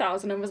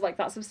 3,000 and was like,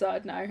 that's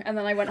absurd now. And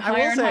then I went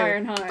higher and higher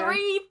and higher.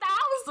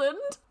 3,000?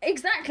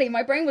 Exactly.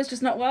 My brain was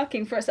just not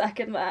working for a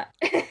second there.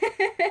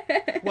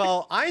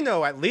 Well, I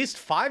know at least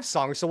 5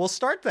 songs, so we'll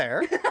start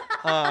there.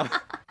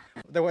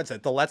 What's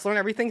it? The Let's Learn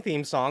Everything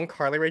theme song,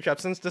 Carly Rae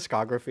Jepsen's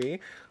discography.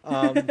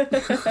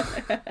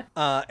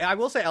 I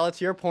will say, Ella,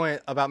 to your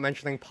point about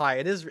mentioning pi,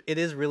 it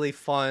is really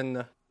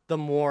fun. The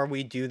more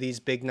we do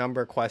these big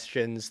number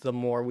questions, the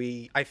more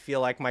I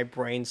feel like my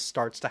brain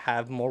starts to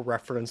have more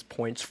reference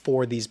points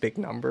for these big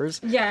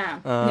numbers. Yeah.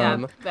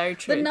 Yeah, very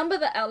true. The number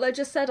that Ella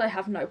just said, I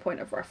have no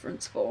point of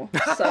reference for.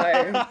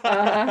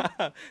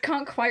 So,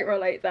 can't quite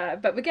relate there,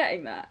 but we're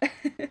getting there.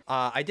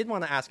 I did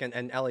want to ask,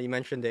 and Ella, you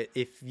mentioned it,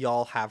 if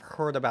y'all have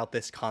heard about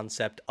this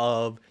concept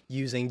of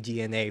using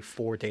DNA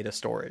for data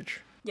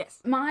storage. Yes.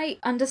 My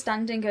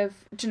understanding of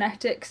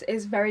genetics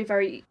is very,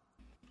 very,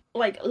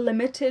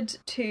 limited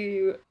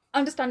to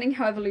understanding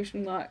how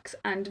evolution works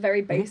and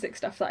very basic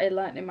stuff that I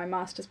learned in my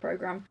master's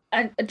program.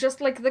 And just,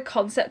 the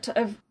concept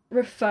of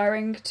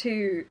referring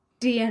to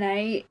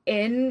DNA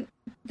in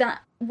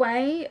that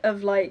way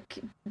of,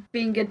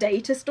 being a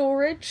data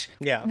storage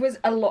was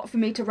a lot for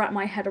me to wrap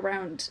my head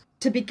around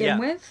to begin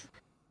with.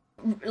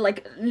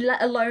 Let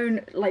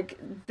alone,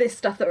 this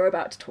stuff that we're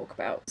about to talk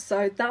about.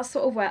 So that's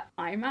sort of where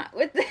I'm at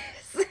with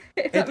this,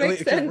 if that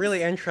makes sense. It's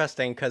really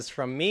interesting, because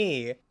from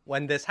me,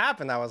 when this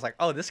happened, I was like,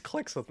 oh, this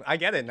clicks with me. I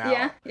get it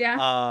now.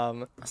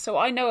 Yeah. So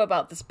I know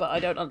about this, but I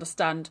don't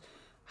understand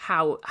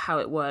how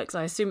it works.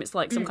 I assume it's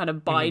like some kind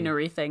of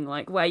binary thing,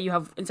 like where you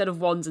have, instead of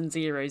ones and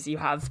zeros, you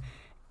have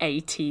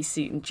A, T,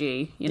 C, and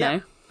G, you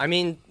know? I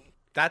mean,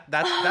 that's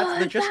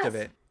the gist of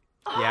it.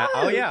 Yeah.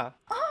 Oh, yeah.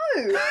 Oh,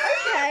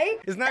 okay.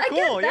 Isn't that I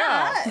cool? get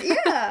that.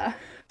 Yeah.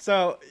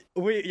 So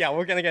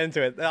we're gonna get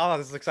into it. Oh,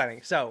 this is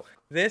exciting. So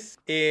this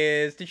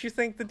is. Did you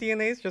think the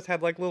DNAs just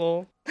had like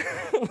little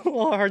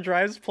hard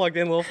drives plugged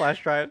in, little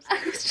flash drives?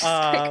 I was just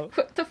like,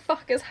 what the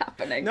fuck is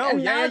happening? No,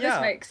 and now yeah. this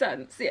makes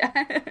sense. Yeah.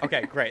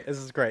 Okay, great. This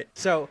is great.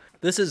 So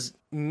this is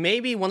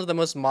maybe one of the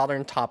most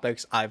modern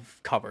topics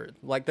I've covered.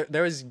 Like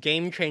there is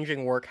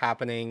game-changing work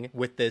happening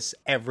with this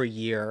every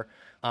year.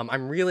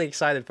 I'm really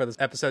excited for this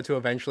episode to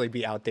eventually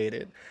be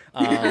outdated.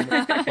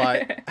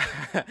 But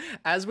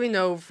as we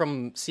know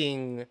from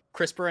seeing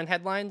CRISPR in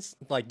headlines,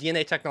 like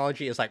DNA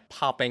technology is like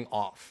popping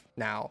off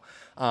now.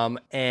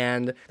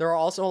 And there are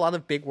also a lot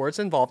of big words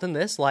involved in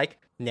this, like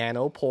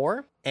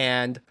nanopore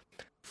and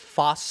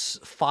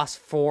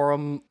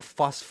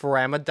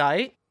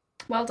phosphoramidite.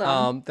 Well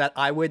done. That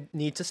I would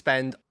need to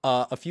spend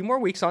a few more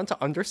weeks on to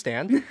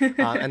understand,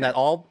 and that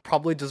all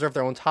probably deserve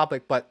their own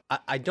topic, but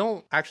I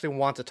don't actually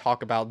want to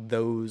talk about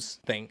those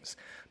things,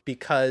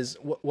 because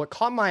what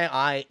caught my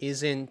eye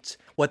isn't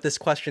what this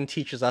question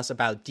teaches us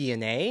about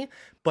DNA,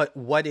 but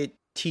what it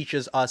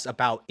teaches us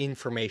about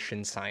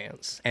information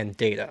science and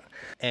data.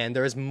 And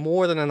there is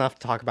more than enough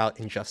to talk about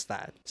in just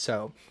that.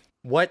 So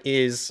what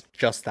is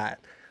just that?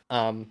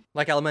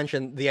 Like Ella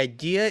mentioned, the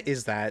idea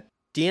is that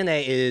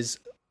DNA is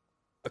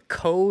a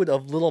code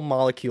of little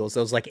molecules,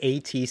 those like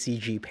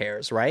ATCG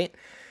pairs, right?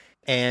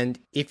 And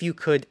if you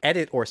could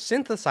edit or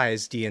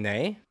synthesize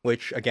DNA,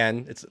 which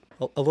again, it's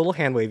a little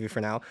hand wavy for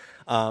now,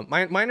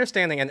 my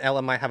understanding, and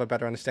Ella might have a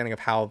better understanding of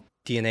how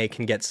DNA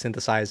can get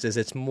synthesized, is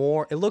it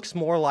looks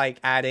more like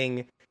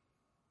adding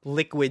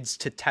liquids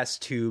to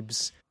test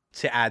tubes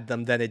to add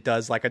them than it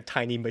does like a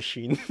tiny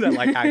machine that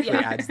like actually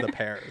adds the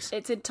pairs.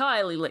 It's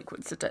entirely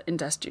liquids in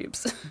test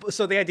tubes.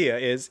 So the idea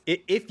is,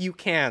 if you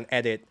can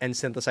edit and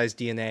synthesize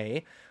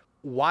DNA,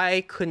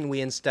 why couldn't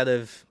we, instead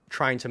of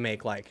trying to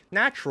make like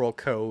natural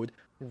code,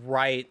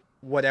 write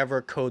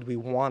whatever code we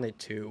wanted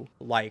to,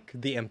 like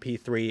the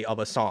MP3 of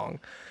a song?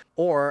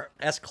 Or,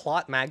 as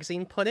Clot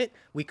Magazine put it,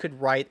 we could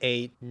write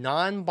a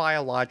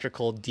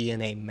non-biological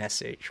DNA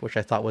message, which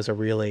I thought was a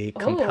really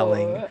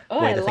compelling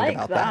way to think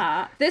about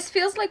that. This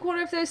feels like one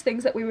of those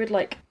things that we would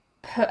like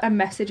put a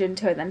message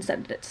into and then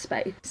send it to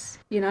space,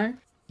 you know?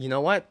 You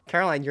know what,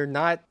 Caroline,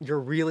 you're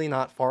really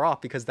not far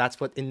off, because that's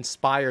what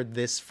inspired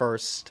this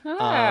first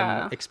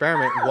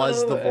experiment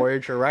was the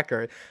Voyager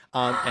record.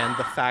 And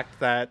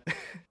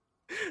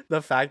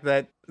the fact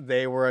that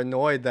they were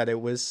annoyed that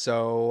it was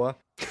so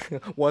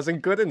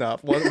wasn't good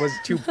enough, was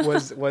too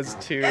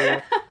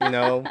you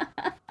know,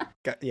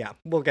 yeah,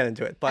 we'll get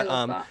into it.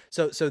 But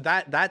so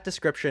that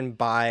description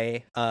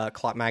by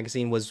Clot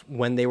Magazine was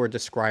when they were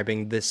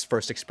describing this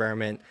first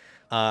experiment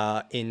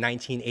in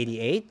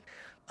 1988.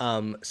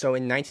 So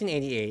in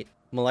 1988,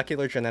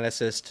 molecular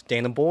geneticist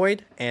Dana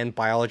Boyd and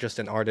biologist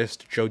and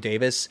artist Joe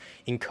Davis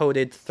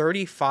encoded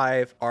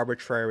 35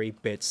 arbitrary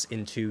bits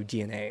into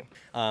DNA.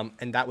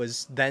 And that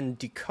was then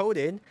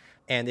decoded,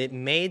 and it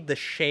made the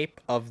shape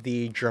of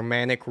the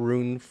Germanic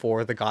rune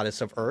for the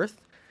goddess of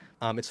Earth.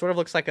 It sort of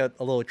looks like a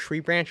little tree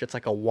branch. It's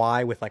like a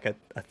Y with like a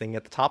thing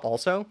at the top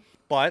also.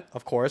 But,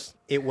 of course,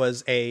 it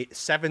was a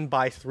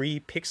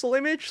 7x3 pixel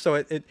image, so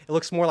it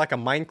looks more like a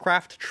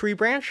Minecraft tree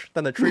branch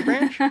than a tree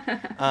branch.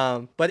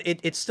 But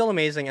it's still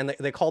amazing, and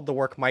they called the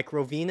work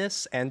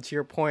Microvenus, and to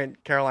your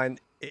point, Caroline,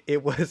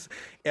 it was,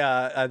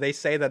 they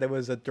say that it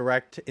was a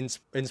direct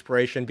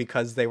inspiration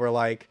because they were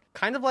like,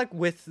 kind of like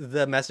with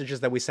the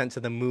messages that we sent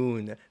to the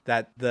moon,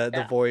 that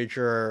the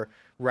Voyager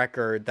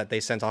record that they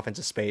sent off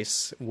into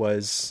space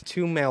was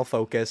too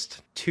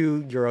male-focused,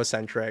 too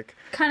Eurocentric.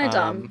 Kind of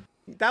dumb.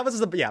 That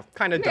was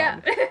kind of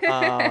dumb.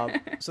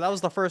 So that was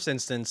the first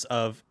instance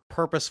of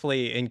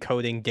purposefully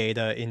encoding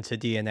data into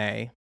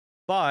DNA.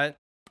 But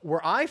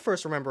where I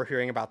first remember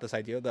hearing about this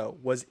idea, though,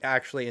 was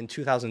actually in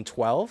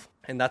 2012.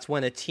 And that's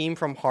when a team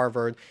from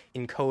Harvard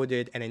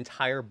encoded an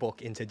entire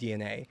book into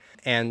DNA.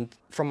 And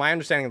from my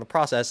understanding of the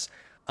process,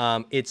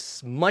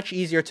 it's much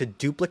easier to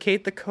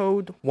duplicate the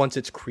code once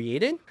it's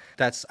created.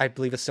 That's, I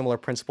believe, a similar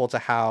principle to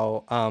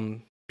how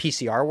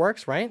PCR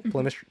works, right?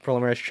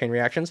 Polymerase chain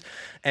reactions.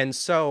 And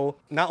so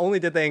not only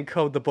did they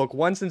encode the book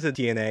once into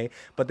DNA,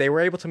 but they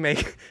were able to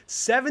make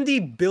 70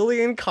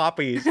 billion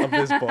copies of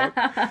this book.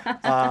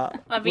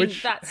 I mean,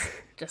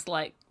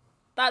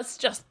 that's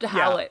just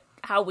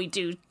how we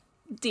do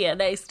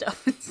DNA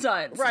stuff in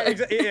science. Right,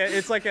 exactly.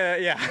 It's like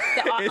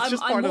it's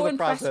just part I'm more of the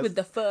process.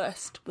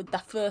 impressed with the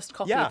first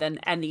copy than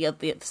any of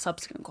the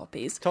subsequent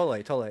copies.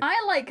 Totally.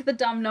 I like the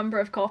dumb number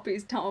of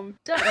copies, Tom.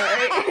 Don't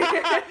worry.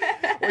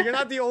 Well, you're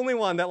not the only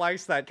one that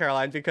likes that,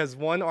 Caroline, because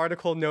one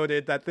article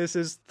noted that this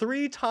is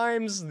 3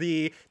 times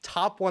the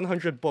top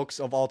 100 books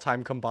of all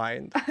time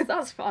combined.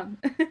 That's fun.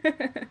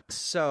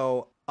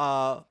 So,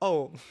 oh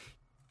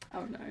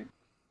no.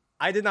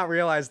 I did not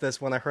realize this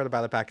when I heard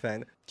about it back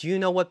then. Do you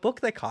know what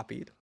book they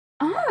copied?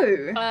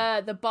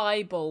 Oh. The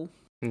Bible.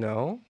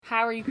 No.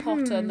 Harry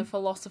Potter and the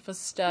Philosopher's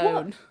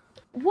Stone.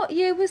 What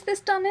year was this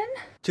done in?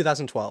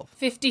 2012.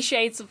 50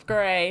 Shades of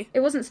Grey.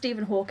 It wasn't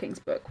Stephen Hawking's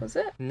book, was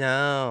it?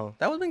 No.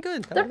 That would have been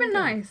good. That'd been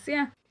nice,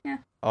 yeah.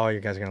 Oh,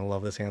 you guys are going to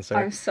love this answer.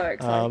 I'm so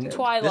excited.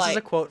 Twilight. This is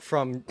a quote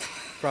from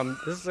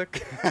this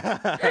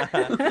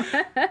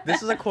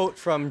is a quote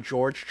from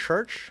George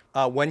Church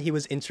when he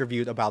was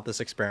interviewed about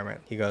this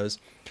experiment. He goes,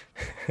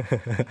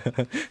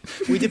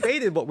 "We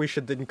debated what we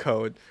should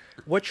encode,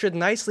 what should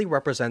nicely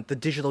represent the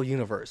digital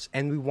universe,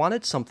 and we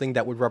wanted something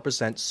that would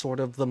represent sort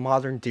of the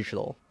modern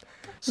digital.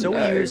 So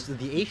we used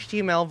the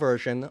HTML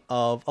version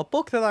of a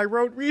book that I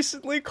wrote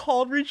recently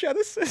called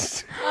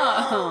Regenesis."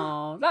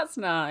 Oh, that's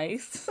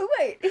nice. Oh,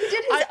 wait, he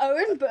did his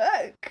own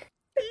book.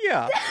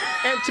 Yeah,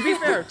 and to be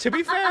fair,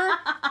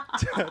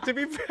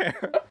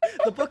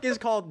 the book is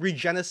called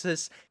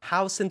Regenesis: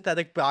 How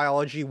Synthetic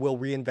Biology Will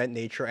Reinvent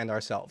Nature and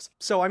Ourselves.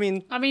 So I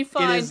mean,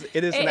 fine.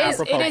 It is an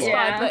apropos It is book.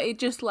 fine, but it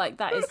just like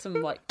that is some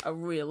like a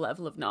real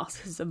level of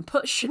narcissism.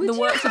 Put the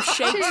works of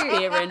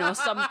Shakespeare in or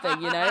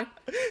something, you know.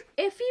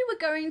 If you were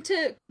going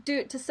to do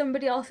it to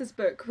somebody else's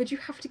book, would you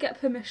have to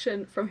get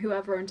permission from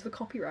whoever owned the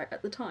copyright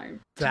at the time?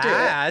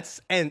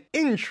 That's an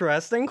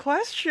interesting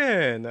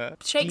question.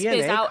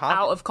 Shakespeare's DNA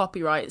out of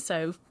copyright,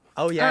 so.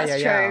 Oh yeah,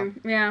 That's true.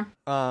 Yeah.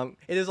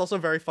 It is also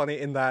very funny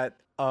in that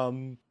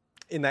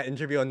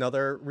interview,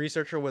 another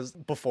researcher was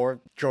before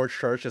George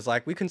Church is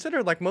like, we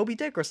considered like Moby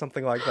Dick or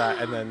something like that,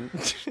 and then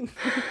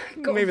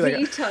Got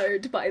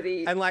vetoed by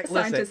the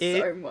scientist's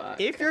own work.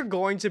 If you're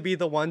going to be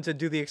the one to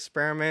do the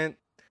experiment,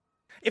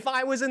 if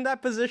I was in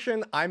that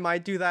position, I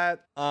might do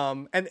that.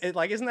 And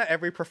isn't that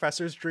every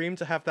professor's dream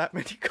to have that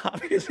many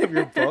copies of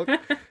your book?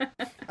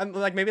 And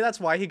like maybe that's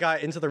why he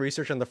got into the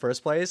research in the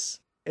first place.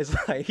 It's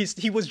like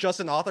he was just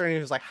an author and he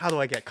was like, how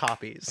do I get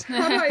copies?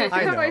 How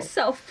do I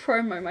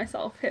self-promo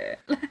myself here?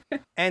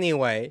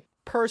 Anyway,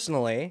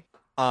 personally,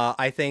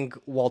 I think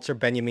Walter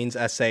Benjamin's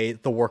essay,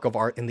 The Work of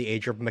Art in the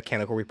Age of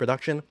Mechanical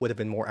Reproduction, would have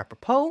been more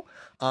apropos.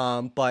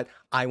 But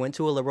I went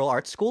to a liberal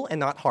arts school and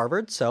not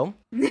Harvard, so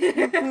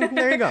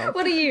there you go.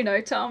 What do you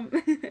know, Tom?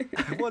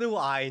 What do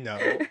I know?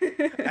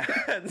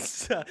 And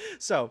so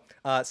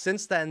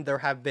since then, there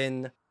have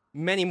been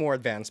many more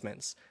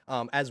advancements.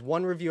 As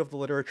one review of the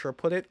literature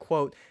put it,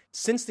 quote,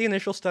 "Since the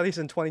initial studies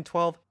in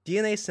 2012,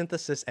 DNA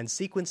synthesis and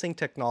sequencing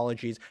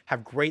technologies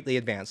have greatly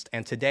advanced,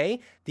 and today,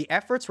 the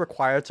efforts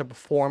required to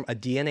perform a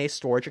DNA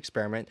storage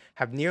experiment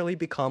have nearly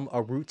become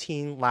a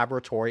routine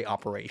laboratory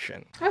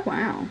operation." Oh,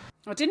 wow.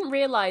 I didn't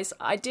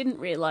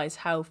realize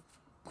how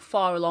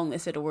far along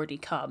this had already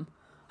come.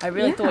 I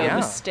really thought it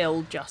was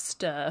still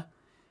just, a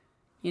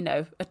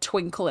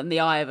twinkle in the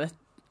eye of a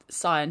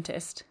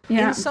scientist.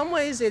 Yeah. In some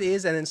ways it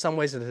is, and in some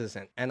ways it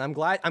isn't. And I'm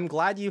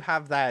glad you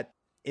have that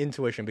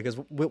intuition, because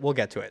we'll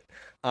get to it.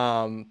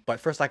 But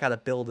first I gotta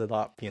build it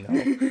up,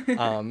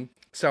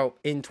 So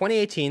in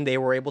 2018, they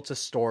were able to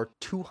store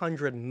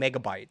 200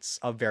 megabytes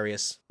of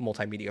various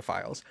multimedia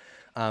files.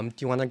 Do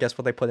you want to guess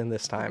what they put in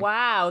this time?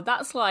 Wow,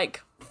 that's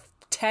like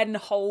 10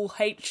 whole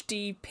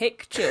HD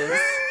pictures.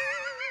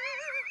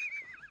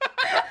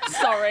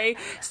 Sorry.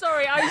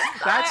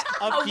 That's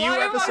a few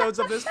episodes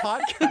of this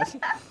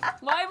podcast.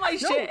 Why am I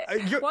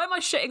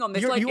shitting on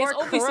this? Like, you it's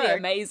are obviously correct.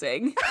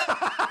 Amazing.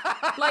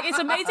 Like, it's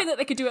amazing that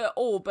they could do it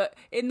all, but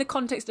in the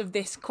context of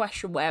this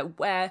question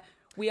where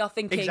we are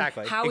thinking,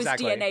 how is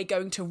DNA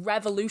going to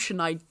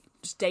revolutionize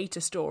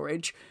data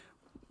storage?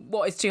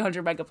 What is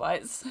 200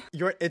 megabytes?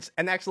 It's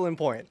an excellent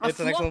point. It's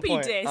an excellent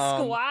point. Disk.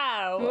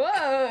 Wow.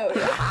 Whoa.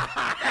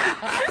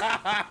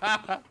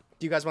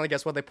 Do you guys want to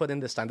guess what they put in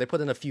this time? They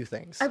put in a few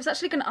things. I was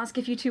actually going to ask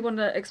if you two want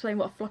to explain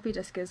what a floppy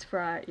disk is for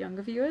our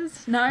younger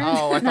viewers. No?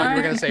 Oh, I thought you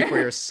were going to say for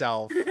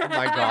yourself. Oh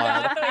my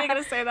god. You're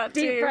going to say that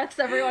too. Deep breaths,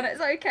 everyone. It's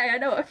okay. I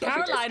know what a floppy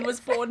disk Caroline is. was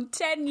born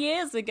 10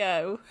 years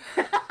ago.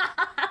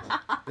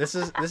 This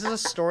is a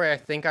story I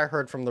think I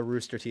heard from the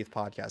Rooster Teeth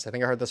podcast. I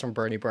think I heard this from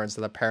Bernie Burns,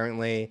 that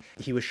apparently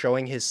he was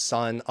showing his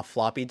son a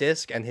floppy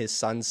disk, and his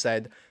son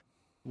said,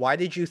 "Why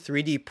did you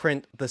 3D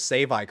print the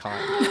save icon?"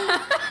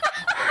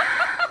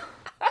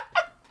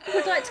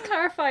 I'd like to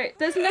clarify,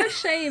 there's no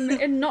shame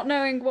in not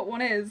knowing what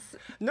one is.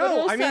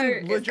 No, I mean, it's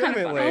kind of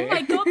legitimately. Oh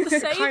my god, the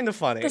save, kind of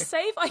funny. The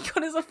save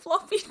icon is a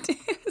floppy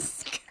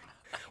disk.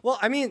 Well,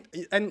 I mean,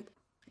 and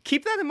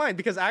keep that in mind,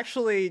 because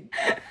actually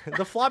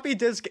the floppy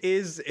disk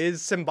is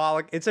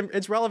symbolic.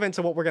 It's relevant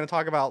to what we're going to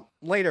talk about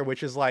later,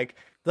 which is like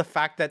the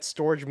fact that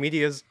storage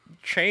medias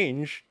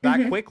change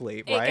that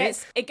quickly,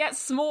 right? It gets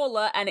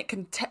smaller and it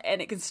can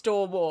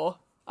store more.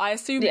 I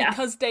assume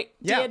because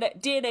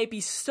DNA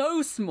be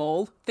so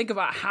small, think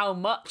about how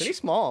much pretty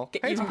small. You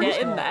can get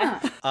in there.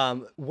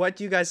 What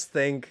do you guys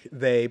think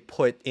they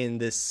put in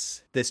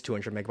this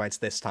 200 megabytes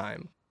this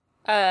time?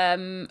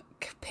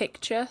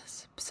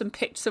 Pictures,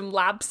 some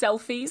lab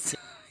selfies.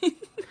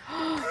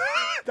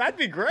 That'd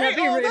be great. That'd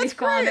be really that's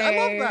funny. Great.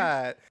 I love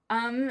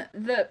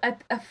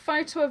that. A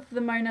photo of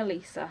the Mona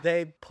Lisa.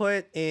 They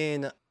put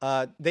in,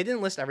 they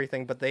didn't list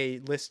everything, but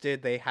they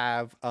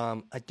have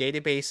a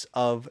database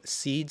of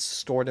seeds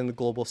stored in the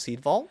Global Seed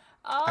Vault.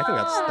 I think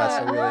that's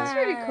a really... That's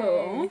really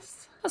cool.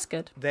 That's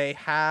good. They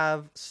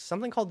have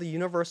something called the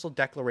Universal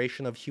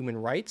Declaration of Human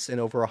Rights in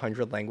over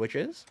 100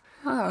 languages.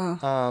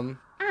 Oh.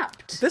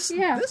 Apt. This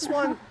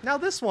one, No.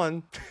 this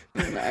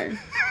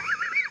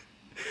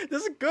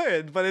is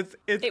good, but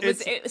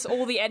It's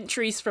all the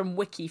entries from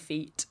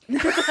WikiFeet.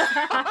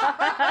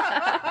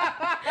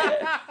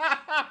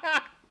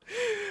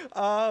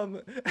 Are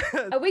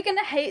we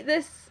gonna hate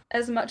this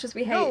as much as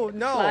we hate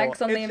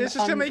flags on the it's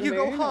just to make you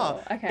go, huh?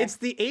 Okay. It's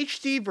the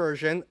HD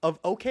version of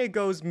OK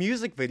Go's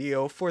music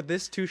video for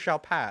This Too Shall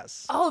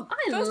Pass. Oh,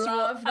 I first of all,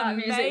 love that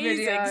music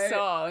amazing video.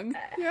 song.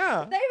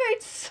 Yeah. They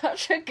made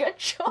such a good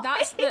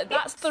choice.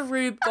 That's the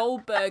Rube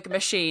Goldberg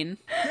machine.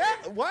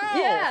 Yeah. Wow.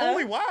 Yeah.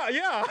 Holy wow.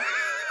 Yeah.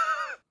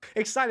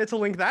 Excited to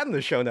link that in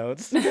the show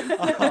notes. I was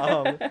like,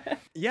 oh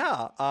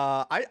yeah,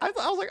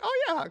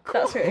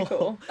 cool. That's really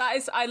cool.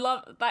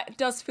 That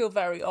does feel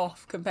very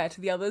off compared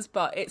to the others,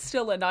 but it's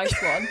still a nice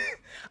one.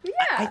 Yeah.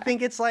 I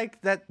think it's like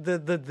that the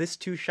This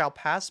Too Shall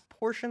Pass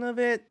portion of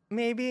it,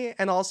 maybe.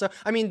 And also,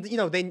 I mean,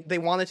 they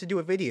wanted to do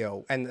a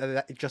video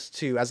and just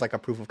to as like a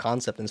proof of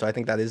concept. And so I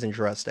think that is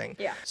interesting.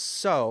 Yeah.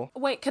 So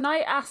Wait, can I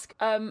ask,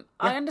 I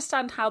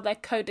understand how they're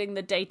coding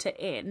the data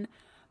in,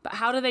 but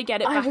how do they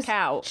get it I back was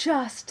out?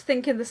 just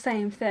thinking the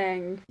same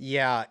thing.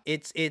 yeah,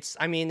 it's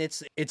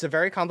a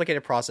very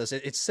complicated process.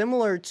 It's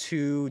similar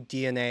to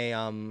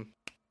DNA,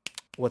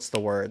 what's the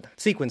word?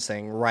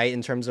 Sequencing, right?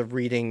 In terms of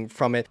reading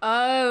from it.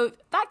 Oh,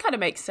 that kind of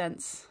makes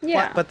sense.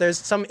 Yeah. But there's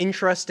some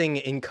interesting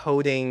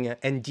encoding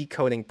and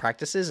decoding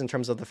practices in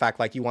terms of the fact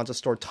like you want to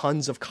store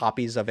tons of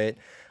copies of it.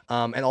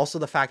 And also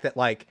the fact that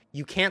like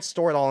you can't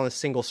store it all in a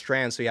single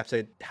strand, so you have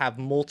to have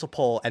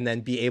multiple and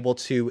then be able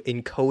to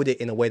encode it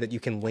in a way that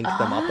you can link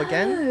them up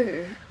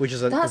again, which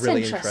is That's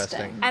really interesting.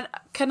 interesting. And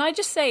can I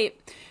just say,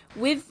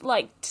 with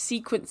like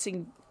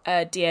sequencing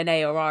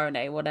DNA or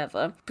RNA,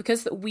 whatever,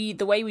 because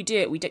the way we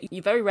do it,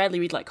 you very rarely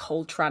read like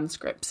whole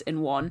transcripts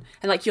in one.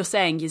 And like you're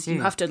saying, is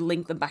you have to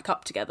link them back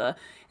up together.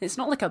 And it's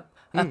not like a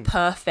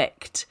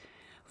perfect.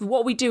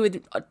 What we do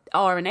with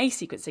RNA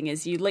sequencing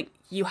is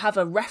you have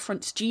a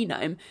reference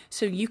genome,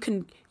 so you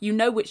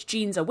know which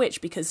genes are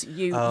which because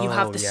you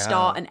have the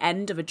start and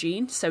end of a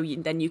gene, so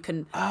then you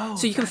can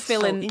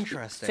fill in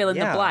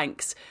the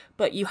blanks,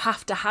 but you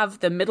have to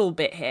have the middle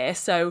bit here.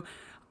 So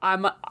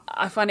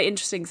I find it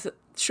interesting.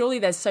 Surely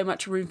there's so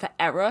much room for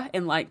error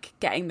in like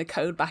getting the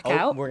code back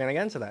out. We're gonna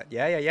get into that.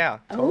 Yeah.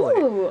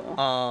 Totally. Ooh.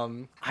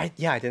 I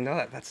didn't know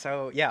that. That's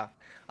so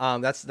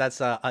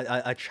that's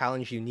a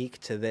challenge unique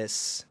to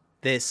this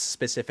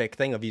specific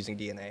thing of using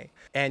DNA.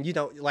 And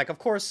like of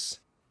course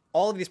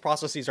all of these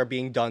processes are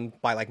being done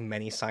by like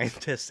many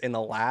scientists in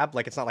the lab.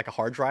 Like it's not like a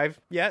hard drive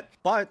yet,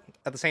 but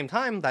at the same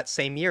time, that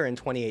same year in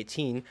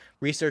 2018,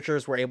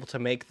 researchers were able to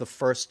make the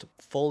first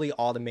fully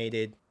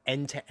automated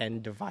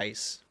end-to-end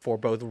device for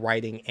both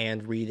writing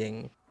and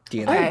reading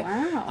DNA.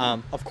 Oh,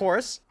 wow. Of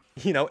course,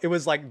 it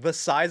was like the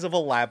size of a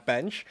lab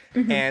bench,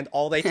 and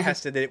all they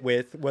tested it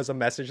with was a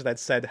message that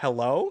said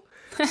hello.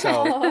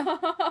 So,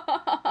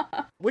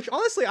 which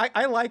honestly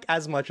I like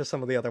as much as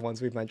some of the other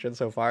ones we've mentioned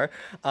so far.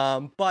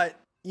 But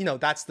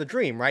that's the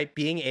dream, right?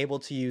 Being able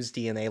to use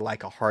DNA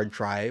like a hard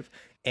drive.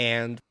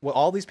 And what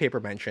all these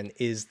papers mention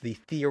is the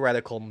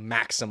theoretical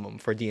maximum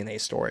for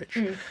DNA storage.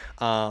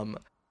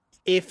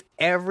 If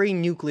every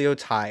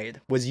nucleotide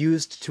was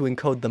used to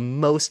encode the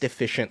most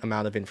efficient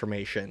amount of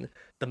information,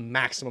 the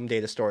maximum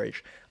data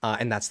storage,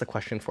 and that's the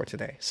question for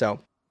today. So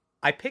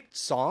I picked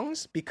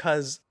songs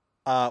because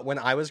when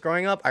I was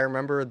growing up, I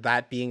remember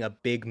that being a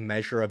big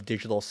measure of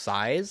digital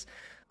size.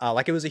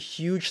 Like it was a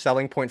huge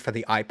selling point for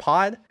the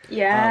iPod.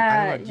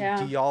 Yeah, I don't know,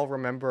 do y'all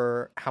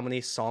remember how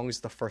many songs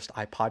the first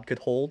iPod could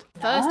hold?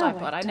 First No,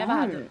 iPod, I I never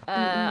had. don't.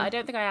 I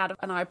don't think I had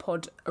an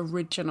iPod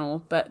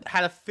original, but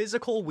Had a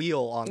physical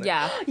wheel on it.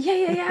 yeah,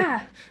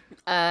 Yeah.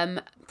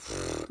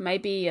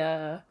 maybe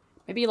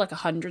like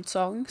 100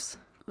 songs.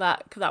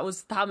 That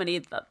was how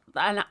many.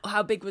 And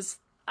how big was?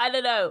 I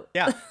don't know.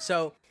 Yeah,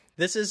 so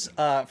this is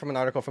from an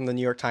article from the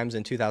New York Times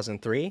in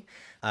 2003.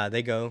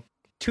 They go,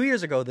 2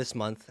 years ago this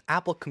month,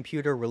 Apple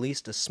Computer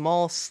released a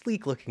small,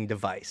 sleek-looking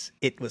device.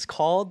 It was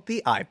called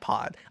the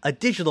iPod, a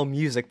digital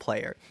music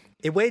player.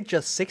 It weighed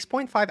just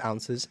 6.5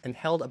 ounces and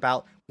held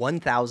about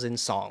 1,000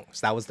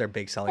 songs. That was their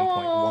big selling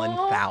point,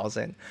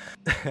 1,000.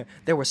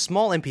 There were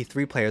small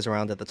MP3 players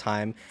around at the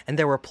time, and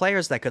there were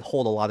players that could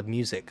hold a lot of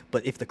music.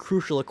 But if the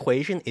crucial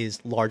equation is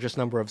largest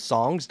number of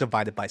songs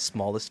divided by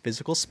smallest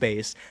physical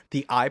space,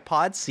 the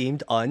iPod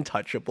seemed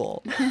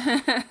untouchable.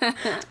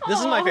 This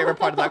is my favorite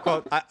part of that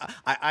quote.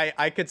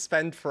 I could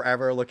spend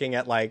forever looking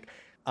at like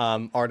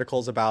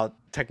articles about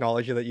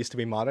technology that used to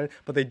be modern,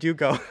 but they do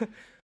go...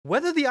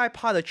 Whether the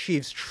iPod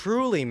achieves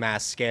truly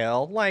mass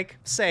scale, like,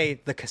 say,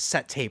 the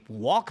cassette tape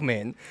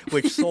Walkman,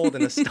 which sold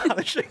an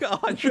astonishing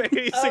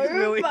 186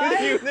 million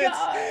units,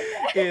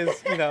 is,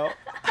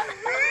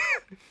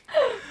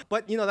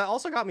 But, that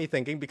also got me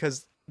thinking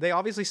because they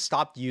obviously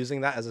stopped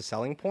using that as a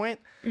selling point.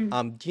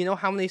 Do you know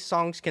how many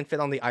songs can fit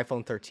on the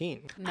iPhone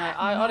 13? No,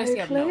 I honestly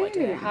have no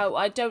idea. How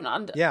I don't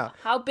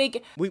How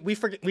big? We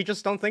forget. We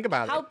just don't think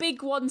about How it.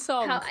 big one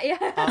song?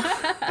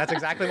 That's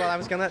exactly what I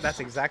was gonna. That's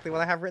exactly what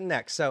I have written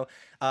next. So,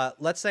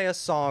 let's say a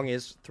song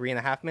is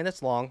 3.5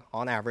 minutes long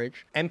on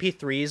average.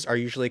 MP3s are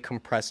usually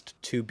compressed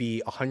to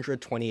be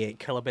 128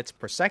 kilobits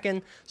per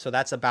second. So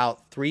that's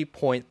about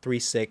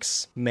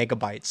 3.36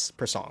 megabytes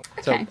per song.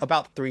 So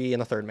about 3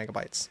 1/3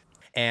 megabytes.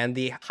 And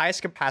the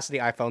highest capacity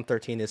iPhone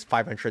 13 is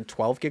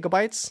 512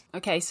 gigabytes.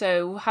 Okay,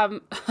 so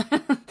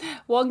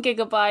 1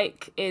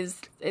 gigabyte is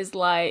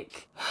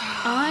like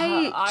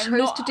I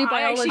chose to do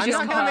biology. I'm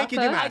not going to make you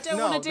do math. I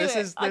don't want to do it.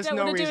 There's I don't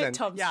no want to reason. do it,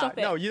 Tom. Yeah, Stop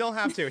it. No, you don't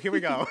have to. Here we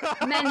go.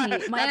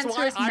 Many. My That's answer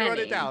why is I wrote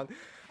many. it down.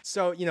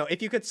 So,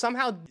 if you could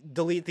somehow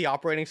delete the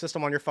operating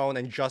system on your phone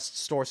and just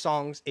store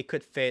songs, it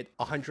could fit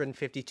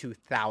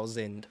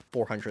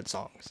 152,400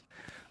 songs,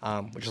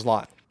 which is a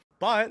lot.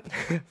 But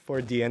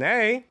for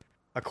DNA,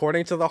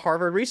 according to the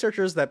Harvard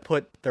researchers that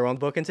put their own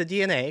book into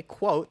DNA,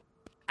 quote,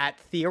 at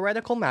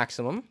theoretical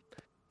maximum,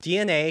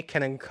 DNA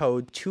can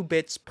encode 2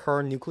 bits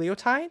per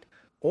nucleotide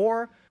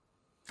or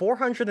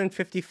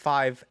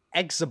 455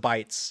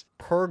 exabytes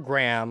per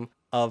gram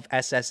of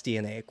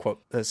ssDNA,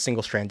 quote,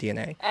 single-strand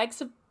DNA.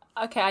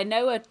 Okay, I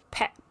know a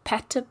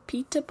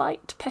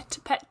petabyte,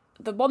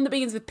 the one that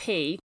begins with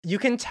P. You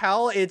can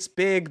tell it's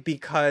big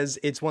because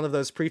it's one of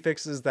those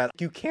prefixes that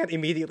you can't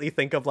immediately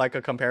think of like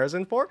a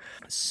comparison for.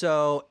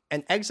 So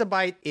an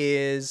exabyte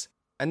is,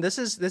 and this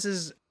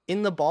is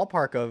in the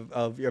ballpark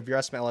of your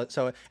estimate.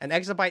 So an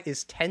exabyte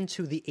is 10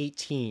 to the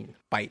 18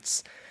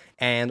 bytes.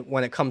 And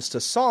when it comes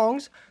to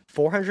songs,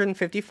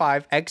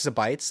 455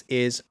 exabytes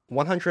is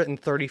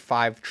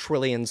 135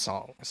 trillion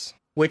songs.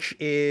 Which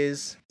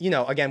is,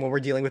 again, when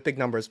we're dealing with big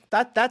numbers,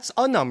 that's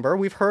a number.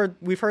 We've heard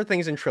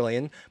things in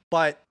trillion,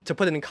 but to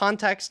put it in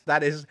context,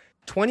 that is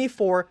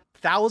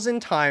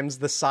 24,000 times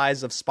the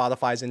size of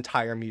Spotify's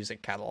entire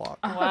music catalog.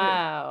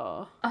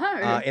 Wow.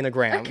 In a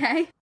gram.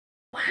 Okay.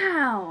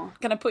 Wow.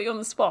 Can I put you on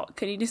the spot?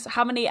 Can you just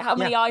how many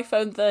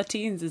iPhone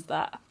 13s is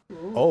that?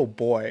 Oh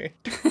boy.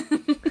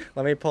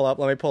 Let me pull up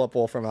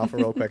Wolfram Alpha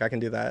real quick. I can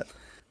do that.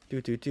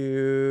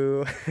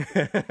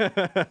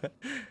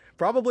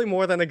 Probably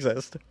more than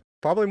exist.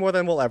 Probably more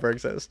than will ever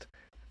exist.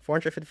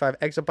 455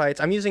 exabytes.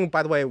 I'm using,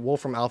 by the way,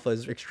 Wolfram Alpha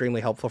is extremely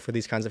helpful for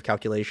these kinds of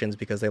calculations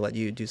because they let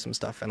you do some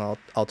stuff, and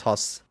I'll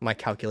toss my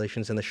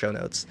calculations in the show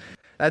notes.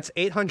 That's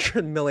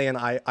 800 million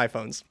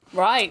iPhones.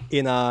 Right.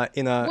 In a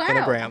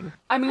gram.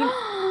 I mean,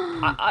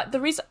 I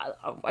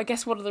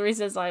guess one of the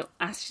reasons I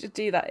asked you to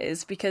do that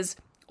is because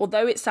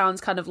although it sounds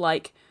kind of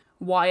like,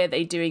 why are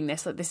they doing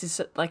this? Like this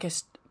is like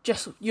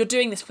just you're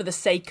doing this for the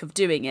sake of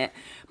doing it,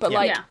 but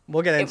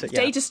we'll get into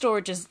data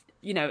storage is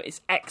it's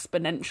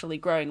exponentially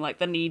growing, like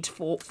the need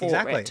for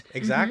it.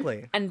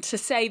 Exactly. And to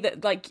say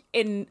that, like,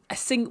 in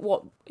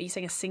what are you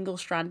saying, a single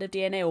strand of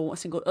DNA or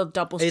a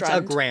double strand? It's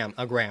a gram.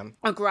 A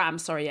gram,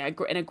 sorry, yeah,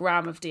 in a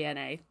gram of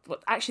DNA.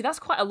 But actually, that's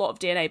quite a lot of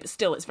DNA, but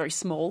still, it's very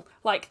small.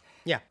 Like,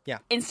 yeah.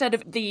 Instead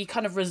of the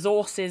kind of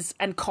resources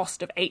and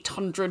cost of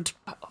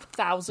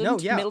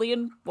 800,000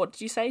 million, what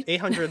did you say?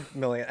 800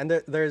 million. And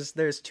there's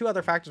 2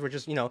 other factors, which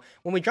is,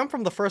 when we jump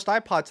from the first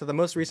iPod to the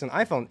most recent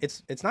iPhone,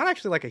 it's not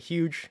actually like a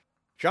huge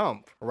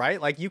jump, right?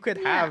 Like you could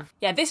have...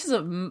 Yeah, this is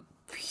a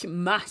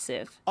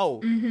massive...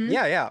 Oh,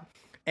 yeah.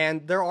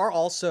 And there are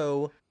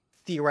also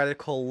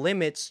theoretical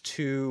limits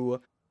to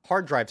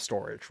hard drive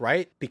storage,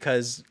 right?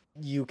 Because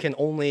you can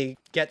only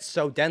get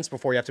so dense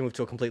before you have to move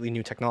to a completely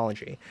new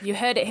technology. You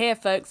heard it here,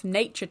 folks.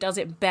 Nature does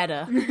it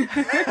better.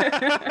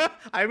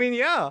 I mean,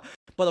 yeah.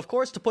 But of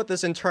course, to put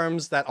this in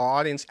terms that our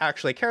audience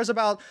actually cares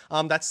about,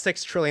 that's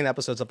 6 trillion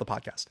episodes of the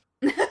podcast.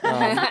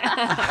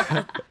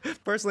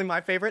 Personally,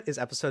 my favorite is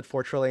episode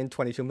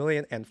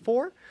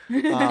 4,022,000,004.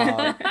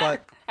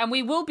 But and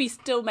we will be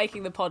still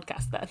making the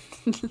podcast then.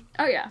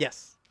 Oh yeah.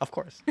 Yes, of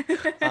course.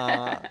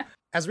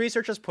 As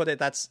researchers put it,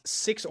 that's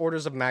 6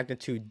 orders of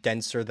magnitude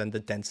denser than the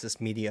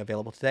densest media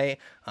available today.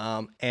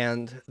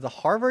 And the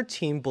Harvard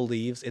team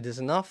believes it is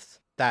enough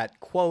that,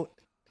 quote,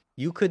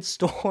 you could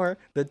store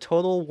the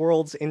total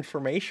world's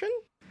information,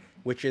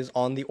 which is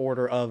on the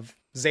order of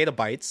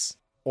zettabytes,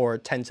 or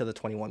 10 to the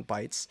 21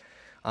 bytes.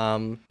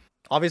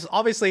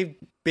 Obviously,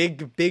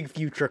 big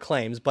future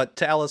claims, but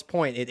to Ella's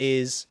point, it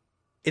is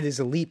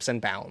leaps and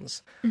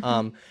bounds.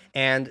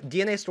 And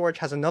DNA storage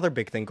has another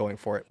big thing going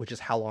for it, which is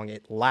how long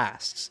it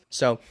lasts.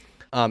 So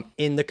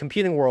in the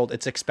computing world,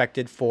 it's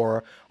expected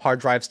for hard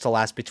drives to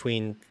last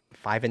between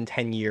 5 and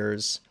 10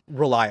 years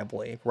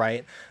reliably,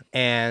 right?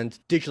 And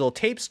digital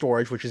tape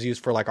storage, which is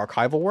used for like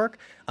archival work,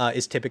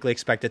 is typically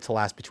expected to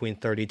last between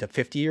 30 to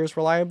 50 years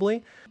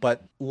reliably.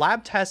 But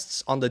lab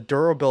tests on the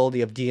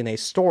durability of DNA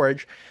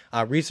storage,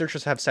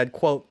 researchers have said,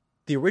 quote,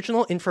 the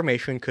original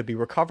information could be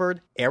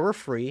recovered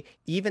error-free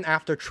even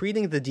after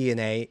treating the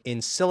DNA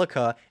in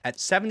silica at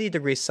 70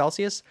 degrees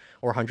Celsius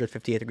or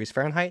 158 degrees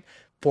Fahrenheit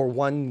for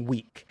 1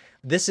 week.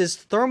 This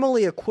is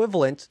thermally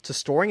equivalent to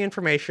storing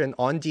information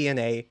on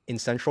DNA in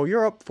Central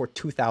Europe for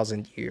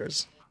 2,000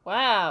 years.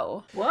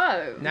 Wow.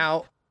 Whoa.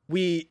 Now,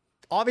 we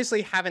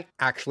obviously haven't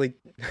actually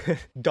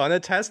done a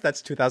test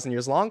that's 2,000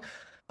 years long,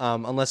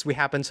 unless we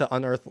happen to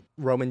unearth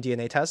Roman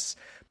DNA tests.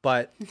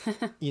 But,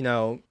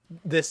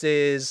 this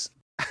is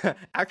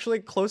actually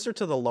closer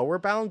to the lower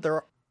bound.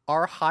 There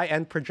are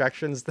high-end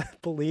projections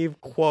that believe,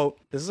 quote,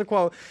 this is a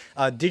quote,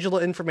 digital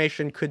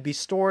information could be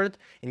stored,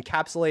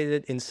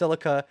 encapsulated in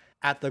silica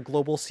at the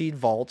global seed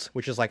vault,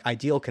 which is like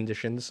ideal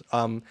conditions,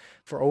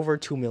 for over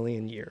 2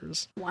 million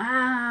years.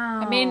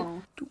 Wow. I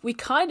mean, we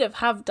kind of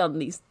have done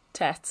these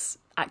tests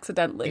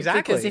accidentally.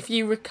 Exactly. Because if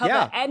you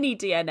recover any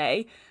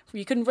DNA,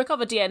 you can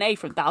recover DNA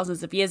from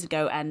thousands of years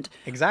ago and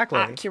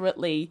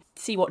accurately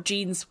see what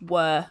genes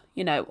were,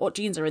 what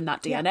genes are in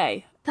that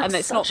DNA. That's and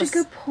it's such a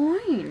good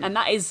point. And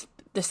that is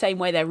the same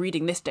way they're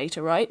reading this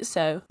data, right?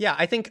 So yeah,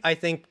 I think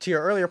to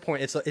your earlier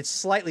point, it's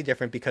slightly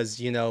different because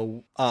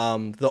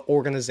the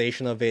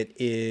organization of it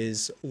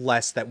is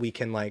less that we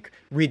can like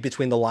read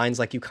between the lines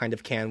like you kind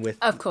of can with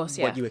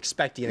what you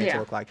expect DNA to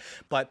look like.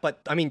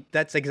 But I mean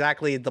that's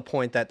exactly the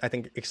point that I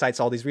think excites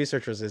all these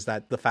researchers, is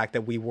that the fact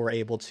that we were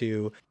able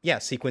to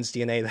sequence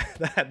DNA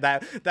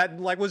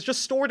that like was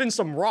just stored in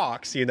some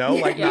rocks,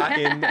 like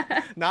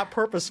not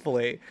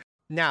purposefully.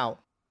 Now,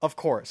 of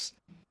course.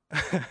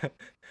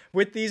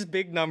 With these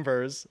big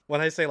numbers,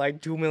 when I say like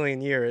 2 million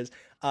years,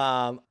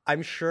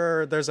 I'm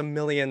sure there's a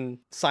million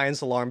science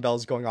alarm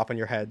bells going off in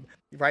your head,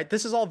 right?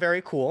 This is all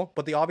very cool,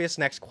 but the obvious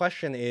next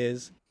question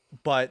is,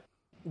 but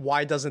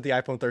why doesn't the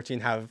iPhone 13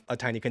 have a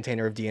tiny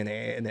container of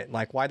DNA in it?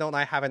 Like, why don't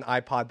I have an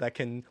iPod that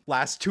can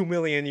last 2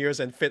 million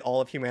years and fit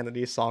all of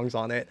humanity's songs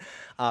on it?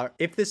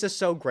 If this is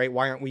so great,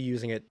 why aren't we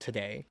using it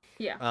today?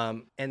 Yeah.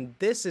 And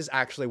this is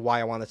actually why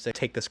I wanted to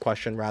take this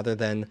question rather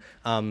than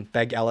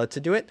beg Ella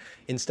to do it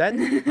instead.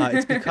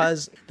 It's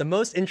because the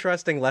most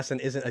interesting lesson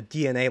isn't a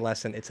DNA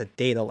lesson, it's a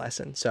data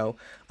lesson. So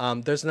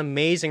there's an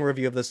amazing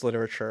review of this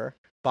literature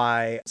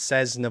by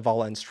Says,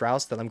 Navala, and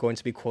Strauss that I'm going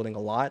to be quoting a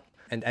lot.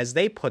 And as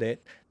they put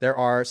it, there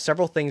are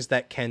several things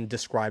that can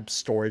describe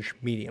storage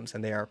mediums.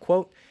 And they are,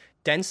 quote,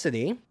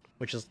 density,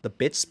 which is the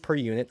bits per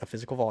unit of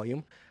physical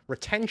volume,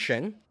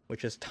 retention,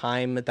 which is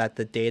time that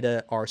the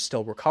data are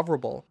still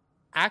recoverable,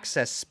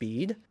 access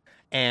speed,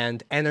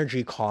 and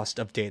energy cost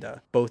of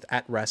data, both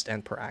at rest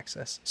and per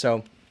access.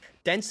 So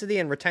density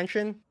and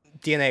retention,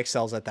 DNA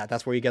excels at that.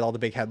 That's where you get all the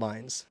big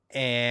headlines.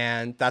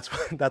 And that's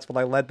what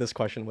I led this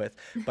question with.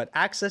 But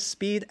access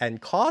speed and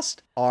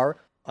cost are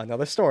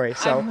another story.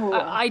 So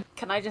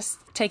can I just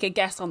take a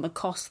guess on the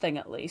cost thing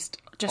at least?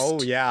 I'm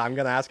going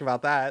to ask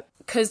about that.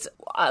 Because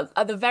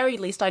at the very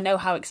least, I know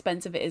how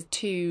expensive it is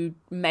to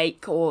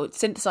make or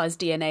synthesize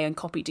DNA and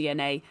copy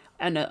DNA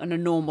on a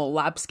normal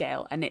lab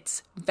scale, and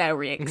it's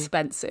very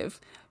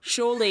expensive.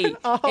 Surely,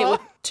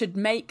 to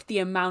make the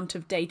amount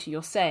of data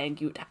you're saying,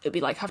 it'd be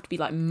have to be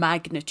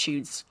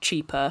magnitudes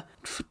cheaper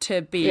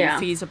to be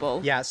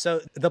feasible. Yeah. So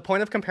the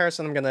point of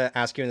comparison I'm going to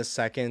ask you in a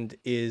second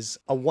is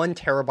a 1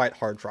 terabyte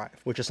hard drive,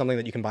 which is something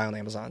that you can buy on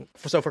Amazon.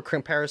 So for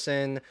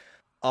comparison,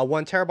 a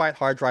 1 terabyte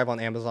hard drive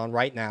on Amazon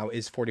right now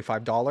is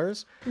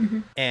 $45,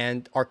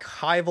 and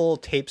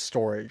archival tape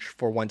storage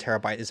for 1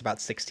 terabyte is about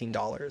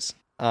 $16.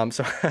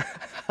 So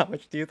how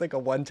much do you think a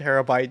 1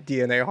 terabyte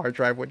DNA hard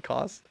drive would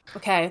cost?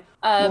 Okay.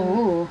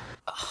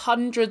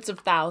 Hundreds of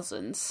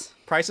thousands.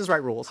 Price is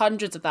Right rules.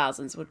 Hundreds of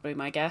thousands would be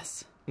my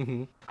guess.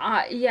 Mm-hmm.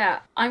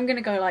 I'm going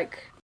to go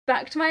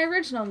back to my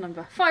original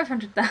number,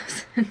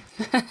 500,000.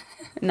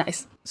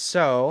 Nice.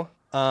 So,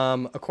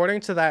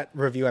 according to that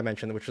review I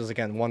mentioned, which was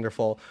again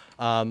wonderful,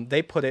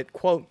 they put it,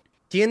 quote,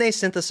 DNA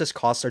synthesis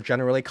costs are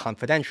generally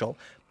confidential,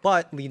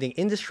 but leading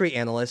industry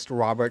analyst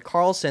Robert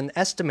Carlson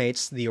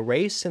estimates the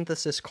array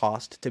synthesis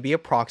cost to be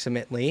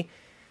approximately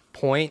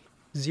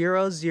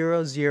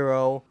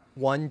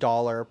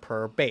 $0.0001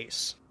 per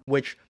base,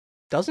 which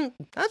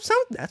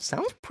that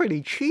sounds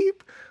pretty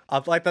cheap.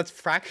 That's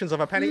fractions of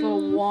a penny.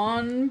 For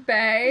one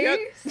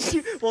base?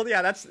 Yeah. Well,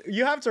 yeah,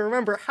 you have to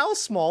remember how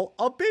small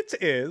a bit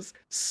is.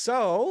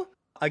 So,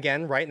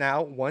 again, right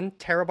now, 1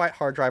 terabyte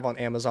hard drive on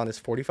Amazon is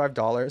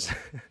 $45.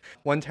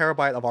 1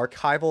 terabyte of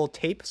archival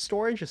tape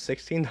storage is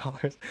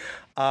 $16.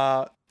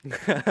 1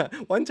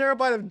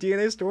 terabyte of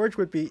DNA storage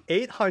would be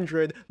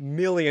 $800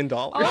 million.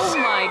 Oh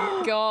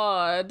my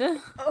god.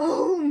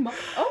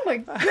 Oh my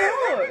god.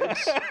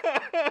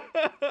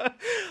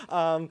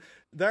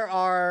 There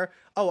are...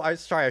 I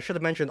should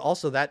have mentioned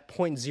also that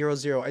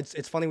 0.00...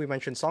 It's funny we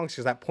mentioned songs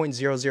because that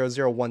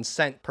 0.0001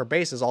 cent per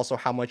base is also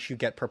how much you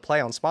get per play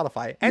on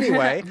Spotify.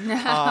 Anyway,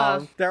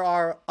 there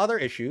are other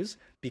issues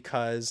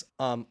because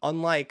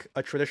unlike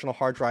a traditional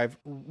hard drive,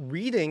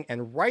 reading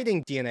and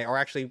writing DNA are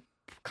actually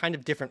kind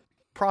of different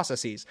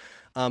processes.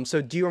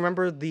 So do you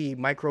remember the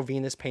Micro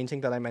Venus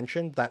painting that I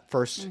mentioned, that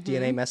first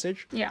DNA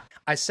message? Yeah.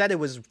 I said it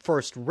was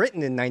first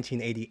written in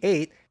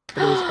 1988,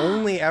 but it was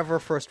only ever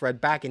first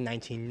read back in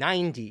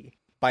 1990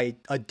 by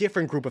a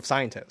different group of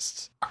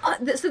scientists.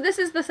 So this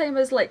is the same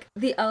as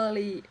the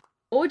early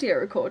audio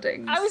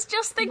recordings. I was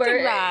just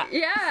thinking that.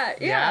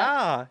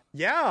 Yeah.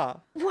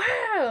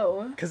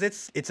 Wow. Because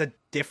it's a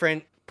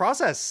different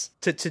process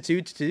to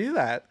do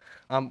that.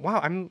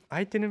 Wow,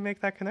 I didn't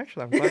make that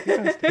connection. I'm glad you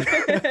guys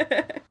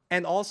did.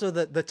 And also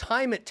the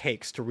time it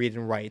takes to read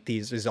and write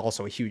these is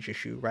also a huge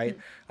issue, right?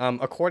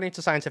 According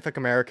to Scientific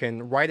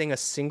American, writing a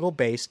single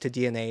base to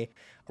DNA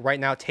right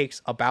now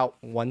takes about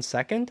 1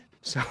 second.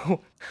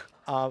 So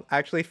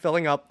actually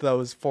filling up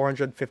those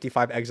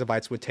 455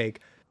 exabytes would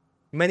take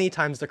many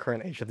times the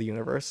current age of the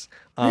universe.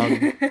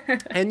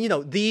 And, you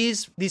know,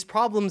 these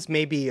problems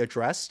may be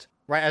addressed,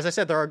 right? As I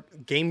said, there are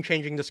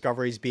game-changing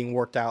discoveries being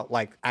worked out,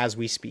 like, as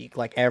we speak,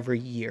 like, every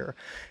year.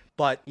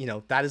 But, you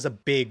know, that is a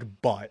big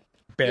but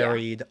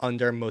buried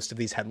under most of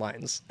these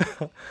headlines.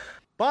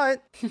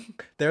 But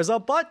there's a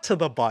but to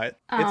the but.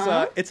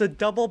 It's a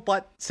double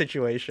but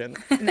situation.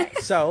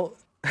 Nice. So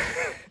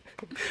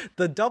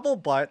the double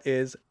but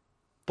is,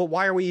 but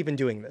why are we even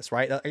doing this,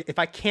 right? If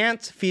I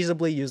can't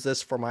feasibly use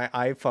this for my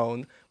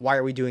iPhone, why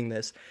are we doing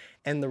this?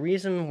 And the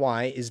reason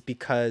why is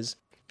because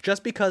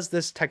just because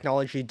this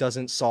technology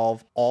doesn't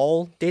solve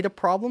all data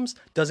problems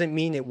doesn't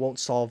mean it won't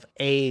solve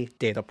a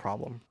data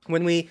problem.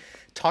 When we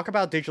talk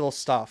about digital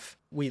stuff,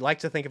 we like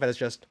to think of it as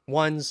just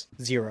ones,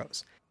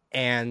 zeros.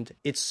 And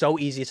it's so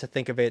easy to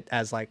think of it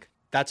as like,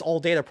 that's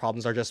all data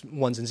problems are just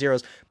ones and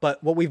zeros.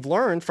 But what we've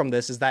learned from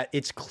this is that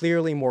it's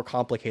clearly more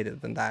complicated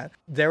than that.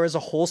 There is a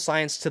whole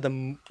science to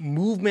the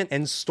movement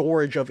and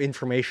storage of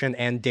information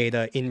and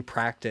data in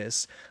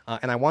practice.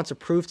 And I want to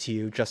prove to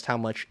you just how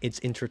much it's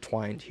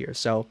intertwined here.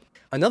 So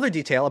another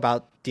detail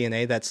about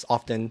DNA that's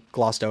often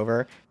glossed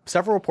over,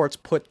 several reports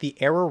put the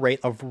error rate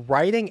of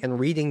writing and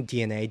reading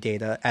DNA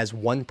data as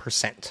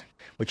 1%,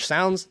 which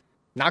sounds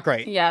not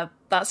great. Yeah,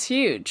 that's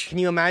huge. Can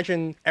you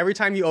imagine every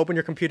time you open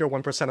your computer,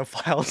 1% of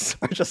files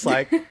are just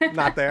like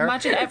not there?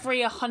 Imagine every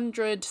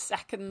 100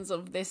 seconds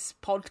of this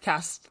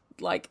podcast,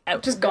 like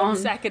just 1 gone.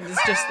 second is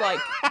just like,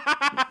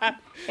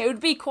 it would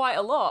be quite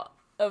a lot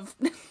of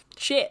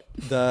shit.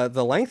 The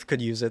length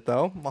could use it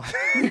though.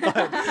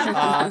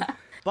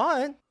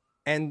 But,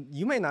 and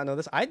you may not know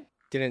this, I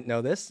didn't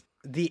know this,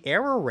 the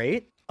error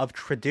rate of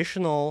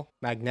traditional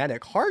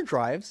magnetic hard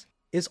drives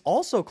is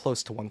also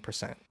close to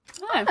 1%.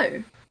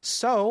 Oh.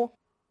 So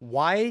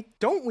why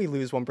don't we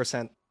lose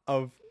 1%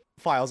 of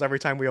files every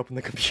time we open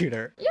the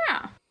computer?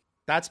 Yeah.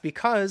 That's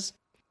because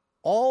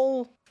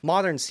all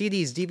modern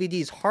CDs,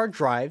 DVDs, hard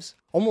drives,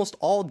 almost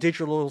all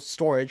digital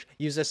storage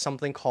uses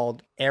something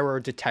called error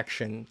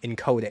detection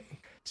encoding.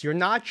 So you're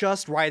not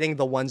just writing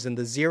the ones and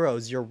the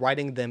zeros, you're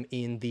writing them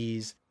in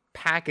these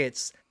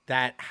packets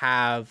that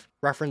have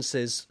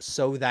references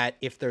so that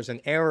if there's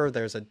an error,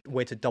 there's a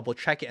way to double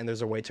check it and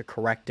there's a way to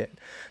correct it.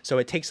 So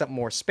it takes up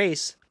more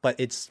space, but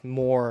it's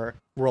more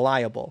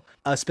reliable.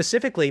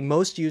 Specifically,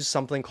 most use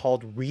something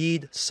called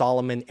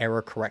Reed-Solomon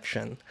error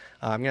correction.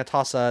 I'm going to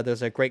toss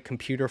there's a great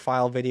computer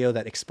file video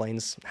that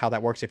explains how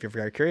that works if you're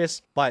very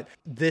curious. But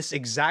this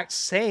exact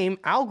same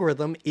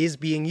algorithm is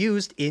being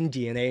used in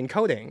DNA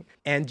encoding.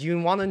 And do you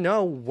want to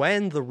know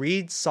when the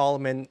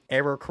Reed-Solomon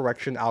error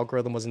correction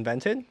algorithm was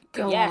invented?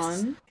 Go Yes.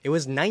 on. It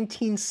was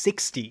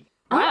 1960.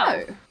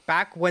 Wow. Oh.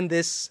 Back when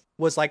this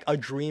was like a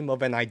dream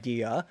of an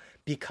idea,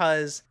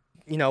 because,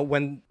 you know,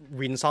 when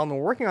Reed and Solomon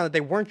were working on it,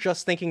 they weren't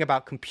just thinking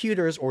about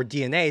computers or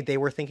DNA, they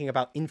were thinking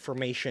about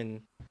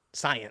information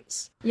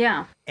science.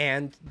 Yeah.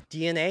 And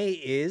DNA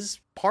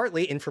is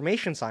partly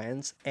information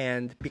science,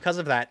 and because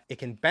of that, it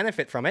can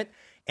benefit from it,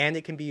 and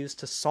it can be used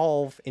to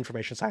solve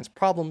information science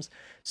problems.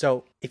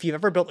 So if you've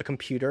ever built a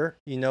computer,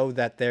 you know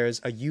that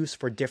there's a use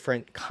for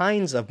different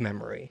kinds of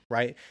memory,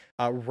 right?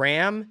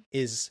 RAM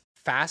is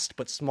fast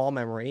but small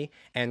memory,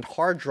 and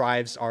hard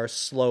drives are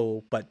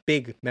slow but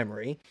big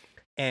memory.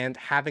 And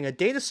having a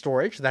data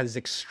storage that is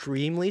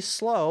extremely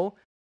slow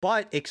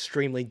but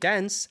extremely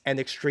dense and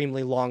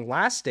extremely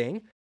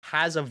long-lasting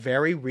has a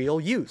very real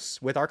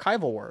use with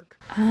archival work.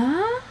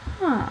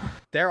 Ah.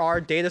 There are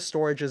data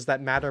storages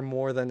that matter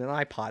more than an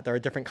iPod. There are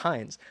different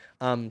kinds.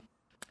 And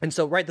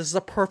so, right, this is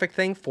a perfect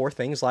thing for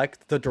things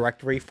like the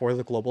directory for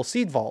the Global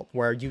Seed Vault,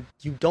 where you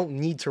don't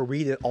need to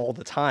read it all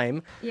the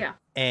time, Yeah.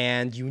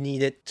 and you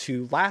need it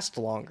to last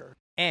longer.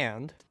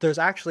 And there's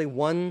actually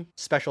one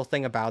special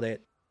thing about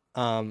it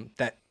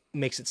that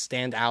makes it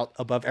stand out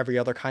above every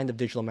other kind of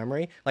digital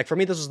memory. Like, for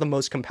me, this was the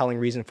most compelling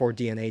reason for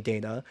DNA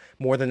data,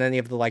 more than any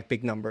of the, like,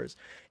 big numbers.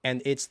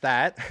 And it's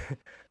that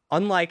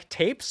unlike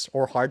tapes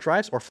or hard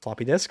drives or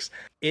floppy disks,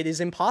 it is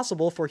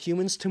impossible for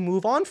humans to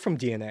move on from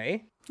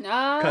DNA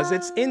because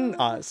it's in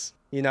us,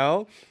 you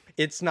know?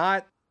 It's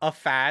not a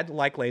fad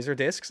like laser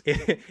discs.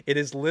 It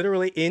is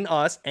literally in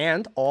us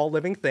and all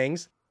living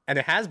things, and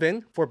it has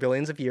been for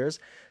billions of years.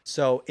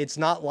 So it's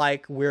not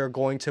like we're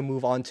going to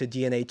move on to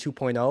DNA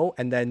 2.0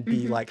 and then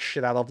be like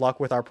shit out of luck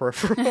with our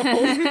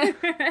peripherals.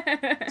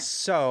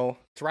 So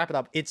to wrap it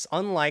up, it's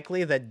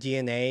unlikely that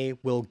DNA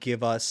will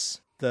give us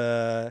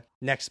the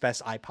next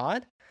best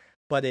iPod,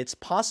 but it's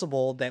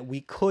possible that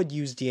we could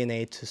use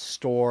DNA to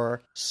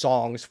store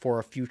songs for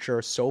a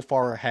future so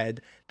far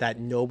ahead that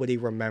nobody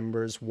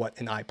remembers what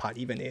an iPod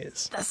even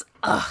is. That's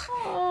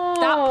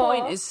that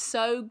point is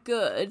so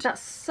good.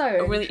 That's so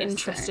a really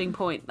interesting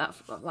point, that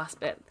last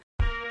bit.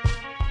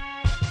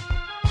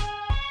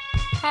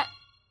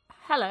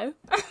 Hello.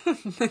 No,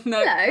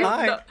 Hello.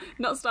 Hi.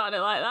 not starting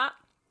it like that.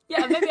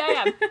 Yeah, maybe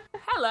I am.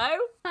 Hello.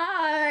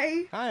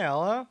 Hi. Hi,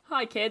 Ella.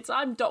 Hi, kids.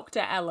 I'm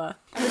Dr. Ella.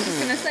 I was just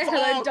going to say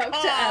hello,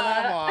 Dr.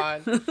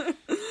 Ella.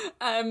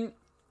 Come on.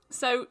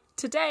 So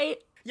today...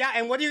 Yeah,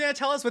 and what are you going to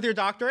tell us with your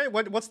doctorate?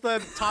 What's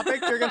the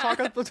topic you're going to talk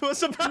to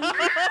us about?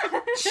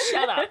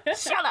 Shut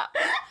up.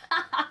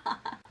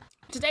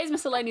 Today's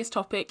miscellaneous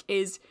topic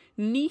is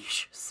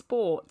niche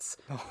sports.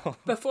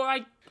 Before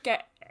I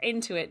get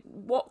into it,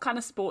 what kind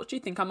of sports do you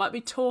think I might be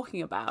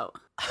talking about?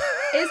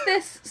 Is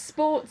this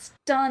sports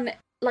done,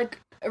 like,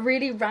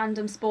 really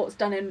random sports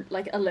done in,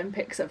 like,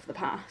 Olympics of the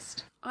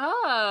past?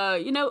 Oh,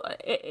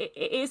 it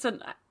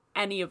isn't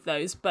any of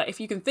those, but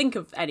if you can think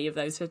of any of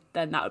those,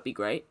 then that would be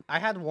great. I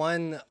had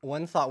one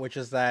thought, which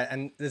is that,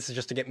 and this is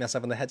just to get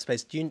myself in the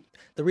headspace.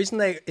 The reason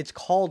it's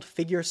called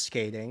figure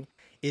skating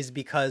is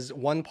because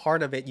one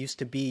part of it used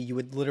to be you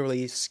would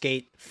literally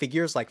skate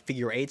figures, like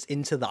figure eights,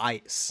 into the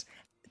ice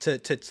to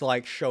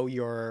like show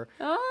your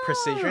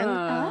precision.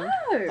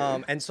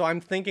 Oh. And so I'm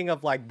thinking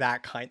of like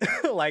that kind,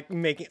 like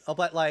making,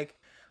 but like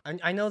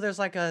I know there's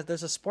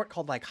a sport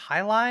called like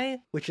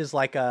highlight, which is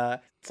like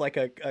it's like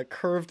a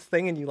curved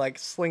thing and you like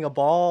sling a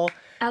ball.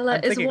 Ella,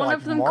 I'm is thinking, one like,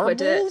 of them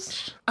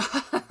marbles?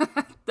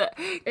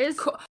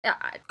 Quidditch?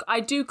 I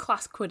do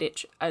class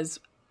Quidditch as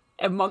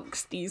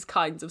amongst these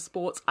kinds of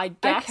sports, I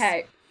guess.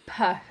 Okay,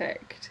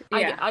 perfect.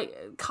 Yeah. I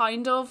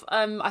kind of.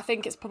 I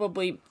think it's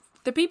probably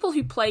the people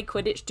who play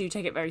Quidditch do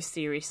take it very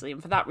seriously,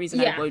 and for that reason,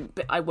 Yeah.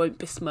 I won't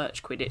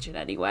besmirch Quidditch in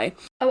any way.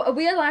 Oh, are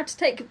we allowed to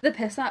take the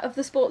piss out of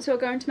the sports you're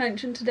going to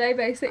mention today,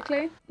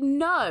 basically?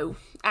 No,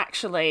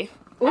 actually,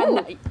 Ooh.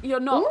 and you're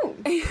not.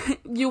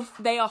 Ooh.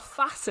 They are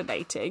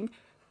fascinating,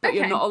 but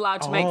you're Okay. not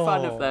allowed to make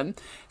fun of Oh. them.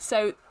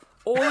 So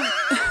all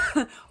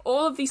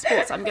of these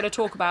sports I'm going to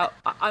talk about.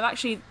 I'm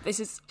actually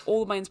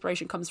all of my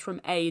inspiration comes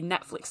from a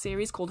Netflix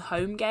series called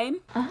Home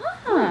Game,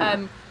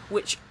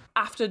 which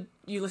after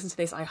you listen to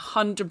this, I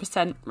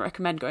 100%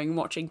 recommend going and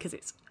watching because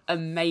it's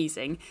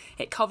amazing.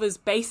 It covers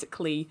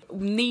basically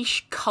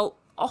niche,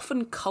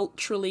 often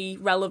culturally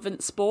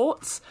relevant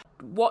sports.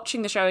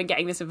 Watching the show and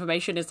getting this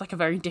information is like a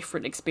very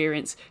different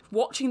experience.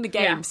 Watching the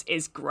games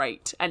is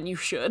great, and you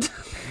should.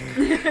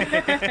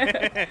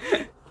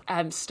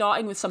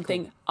 Starting with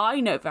something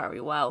I know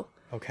very well,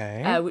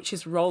 Okay. which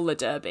is roller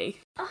derby.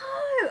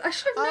 Oh, I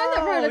should have known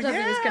that roller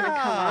derby was going to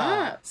come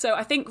up. So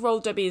I think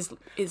roller derby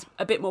is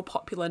a bit more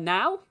popular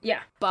now,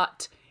 Yeah.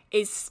 but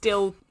is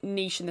still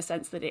niche in the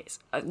sense that it's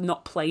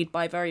not played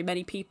by very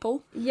many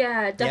people.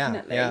 Yeah,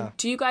 definitely. yeah.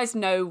 Do you guys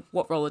know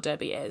what roller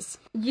derby is?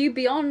 You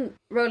be on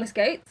roller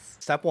skates,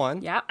 Step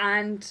one. Yeah.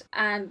 and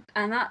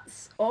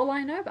that's all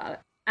I know about it.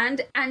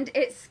 And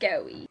it's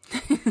scary.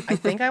 I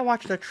think I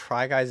watched a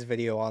Try Guys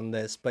video on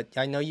this, but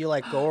I know you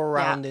like go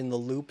around in the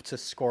loop to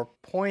score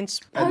points,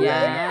 and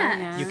then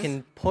yeah. you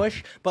can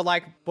push. But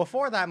like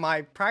before that,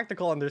 my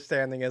practical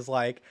understanding is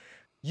like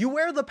you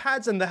wear the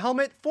pads and the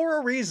helmet for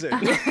a reason.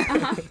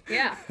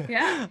 Yeah,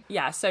 yeah.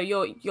 Yeah, so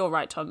you're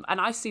right, Tom. And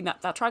I've seen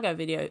that Trago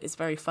video is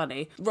very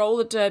funny.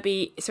 Roller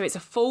derby, so it's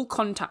a full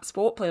contact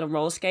sport played on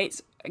roller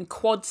skates and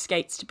quad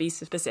skates to be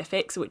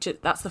specific, so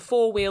that's the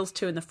 4 wheels,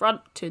 2 in the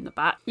front, 2 in the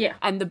back. Yeah.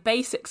 And the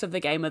basics of the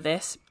game are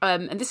this,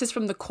 and this is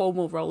from the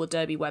Cornwall Roller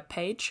Derby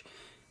webpage.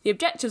 The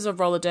objectives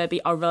of roller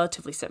derby are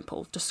relatively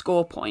simple: to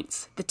score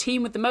points. The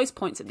team with the most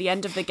points at the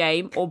end of the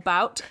game or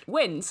bout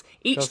wins.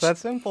 Just that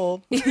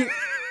simple.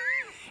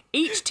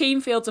 Each team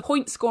fields a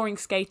point-scoring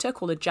skater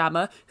called a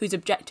jammer, whose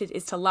objective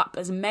is to lap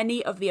as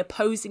many of the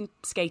opposing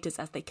skaters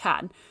as they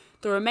can.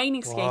 The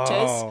remaining skaters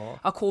Whoa.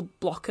 are called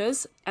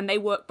blockers, and they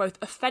work both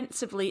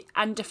offensively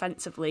and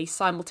defensively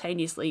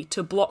simultaneously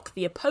to block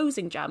the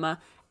opposing jammer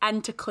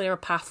and to clear a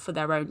path for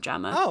their own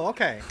jammer. Oh,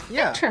 okay.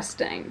 Yeah.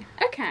 Interesting.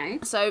 Okay.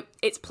 So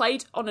it's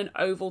played on an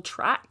oval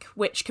track,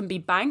 which can be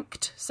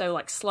banked, so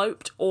like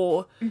sloped,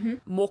 or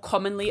more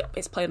commonly,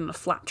 it's played on a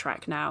flat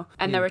track now.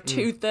 And there are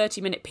 2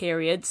 30-minute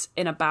periods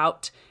in a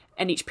bout,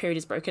 and each period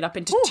is broken up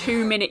into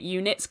 2-minute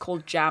units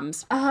called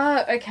jams.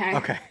 Oh, okay.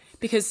 Okay.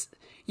 Because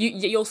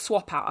you'll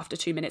swap out after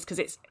 2 minutes because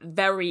it's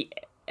very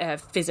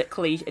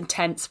physically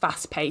intense,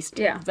 fast-paced,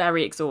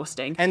 very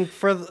exhausting. And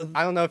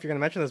I don't know if you're going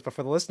to mention this, but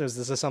for the listeners,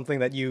 this is something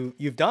that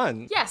you've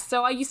done. Yes,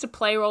 so I used to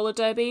play roller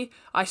derby.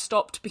 I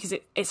stopped because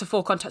it's a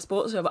full contact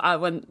sport, so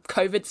when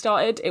COVID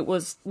started, it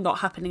was not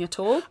happening at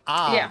all.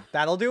 Yeah.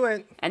 That'll do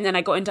it. And then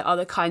I got into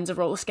other kinds of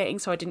roller skating,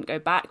 so I didn't go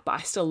back, but I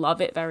still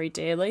love it very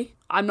dearly.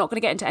 I'm not going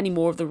to get into any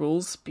more of the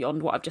rules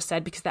beyond what I've just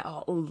said because there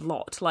are a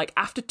lot. Like,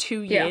 after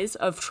 2 years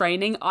of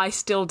training, I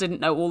still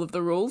didn't know all of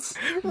the rules.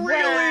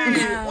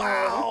 Really?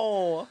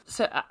 Wow.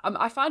 So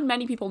I find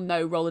many people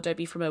know roller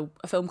derby from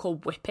a film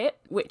called Whip It,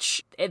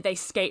 which they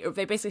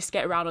basically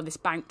skate around on this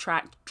bank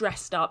track,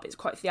 dressed up. It's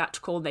quite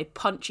theatrical. They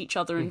punch each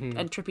other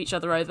and trip each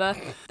other over.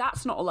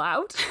 That's not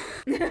allowed.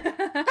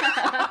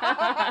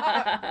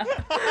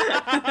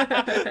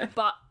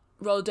 But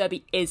roller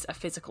derby is a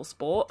physical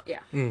sport. Yeah.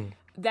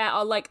 There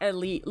are like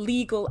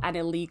legal and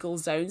illegal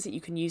zones that you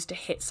can use to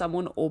hit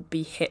someone or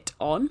be hit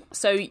on.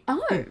 So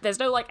there's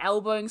no like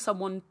elbowing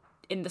someone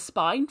in the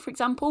spine, for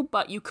example,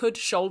 but you could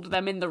shoulder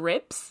them in the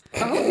ribs.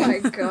 Oh my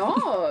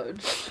god.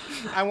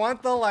 I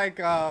want the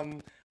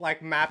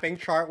like mapping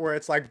chart where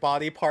it's like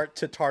body part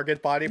to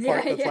target body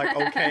part that's like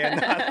okay and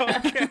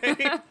not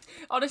okay.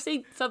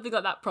 Honestly, something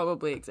like that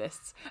probably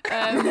exists.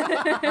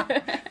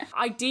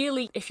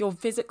 Ideally, if you're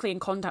physically in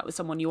contact with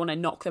someone, you want to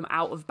knock them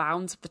out of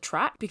bounds of the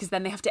track, because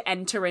then they have to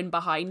enter in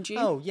behind you.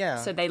 Oh, yeah.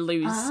 So they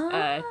lose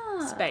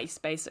space,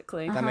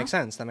 basically. That makes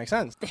sense. That makes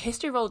sense. The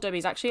history of roller derby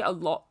is actually a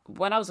lot,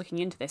 when I was looking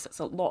into this, it's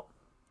a lot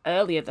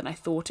earlier than I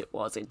thought it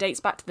was. It dates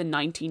back to the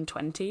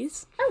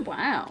 1920s. Oh,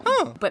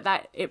 wow. But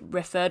that it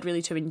referred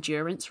really to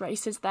endurance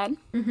races then.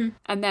 Mm-hmm.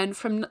 And then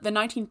from the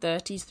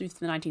 1930s through to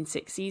the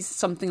 1960s,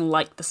 something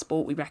like the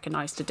sport we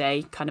recognise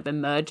today kind of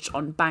emerged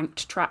on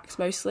banked tracks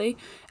mostly.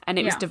 And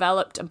it was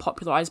developed and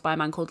popularised by a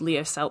man called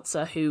Leo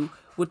Seltzer, who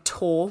would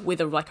tour with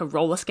a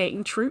roller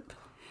skating troupe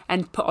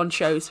and put on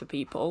shows for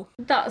people.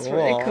 That's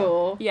really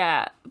cool.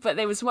 Yeah, but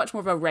there was much more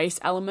of a race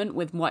element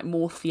with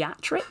more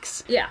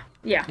theatrics.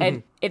 Yeah.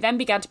 And it then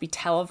began to be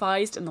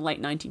televised in the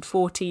late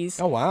 1940s.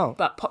 Oh, wow.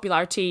 But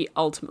popularity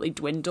ultimately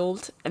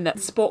dwindled, and that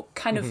sport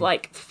kind of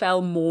like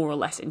fell more or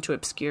less into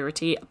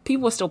obscurity.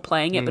 People were still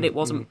playing it, but it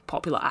wasn't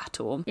popular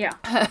at all. Yeah.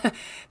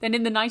 Then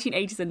in the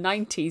 1980s and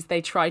 90s, they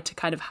tried to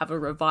kind of have a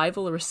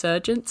revival, a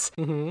resurgence.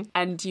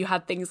 And you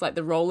had things like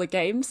the roller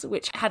games,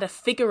 which had a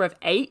figure of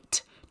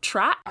 8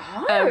 track,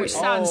 which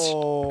sounds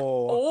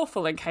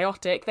awful and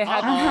chaotic. They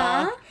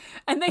had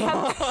and they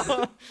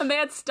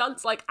had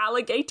stunts like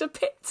alligator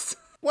pits.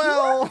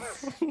 Well,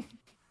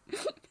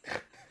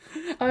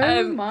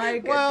 Oh my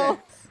goodness.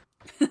 well.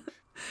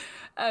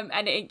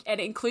 And it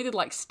included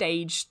like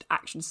staged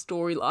action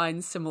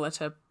storylines similar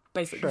to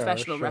basically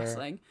professional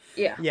wrestling.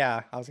 Yeah.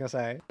 Yeah, I was gonna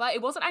say. But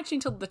it wasn't actually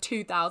until the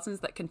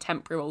 2000s that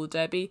contemporary roller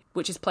derby,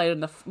 which is played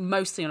on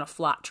mostly on a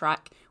flat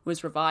track,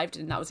 was revived,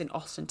 and that was in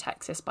Austin,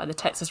 Texas, by the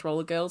Texas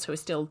Roller Girls, who are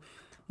still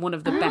one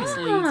of the best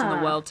leagues in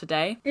the world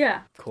today.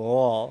 Yeah.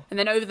 Cool. And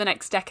then over the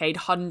next decade,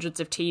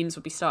 hundreds of teams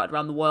would be started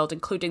around the world,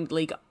 including the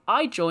league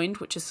I joined,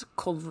 which is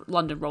called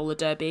London Roller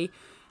Derby,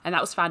 and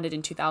that was founded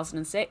in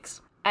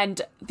 2006.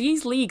 And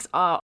these leagues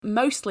are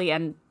mostly,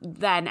 and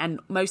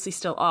mostly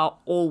still are,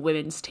 all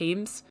women's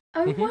teams.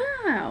 Oh,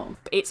 wow.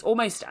 It's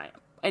almost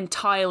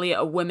entirely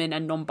a women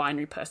and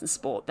non-binary person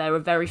sport. There are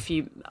very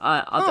few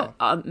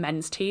other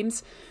men's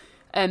teams.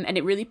 And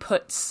it really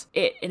puts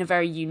it in a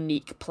very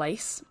unique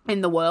place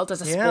in the world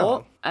as a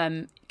sport.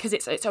 Because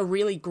it's a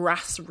really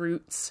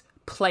grassroots,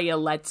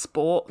 player-led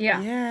sport.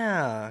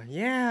 Yeah.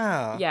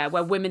 Yeah,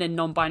 where women and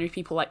non-binary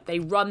people, like, they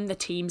run the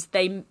teams,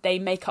 they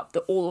make up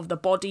all of the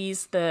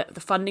bodies, the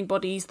funding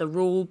bodies, the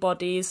rule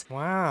bodies.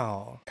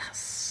 Wow.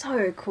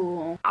 So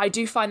cool. I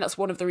do find that's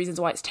one of the reasons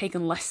why it's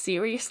taken less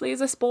seriously as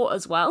a sport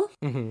as well.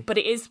 But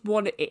it is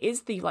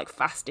the like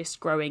fastest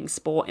growing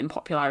sport in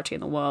popularity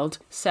in the world.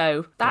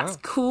 So that's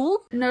cool.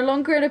 No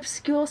longer an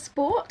obscure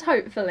sport,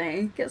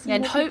 hopefully. Get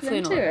some more people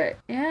into it.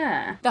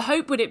 Yeah. The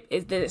hope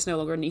is that it's no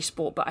longer a niche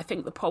sport, but I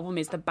think the problem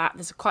is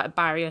there's quite a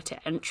barrier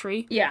to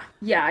entry. Yeah,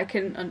 I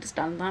can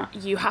understand that.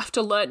 You have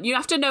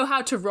to know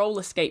how to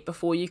roller skate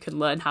before you can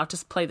learn how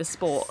to play the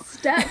sport.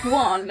 Step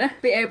 1,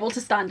 be able to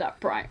stand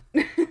upright.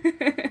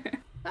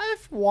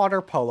 If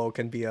water polo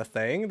can be a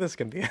thing, this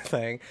can be a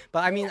thing.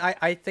 But I mean,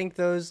 I think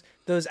those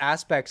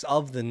aspects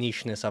of the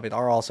nicheness of it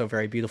are also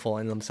very beautiful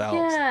in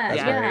themselves.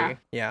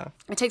 Yeah.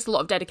 It takes a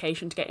lot of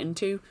dedication to get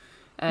into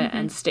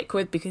and stick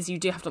with, because you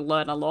do have to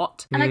learn a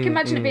lot. And I can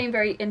imagine it being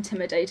very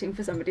intimidating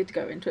for somebody to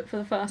go into it for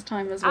the first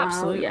time as well.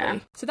 Absolutely. Yeah.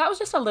 So that was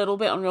just a little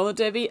bit on roller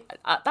derby.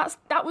 I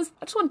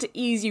just wanted to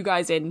ease you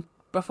guys in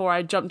before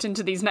I jumped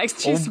into these next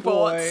two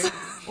sports.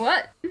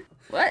 What?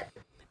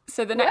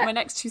 So my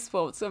next two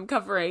sports I'm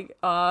covering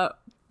are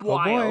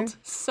wild.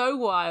 So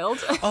wild.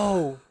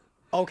 Oh,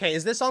 okay.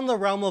 Is this on the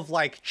realm of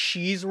like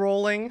cheese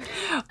rolling?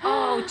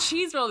 Oh,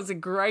 cheese roll is a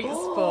great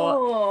sport.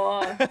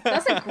 Oh,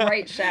 that's a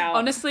great shout.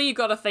 Honestly, you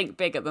got to think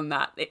bigger than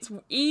that. It's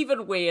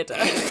even weirder.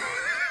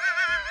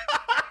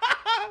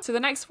 So the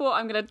next sport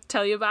I'm going to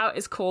tell you about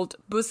is called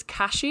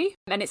buzkashi,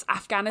 and it's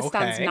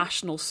Afghanistan's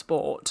national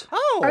sport.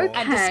 Oh, okay.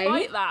 And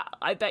despite that,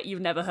 I bet you've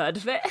never heard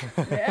of it.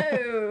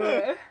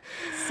 No.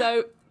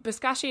 So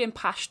buzkashi in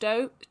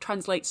Pashto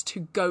translates to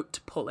goat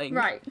pulling.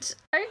 Right.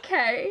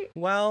 Okay.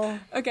 well,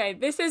 Okay,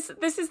 this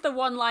is the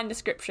one-line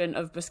description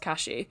of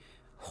buzkashi.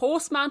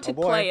 Horse-mounted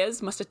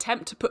players must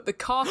attempt to put the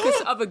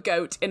carcass of a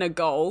goat in a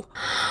goal.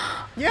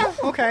 yeah,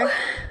 okay.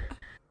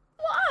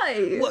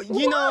 Why? Well,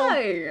 you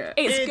know,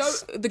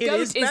 The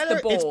goat is the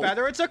ball. It's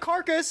better it's a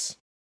carcass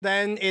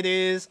than it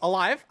is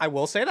alive. I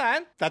will say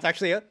that. That's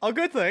actually a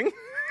good thing.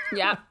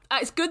 Yeah,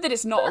 it's good that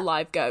it's not a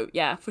live goat.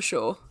 Yeah, for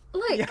sure.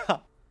 Like, Yeah.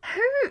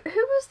 who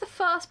was the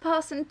first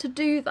person to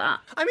do that?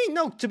 I mean,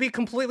 no, to be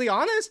completely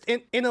honest,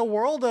 in a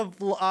world of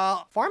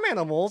farm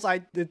animals,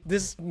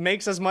 this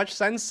makes as much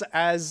sense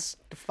as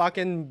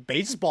fucking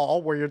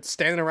baseball, where you're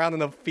standing around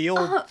in a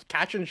field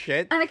catching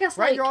shit. And I guess,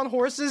 right, like, you're on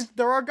horses,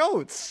 there are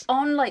goats.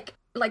 On like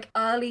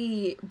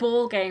early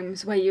ball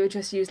games where you would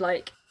just use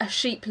like a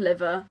sheep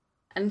liver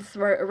and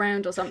throw it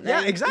around or something.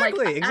 Yeah,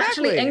 exactly,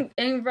 exactly. Actually,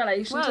 in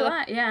relation to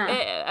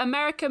that,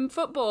 American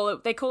football,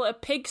 they call it a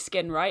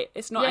pigskin, right?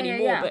 It's not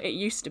anymore, but it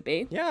used to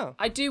be. Yeah.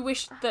 I do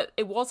wish that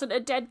it wasn't a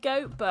dead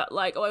goat, but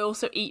like I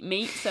also eat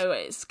meat, so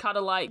it's kind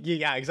of like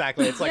Yeah,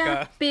 exactly. It's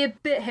like be a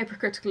bit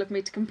hypocritical of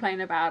me to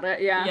complain about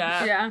it.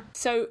 Yeah.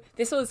 So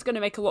this is going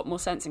to make a lot more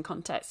sense in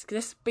context.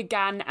 This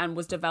began and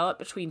was developed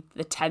between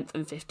the 10th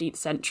and 15th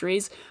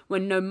centuries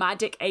when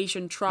nomadic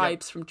Asian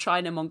tribes from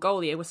China and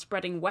Mongolia were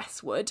spreading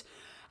westward,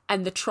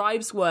 and the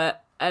tribes were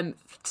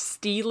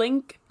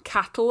stealing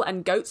cattle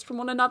and goats from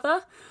one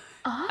another.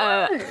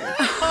 And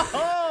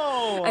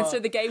so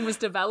the game was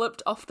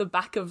developed off the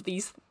back of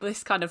this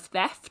kind of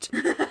theft.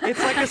 It's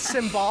like a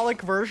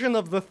symbolic version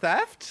of the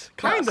theft,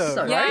 kind of,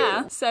 so right?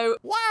 Yeah. So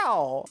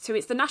Wow. So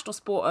it's the national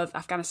sport of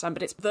Afghanistan,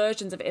 but its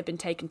versions of it have been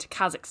taken to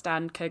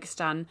Kazakhstan,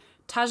 Kyrgyzstan,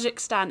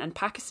 Tajikistan, and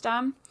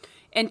Pakistan.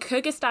 In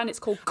Kyrgyzstan, it's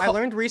called... I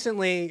learned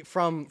recently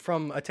from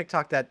a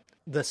TikTok that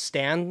the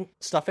stan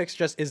suffix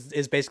just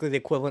is basically the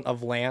equivalent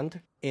of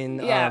land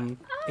in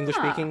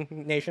English-speaking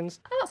nations.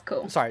 Oh, that's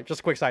cool. Sorry, just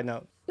a quick side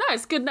note. No,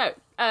 it's a good note.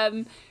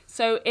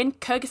 So in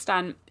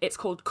Kyrgyzstan, it's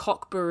called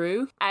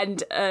Kokburu,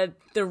 and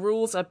the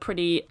rules are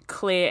pretty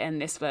clear in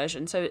this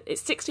version. So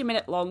it's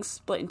 60-minute long,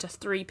 split into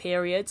 3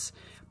 periods,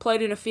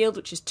 played in a field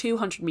which is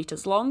 200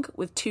 metres long,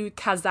 with 2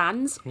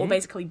 kazans, or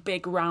basically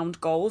big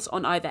round goals,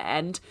 on either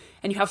end,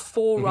 and you have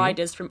 4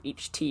 riders from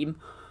each team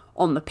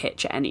on the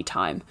pitch at any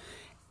time.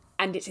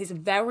 And it is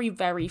very,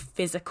 very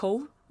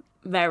physical,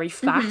 very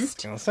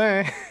fast. I'll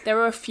say. There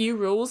are a few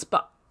rules,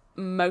 but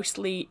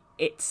mostly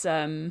it's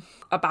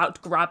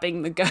about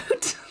grabbing the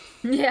goat.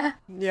 Yeah.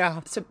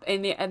 Yeah. So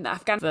in the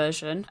Afghan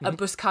version, a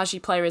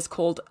Buzkashi player is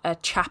called a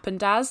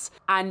Chapandaz,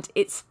 and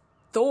it's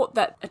thought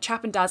that a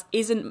Chapandaz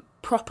isn't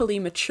properly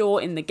mature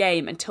in the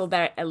game until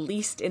they're at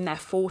least in their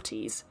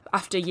 40s,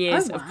 after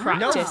years of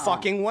practice. No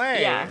fucking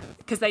way. Yeah,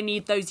 because they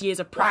need those years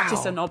of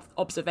practice and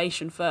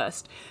observation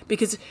first.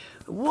 Because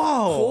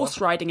horse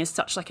riding is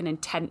such like an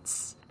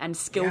intense and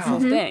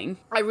skillful thing.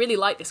 I really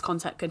like this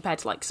concept compared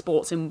to like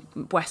sports in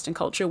Western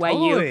culture where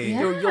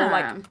you're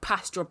like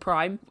past your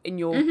prime in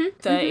your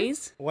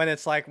 30s. When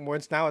it's like,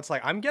 it's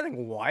like, I'm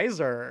getting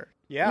wiser.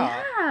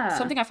 Yeah.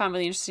 Something I found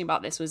really interesting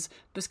about this was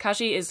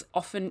Buzkashi is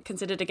often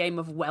considered a game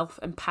of wealth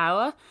and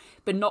power,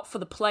 but not for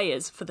the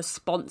players, for the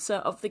sponsor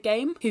of the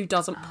game, who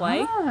doesn't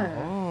play.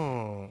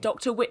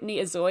 Dr. Whitney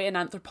Azoy, an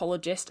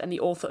anthropologist and the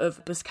author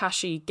of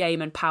Buzkashi,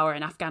 Game and Power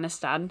in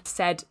Afghanistan,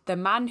 said, "The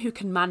man who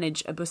can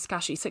manage a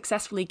Buzkashi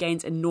successfully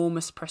gains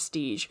enormous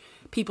prestige.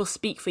 People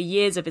speak for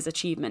years of his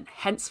achievement.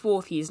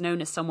 Henceforth, he is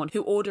known as someone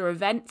who orders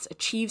events,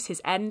 achieves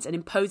his ends, and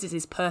imposes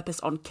his purpose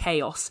on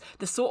chaos.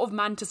 The sort of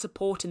man to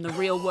support in the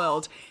real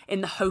world in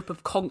the hope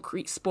of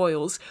concrete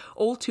spoils.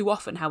 All too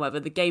often,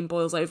 however, the game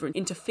boils over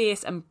into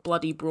fierce and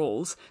bloody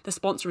brawls. The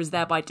sponsor is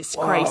thereby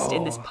disgraced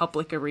in this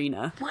public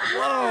arena."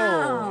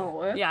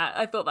 Wow. Yeah,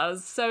 I thought that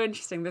was so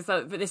interesting. There's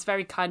this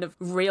very kind of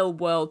real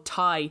world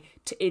tie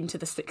into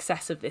the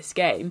success of this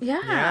game.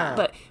 Yeah.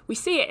 But we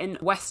see it in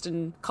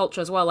Western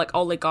culture as well, like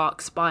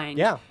oligarchs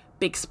buying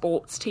big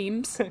sports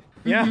teams.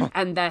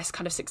 And their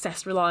kind of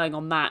success relying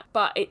on that.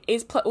 But it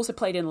is also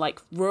played in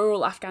like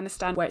rural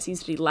Afghanistan where it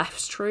seems to be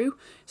less true.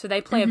 So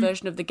they play a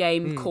version of the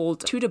game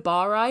called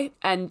Tudabarai,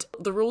 and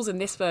the rules in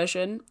this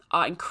version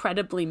are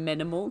incredibly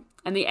minimal.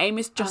 And the aim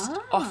is just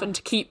often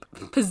to keep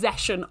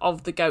possession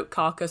of the goat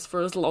carcass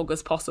for as long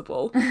as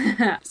possible.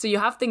 So you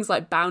have things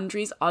like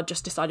boundaries are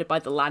just decided by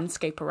the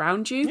landscape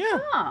around you.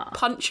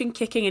 Punching,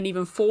 kicking, and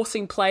even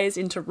forcing players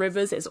into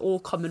rivers is all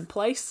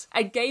commonplace.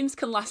 And games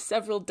can last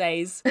several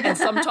days, and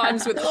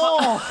sometimes with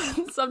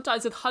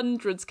sometimes with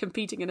hundreds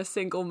competing in a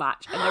single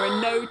match, and there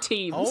are no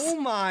teams. Oh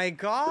my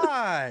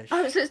gosh.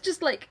 Oh, so it's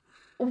just like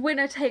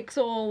winner takes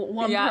all,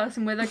 one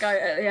person with a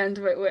goat at the end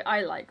of it.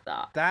 I like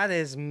that. That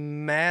is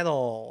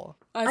metal.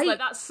 I was like,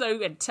 that's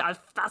so intense.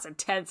 That's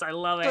intense. I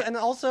love it. And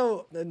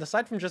also,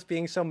 aside from just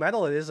being so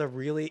metal, it's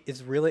really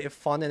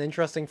fun and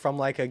interesting from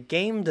like a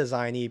game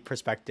design-y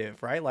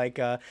perspective, right? Like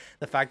the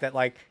fact that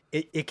like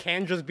it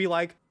can just be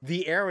like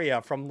the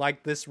area from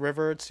like this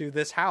river to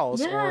this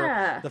house,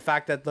 or the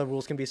fact that the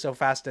rules can be so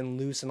fast and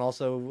loose, and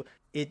also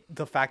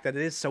the fact that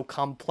it is so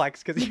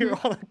complex because you're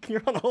on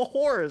a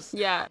horse.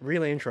 Yeah,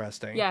 really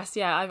interesting. Yes,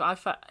 yeah,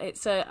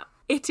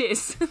 it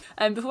is.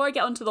 And before I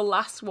get on to the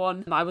last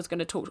one I was going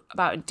to talk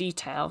about in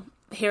detail,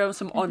 here are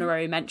some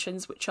honorary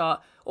mentions, which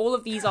are, all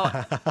of these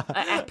are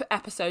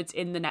episodes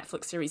in the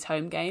Netflix series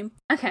Home Game.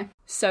 Okay.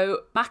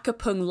 So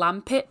Makapung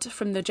Lampit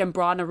from the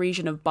Jembrana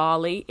region of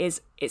Bali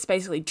it's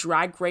basically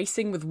drag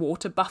racing with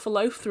water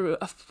buffalo through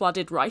a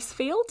flooded rice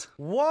field.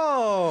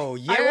 Whoa,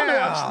 yeah. I want to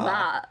watch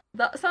that.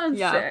 That sounds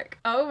sick.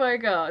 Oh my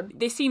god.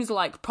 This seems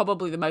like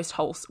probably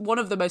one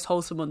of the most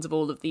wholesome ones of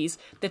all of these.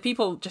 The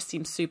people just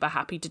seem super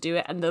happy to do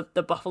it, and the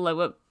buffalo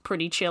are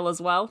pretty chill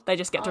as well. They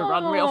just get to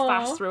run real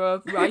fast through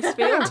a rice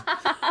field.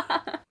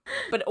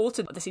 But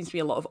also there seems to be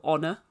a lot of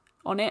honour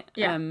on it,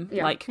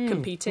 like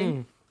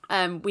competing.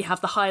 We have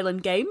the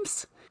Highland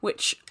Games,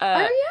 which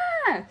are,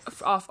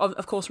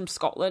 of course, from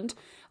Scotland.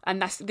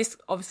 And this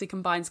obviously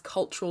combines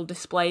cultural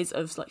displays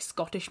of like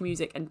Scottish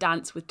music and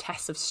dance with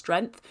tests of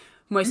strength,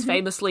 most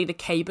famously the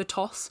caber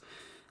toss.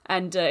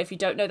 And if you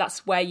don't know,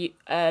 that's where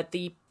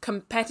the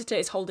competitor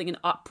is holding an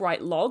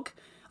upright log,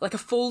 like a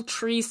full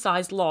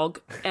tree-sized log,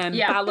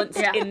 balanced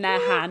in their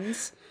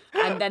hands.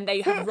 And then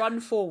they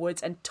run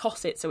forwards and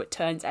toss it so it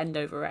turns end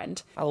over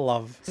end. I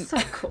love. So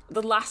cool.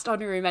 The last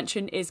honorary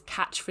mention is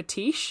catch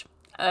fetiche,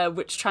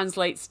 which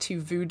translates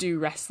to voodoo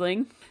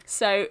wrestling.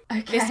 So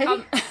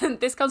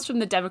this comes from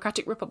the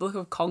Democratic Republic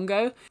of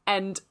Congo,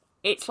 and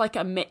it's like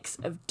a mix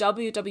of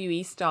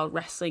WWE-style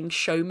wrestling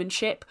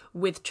showmanship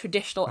with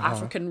traditional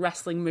African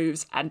wrestling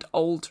moves and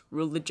old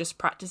religious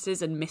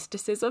practices and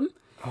mysticism.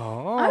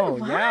 Oh,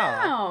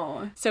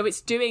 wow. yeah. So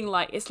it's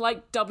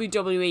like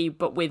WWE,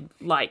 but with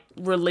like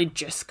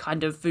religious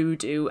kind of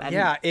voodoo.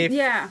 And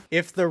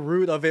if the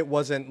root of it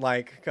wasn't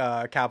like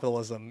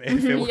capitalism,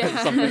 if it was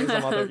something,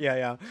 some other,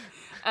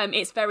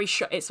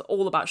 it's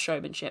all about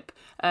showmanship.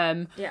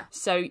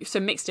 So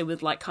mixed in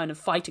with like kind of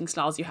fighting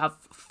styles, you have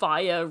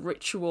fire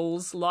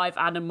rituals, live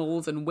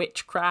animals, and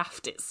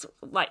witchcraft. It's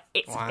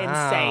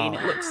insane.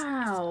 It looks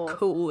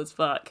cool as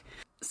fuck.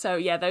 So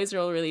yeah, those are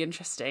all really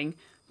interesting.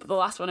 But the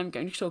last one I'm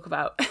going to talk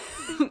about,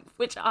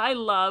 which I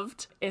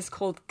loved, is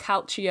called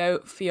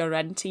Calcio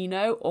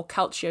Fiorentino or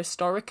Calcio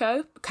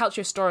Storico.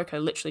 Calcio Storico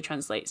literally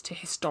translates to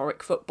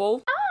historic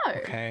football. Oh.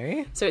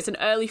 Okay. So it's an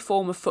early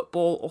form of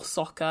football or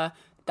soccer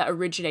that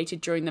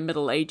originated during the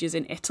Middle Ages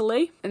in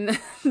Italy. And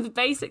the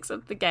basics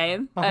of the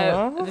game,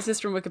 this is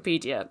from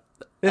Wikipedia.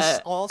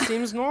 This all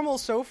seems normal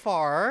so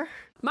far.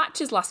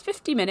 Matches last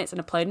 50 minutes and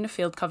are played in a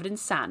field covered in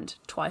sand,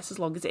 twice as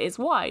long as it is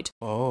wide.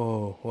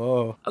 Oh,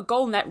 whoa. A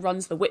goal net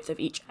runs the width of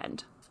each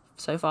end.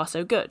 So far,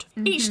 so good.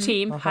 Each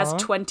team has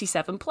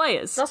 27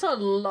 players. That's a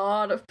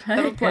lot of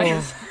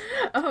players.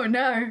 Oh,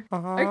 no.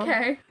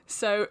 Okay.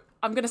 So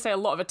I'm going to say a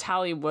lot of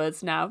Italian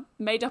words now.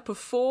 Made up of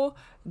 4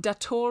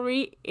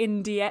 datori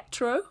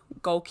indietro,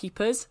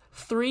 goalkeepers,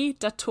 3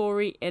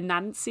 datori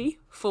innanzi,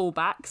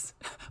 fullbacks,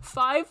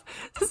 5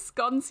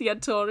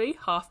 sconciatori,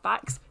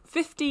 halfbacks,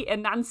 50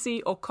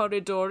 innanzi or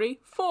corridori,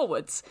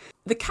 forwards.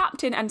 The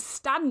captain and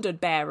standard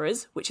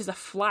bearers, which is a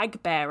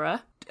flag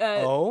bearer,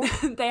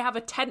 they have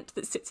a tent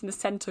that sits in the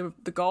centre of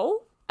the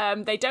goal.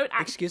 They don't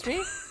Excuse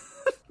me?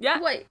 Yeah.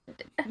 Wait.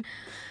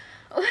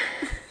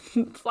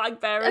 Flag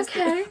bearers.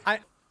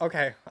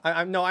 Okay.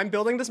 I'm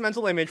building this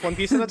mental image one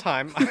piece at a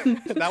time.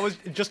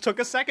 It just took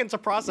a second to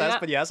process,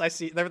 but yes, I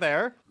see they're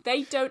there.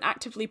 They don't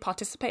actively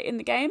participate in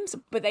the games,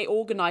 but they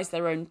organise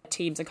their own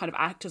teams and kind of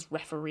act as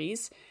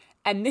referees.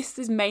 And this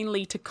is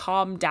mainly to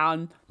calm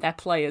down their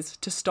players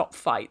to stop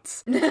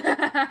fights.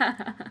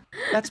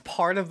 That's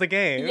part of the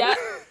game. Yeah.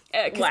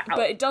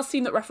 But it does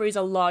seem that referees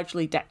are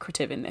largely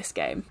decorative in this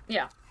game.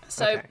 Yeah.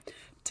 So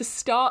to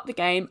start the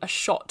game, a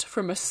shot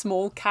from a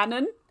small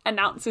cannon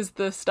announces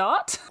the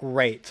start.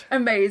 Great.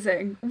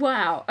 Amazing.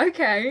 Wow.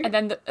 Okay. And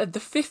then the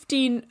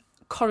 15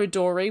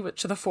 corridori,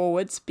 which are the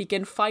forwards,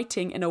 begin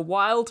fighting in a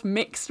wild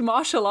mixed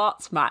martial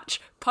arts match.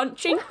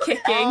 Punching,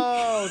 kicking.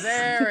 Oh,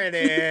 there it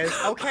is.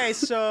 Okay,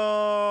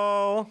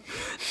 so...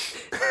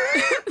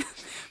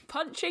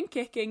 Punching,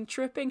 kicking,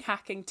 tripping,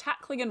 hacking,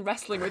 tackling, and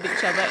wrestling with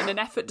each other in an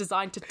effort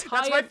designed to tie.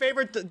 That's my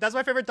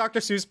favorite Dr.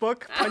 Seuss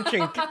book.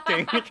 Punching,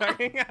 kicking.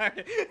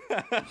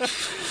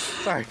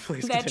 Sorry,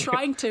 please. They're continue.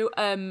 trying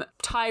to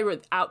tire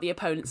out the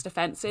opponent's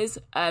defenses,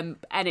 and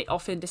it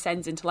often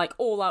descends into like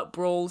all-out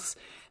brawls.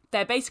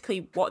 They're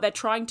basically what they're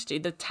trying to do.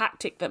 The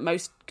tactic that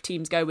most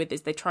teams go with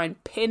is they try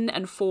and pin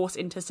and force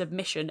into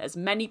submission as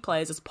many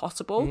players as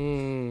possible.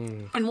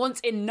 And once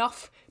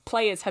enough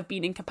players have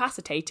been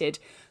incapacitated,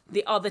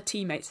 the other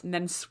teammates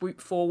then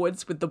swoop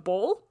forwards with the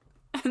ball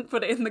and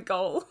put it in the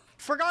goal.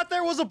 Forgot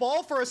there was a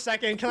ball for a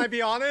second, can I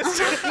be honest?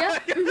 Yeah.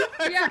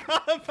 I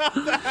forgot about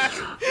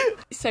that.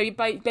 So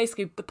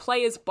basically, the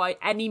players, by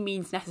any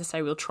means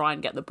necessary, will try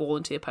and get the ball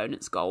into the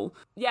opponent's goal.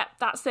 Yeah,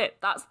 that's it.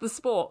 That's the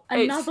sport.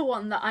 Another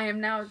one that I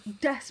am now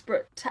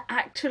desperate to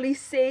actually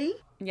see.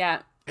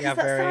 Yeah. Yeah,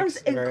 That sounds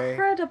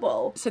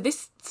incredible. So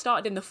this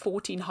started in the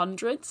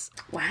 1400s.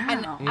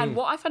 Wow. And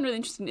what I found really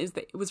interesting is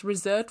that it was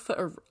reserved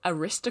for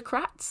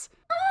aristocrats.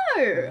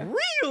 Oh,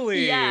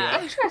 Really?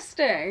 Yeah.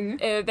 interesting.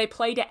 They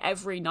played it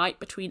every night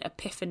between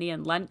Epiphany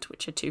and Lent,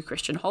 which are 2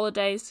 Christian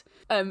holidays.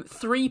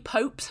 3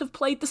 popes have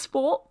played the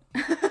sport.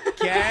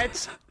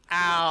 Get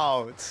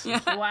out.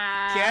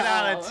 Wow. Get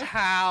out of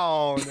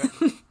town.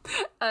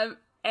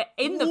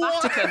 In the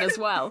What? Vatican as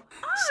well.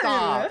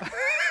 Stop.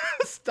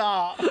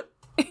 Stop.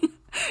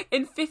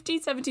 In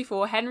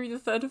 1574, Henry III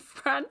of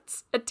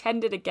France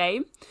attended a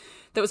game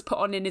that was put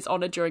on in his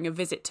honour during a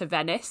visit to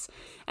Venice,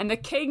 and the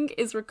king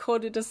is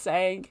recorded as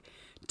saying,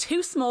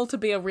 "Too small to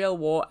be a real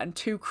war and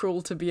too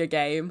cruel to be a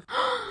game."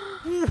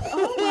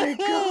 Oh my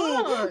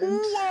god.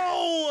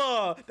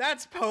 Whoa!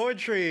 That's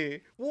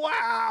poetry.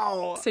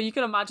 Wow. So you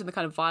can imagine the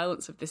kind of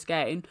violence of this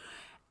game.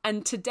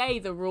 And today,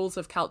 the rules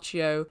of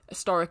Calcio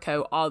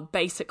Storico are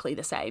basically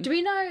the same. Do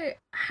we know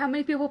how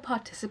many people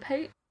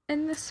participate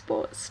in this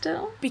sport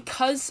still?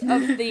 Because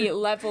of the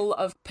level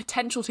of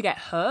potential to get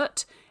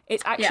hurt,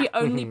 It's actually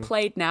only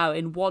played now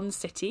in one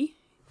city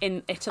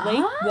in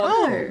Italy,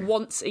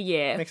 once a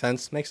year.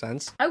 Makes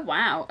sense. Oh,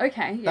 wow.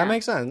 Okay, yeah. That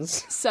makes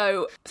sense.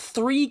 So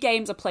 3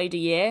 games are played a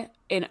year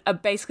in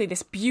basically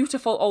this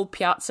beautiful old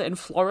piazza in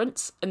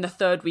Florence in the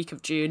 3rd week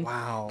of June.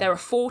 Wow. There are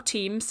 4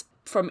 teams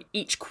from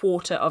each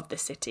quarter of the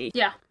city.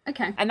 Yeah,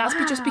 okay. And that's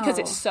just because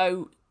it's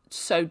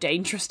so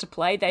dangerous to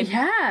play.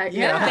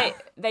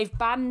 They've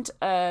banned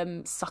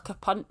sucker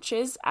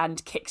punches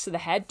and kicks to the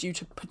head due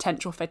to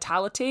potential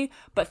fatality,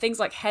 but things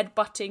like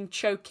headbutting,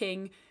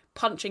 choking,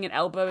 punching and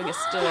elbowing are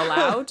still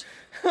allowed.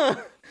 Oh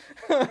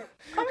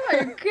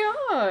my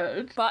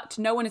god. But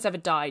no one has ever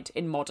died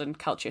in modern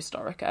Calcio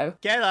Storico.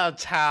 Get out of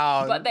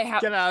town. But they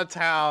have Get out of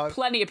town.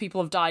 Plenty of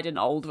people have died in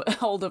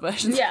older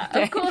versions. Yeah, of the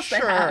game. of course they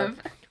have.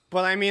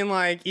 But I mean,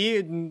 like,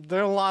 there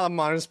are a lot of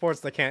modern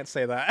sports that can't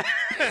say that.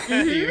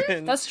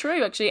 Even. That's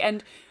true, actually.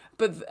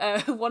 But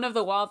one of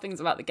the wild things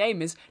about the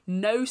game is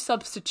no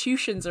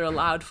substitutions are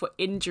allowed for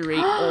injury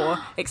or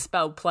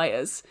expelled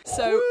players.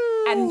 So,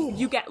 and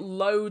you get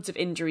loads of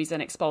injuries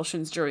and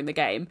expulsions during the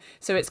game.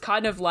 So it's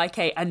kind of like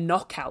a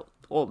knockout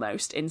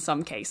almost in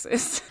some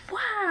cases.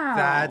 Wow.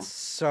 That's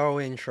so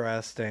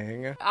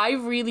interesting. I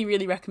really,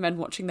 really recommend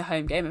watching the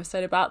home game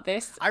episode about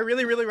this. I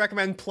really, really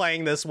recommend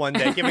playing this one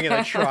day, giving it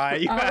a try.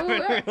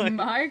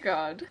 My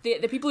god.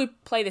 The people who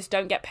play this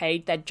don't get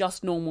paid. They're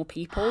just normal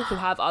people who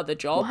have other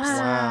jobs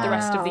the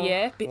rest of the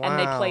year. And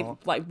they play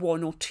like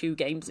 1 or 2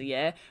 games a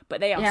year. But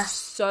they are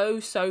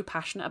so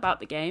passionate about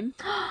the game.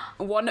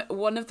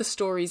 One of the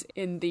stories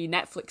in the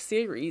Netflix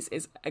series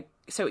is...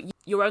 So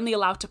you're only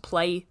allowed to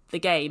play the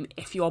game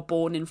if you're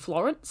born in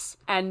Florence.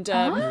 And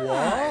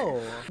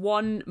Whoa.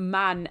 one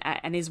man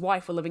and his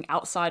wife were living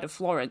outside of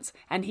Florence,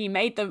 and he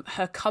made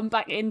her come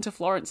back into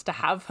Florence to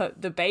have her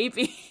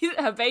baby,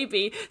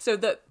 so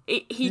that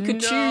he could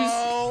choose.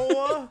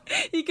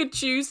 He could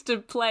choose to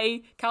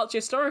play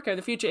Calcio Storico in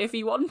the future if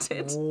he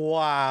wanted.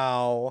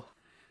 Wow.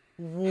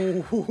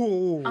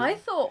 Ooh. I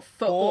thought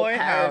football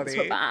parents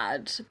were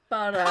bad,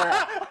 but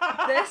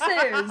this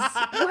is...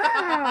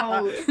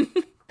 Wow.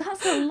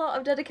 That's a lot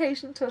of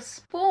dedication to a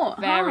sport.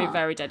 Very,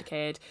 very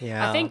dedicated.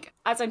 Yeah. I think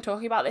as I'm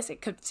talking about this,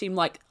 it could seem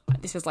like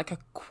this is like a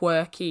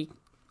quirky,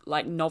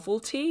 like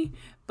novelty,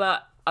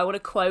 but I want to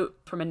quote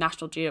from a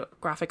National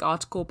Geographic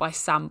article by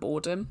Sam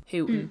Borden,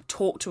 who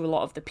talked to a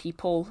lot of the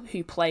people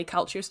who play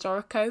Calcio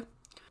Storico.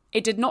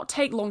 It did not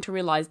take long to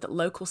realise that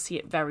locals see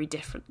it very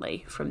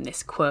differently from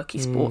this quirky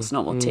sports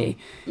novelty.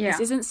 Yeah. This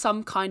isn't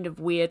some kind of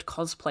weird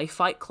cosplay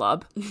fight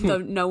club, though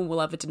no one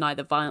will ever deny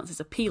the violence is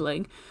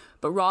appealing,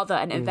 but rather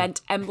an event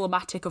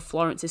emblematic of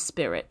Florence's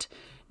spirit.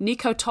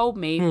 Nico told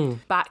me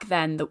back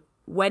then that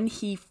when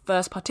he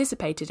first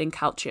participated in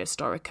Calcio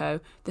Storico,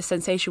 the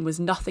sensation was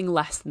nothing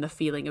less than the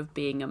feeling of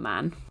being a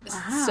man.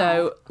 Wow.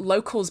 So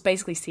locals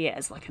basically see it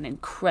as like an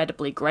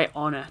incredibly great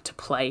honour to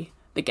play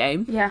the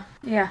game. Yeah.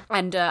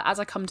 And as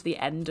I come to the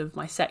end of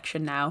my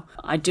section now,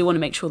 I do want to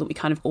make sure that we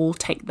kind of all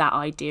take that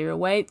idea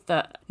away,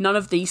 that none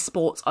of these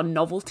sports are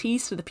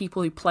novelties for the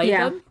people who play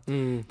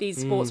them. These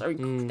sports are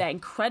they're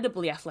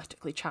incredibly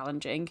athletically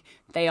challenging.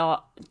 They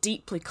are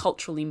deeply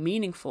culturally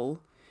meaningful,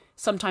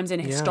 sometimes in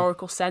a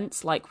historical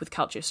sense, like with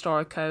Calcio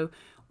Storico,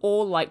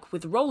 or like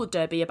with roller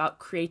derby, about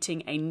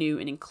creating a new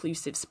and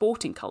inclusive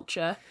sporting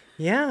culture.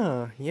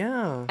 Yeah.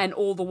 And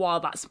all the while,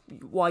 that's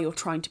why you're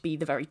trying to be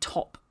the very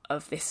top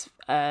of this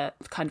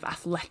kind of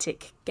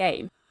athletic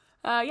game.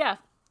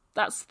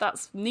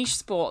 That's niche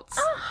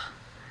sports.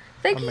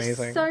 Thank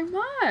Amazing. you so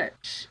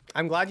much.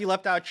 I'm glad you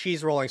left out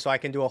cheese rolling so I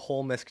can do a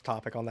whole misc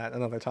topic on that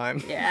another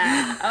time.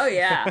 Yeah. Oh,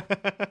 yeah.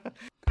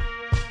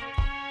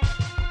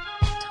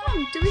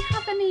 Tom, do we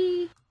have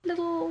any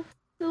little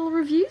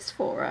reviews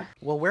for her?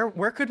 Well,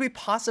 where could we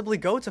possibly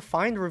go to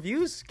find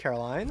reviews,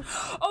 Caroline?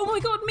 Oh my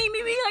god, me,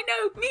 I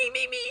know. Me,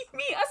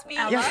 us, me.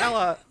 Ella? Yes,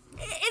 Ella.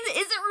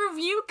 Is it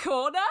review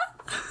corner?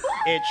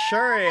 It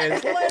sure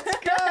is. Let's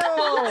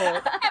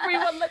go!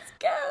 Everyone, let's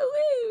go!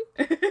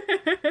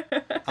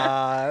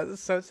 Woo!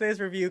 So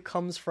today's review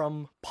comes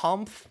from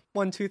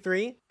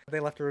Pomf123. They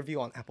left a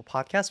review on Apple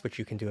Podcasts, which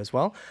you can do as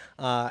well.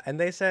 And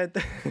they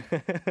said,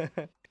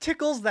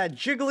 tickles that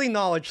jiggly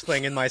knowledge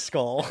thing in my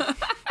skull.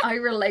 I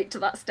relate to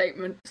that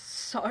statement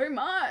so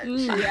much.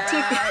 Tickle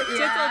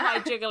my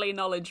jiggly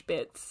knowledge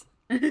bits.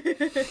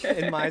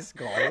 In my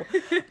skull.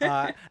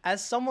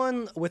 As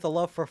someone with a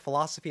love for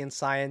philosophy and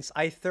science,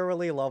 I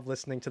thoroughly love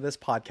listening to this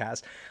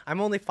podcast.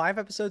 I'm only 5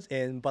 episodes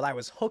in, but I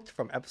was hooked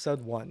from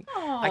episode 1.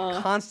 I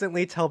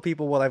constantly tell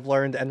people what I've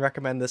learned and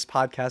recommend this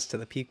podcast to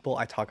the people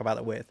I talk about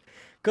it with.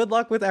 Good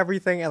luck with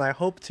everything, and I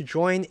hope to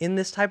join in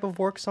this type of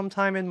work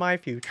sometime in my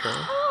future.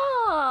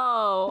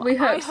 Oh, We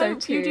hope I so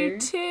hope you do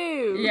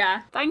too.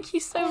 Yeah. Thank you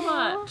so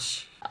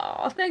much.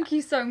 Oh, thank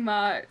you so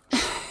much.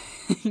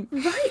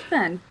 Right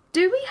then,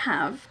 do we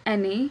have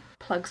any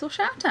plugs or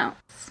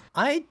shout-outs?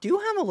 I do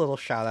have a little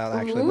shout out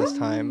actually this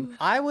time.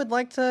 I would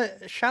like to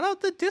shout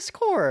out the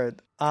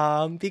Discord.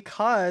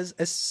 Because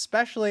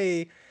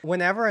especially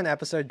whenever an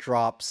episode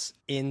drops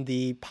in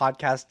the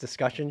podcast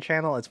discussion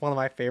channel, it's one of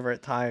my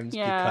favorite times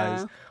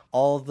because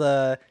all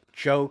the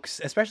jokes,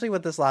 especially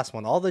with this last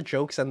one, all the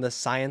jokes and the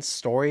science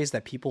stories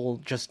that people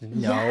just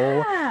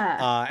know,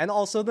 and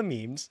also the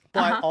memes.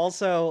 But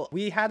also,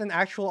 we had an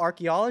actual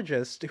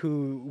archaeologist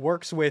who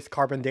works with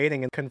carbon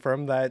dating and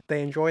confirmed that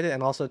they enjoyed it,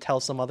 and also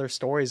tell some other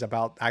stories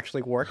about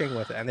actually working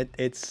with it, and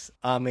it's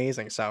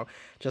amazing. So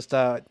just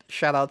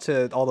shout out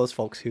to all those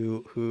folks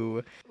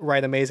who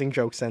write amazing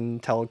jokes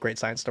and tell great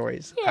science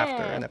stories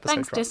after an episode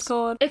Thanks, drops.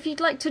 Discord. If you'd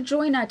like to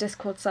join our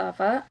Discord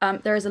server,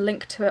 there is a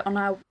link to it on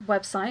our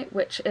website,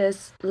 which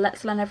is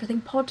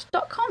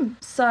letslearneverythingpod.com.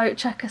 So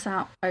check us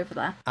out over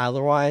there.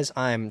 Otherwise,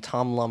 I'm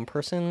Tom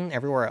Lumperson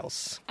everywhere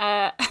else.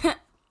 I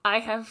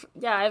have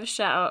a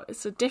shout out.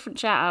 It's a different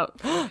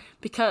shout out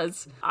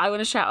because I want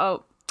to shout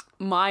out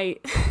my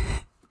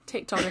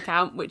TikTok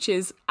account, which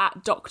is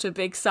at Dr.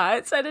 Big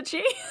Science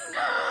Energy.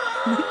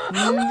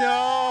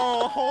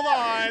 No, hold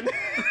on.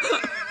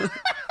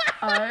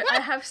 I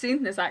have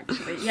seen this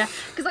actually, yeah,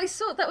 because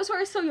that was where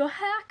I saw your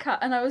haircut,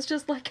 and I was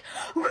just like,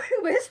 who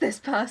is this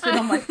person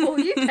on my For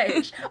You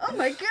page? Oh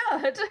my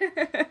god.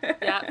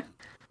 Yeah.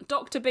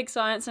 Dr. Big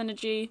Science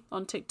Energy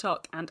on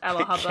TikTok and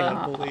Ella I can't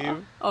Hubber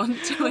believe. on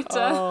Twitter.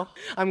 Oh,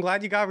 I'm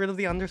glad you got rid of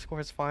the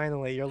underscores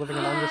finally. You're living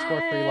an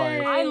underscore-free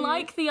life. I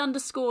like the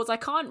underscores. I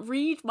can't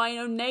read my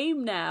own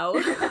name now.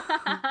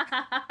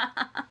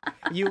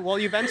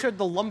 You've entered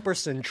the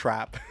Lumperson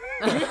trap.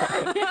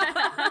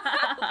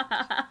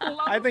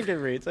 I think it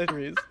reads. Oh,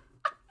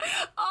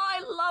 I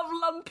love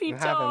Lumpy It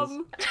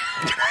Tom.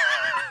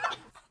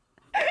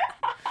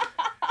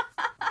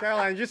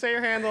 Caroline, did you say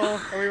your handle?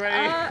 Are we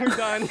ready? We're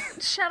done.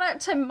 Shout out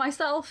to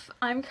myself.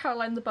 I'm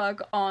Caroline the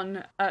Bug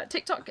on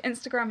TikTok,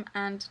 Instagram,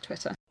 and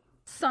Twitter.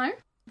 So,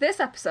 this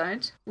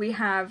episode, we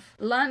have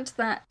learnt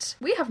that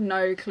we have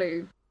no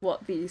clue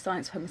what the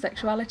science of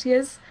homosexuality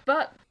is,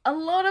 but a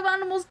lot of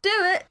animals do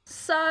it,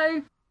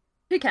 so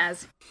who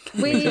cares?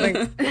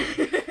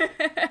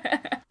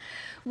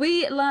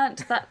 We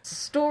learnt that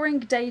storing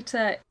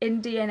data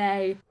in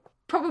DNA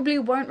probably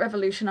won't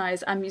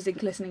revolutionise our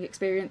music listening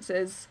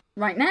experiences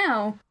right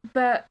now,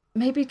 but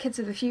maybe kids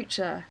of the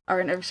future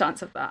are in a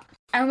chance of that.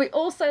 And we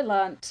also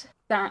learnt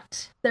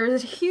that there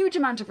is a huge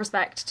amount of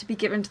respect to be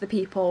given to the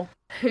people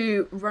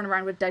who run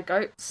around with dead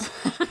goats.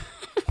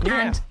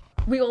 And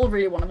we all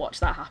really want to watch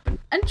that happen.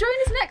 And join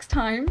us next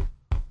time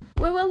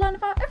where we'll learn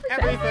about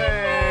everything.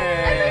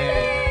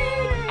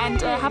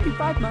 And happy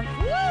Pride Month.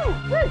 Woo!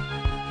 Woo!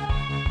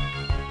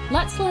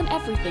 Let's Learn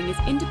Everything is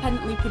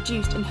independently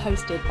produced and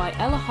hosted by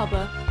Ella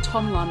Hubber,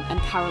 Tom Lum, and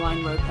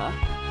Caroline Roper.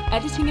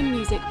 Editing and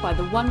music by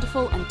the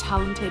wonderful and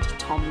talented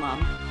Tom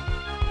Lum.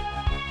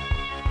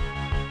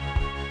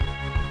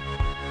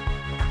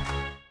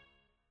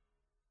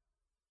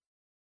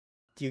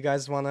 Do you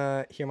guys want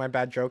to hear my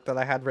bad joke that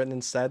I had written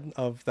instead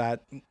of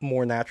that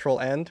more natural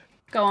end?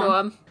 Go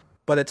on.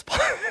 But it's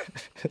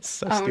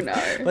so stupid. No.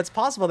 But it's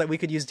possible that we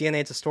could use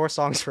DNA to store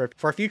songs for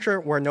a future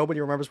where nobody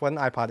remembers what an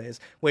iPod is,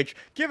 which,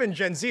 given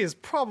Gen Z, is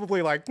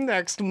probably like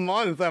next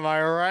month. Am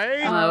I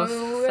right?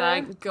 Oh,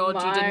 thank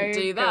God you didn't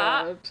do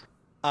that.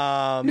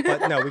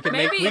 But no, we could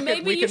make.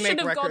 Maybe you should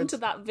make have gone records. to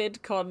that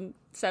VidCon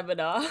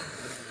seminar.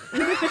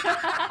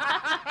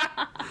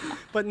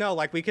 But no,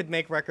 like we could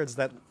make records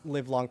that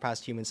live long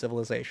past human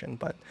civilization.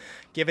 But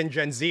given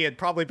Gen Z, it'd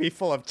probably be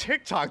full of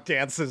TikTok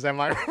dances. Am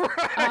I right?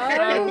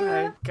 Oh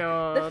my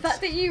God. The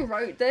fact that you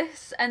wrote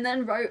this and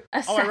then wrote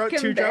a second I wrote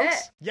two bit.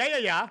 jokes.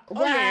 Yeah.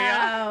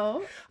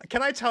 Wow. Yeah.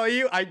 Can I tell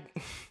you?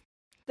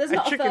 There's I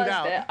not a chickened third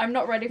out. bit. I'm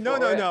not ready for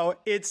it. No.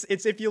 It's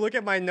if you look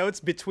at my notes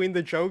between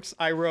the jokes,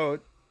 I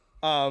wrote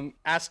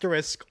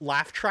asterisk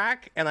laugh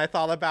track, and I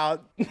thought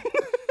about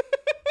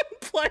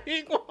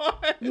playing one.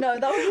 No,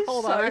 that would be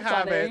Hold so on, I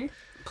have funny. it.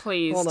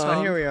 Please, Hold Tom.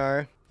 on, here we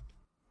are.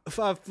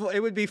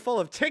 It would be full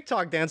of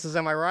TikTok dances,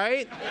 am I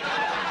right?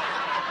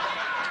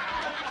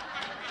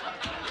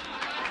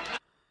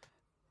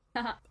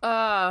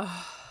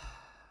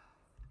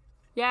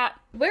 Yeah,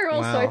 We're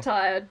all Wow. so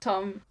tired,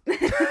 Tom.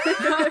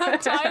 I'm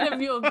tired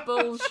of your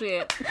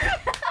bullshit.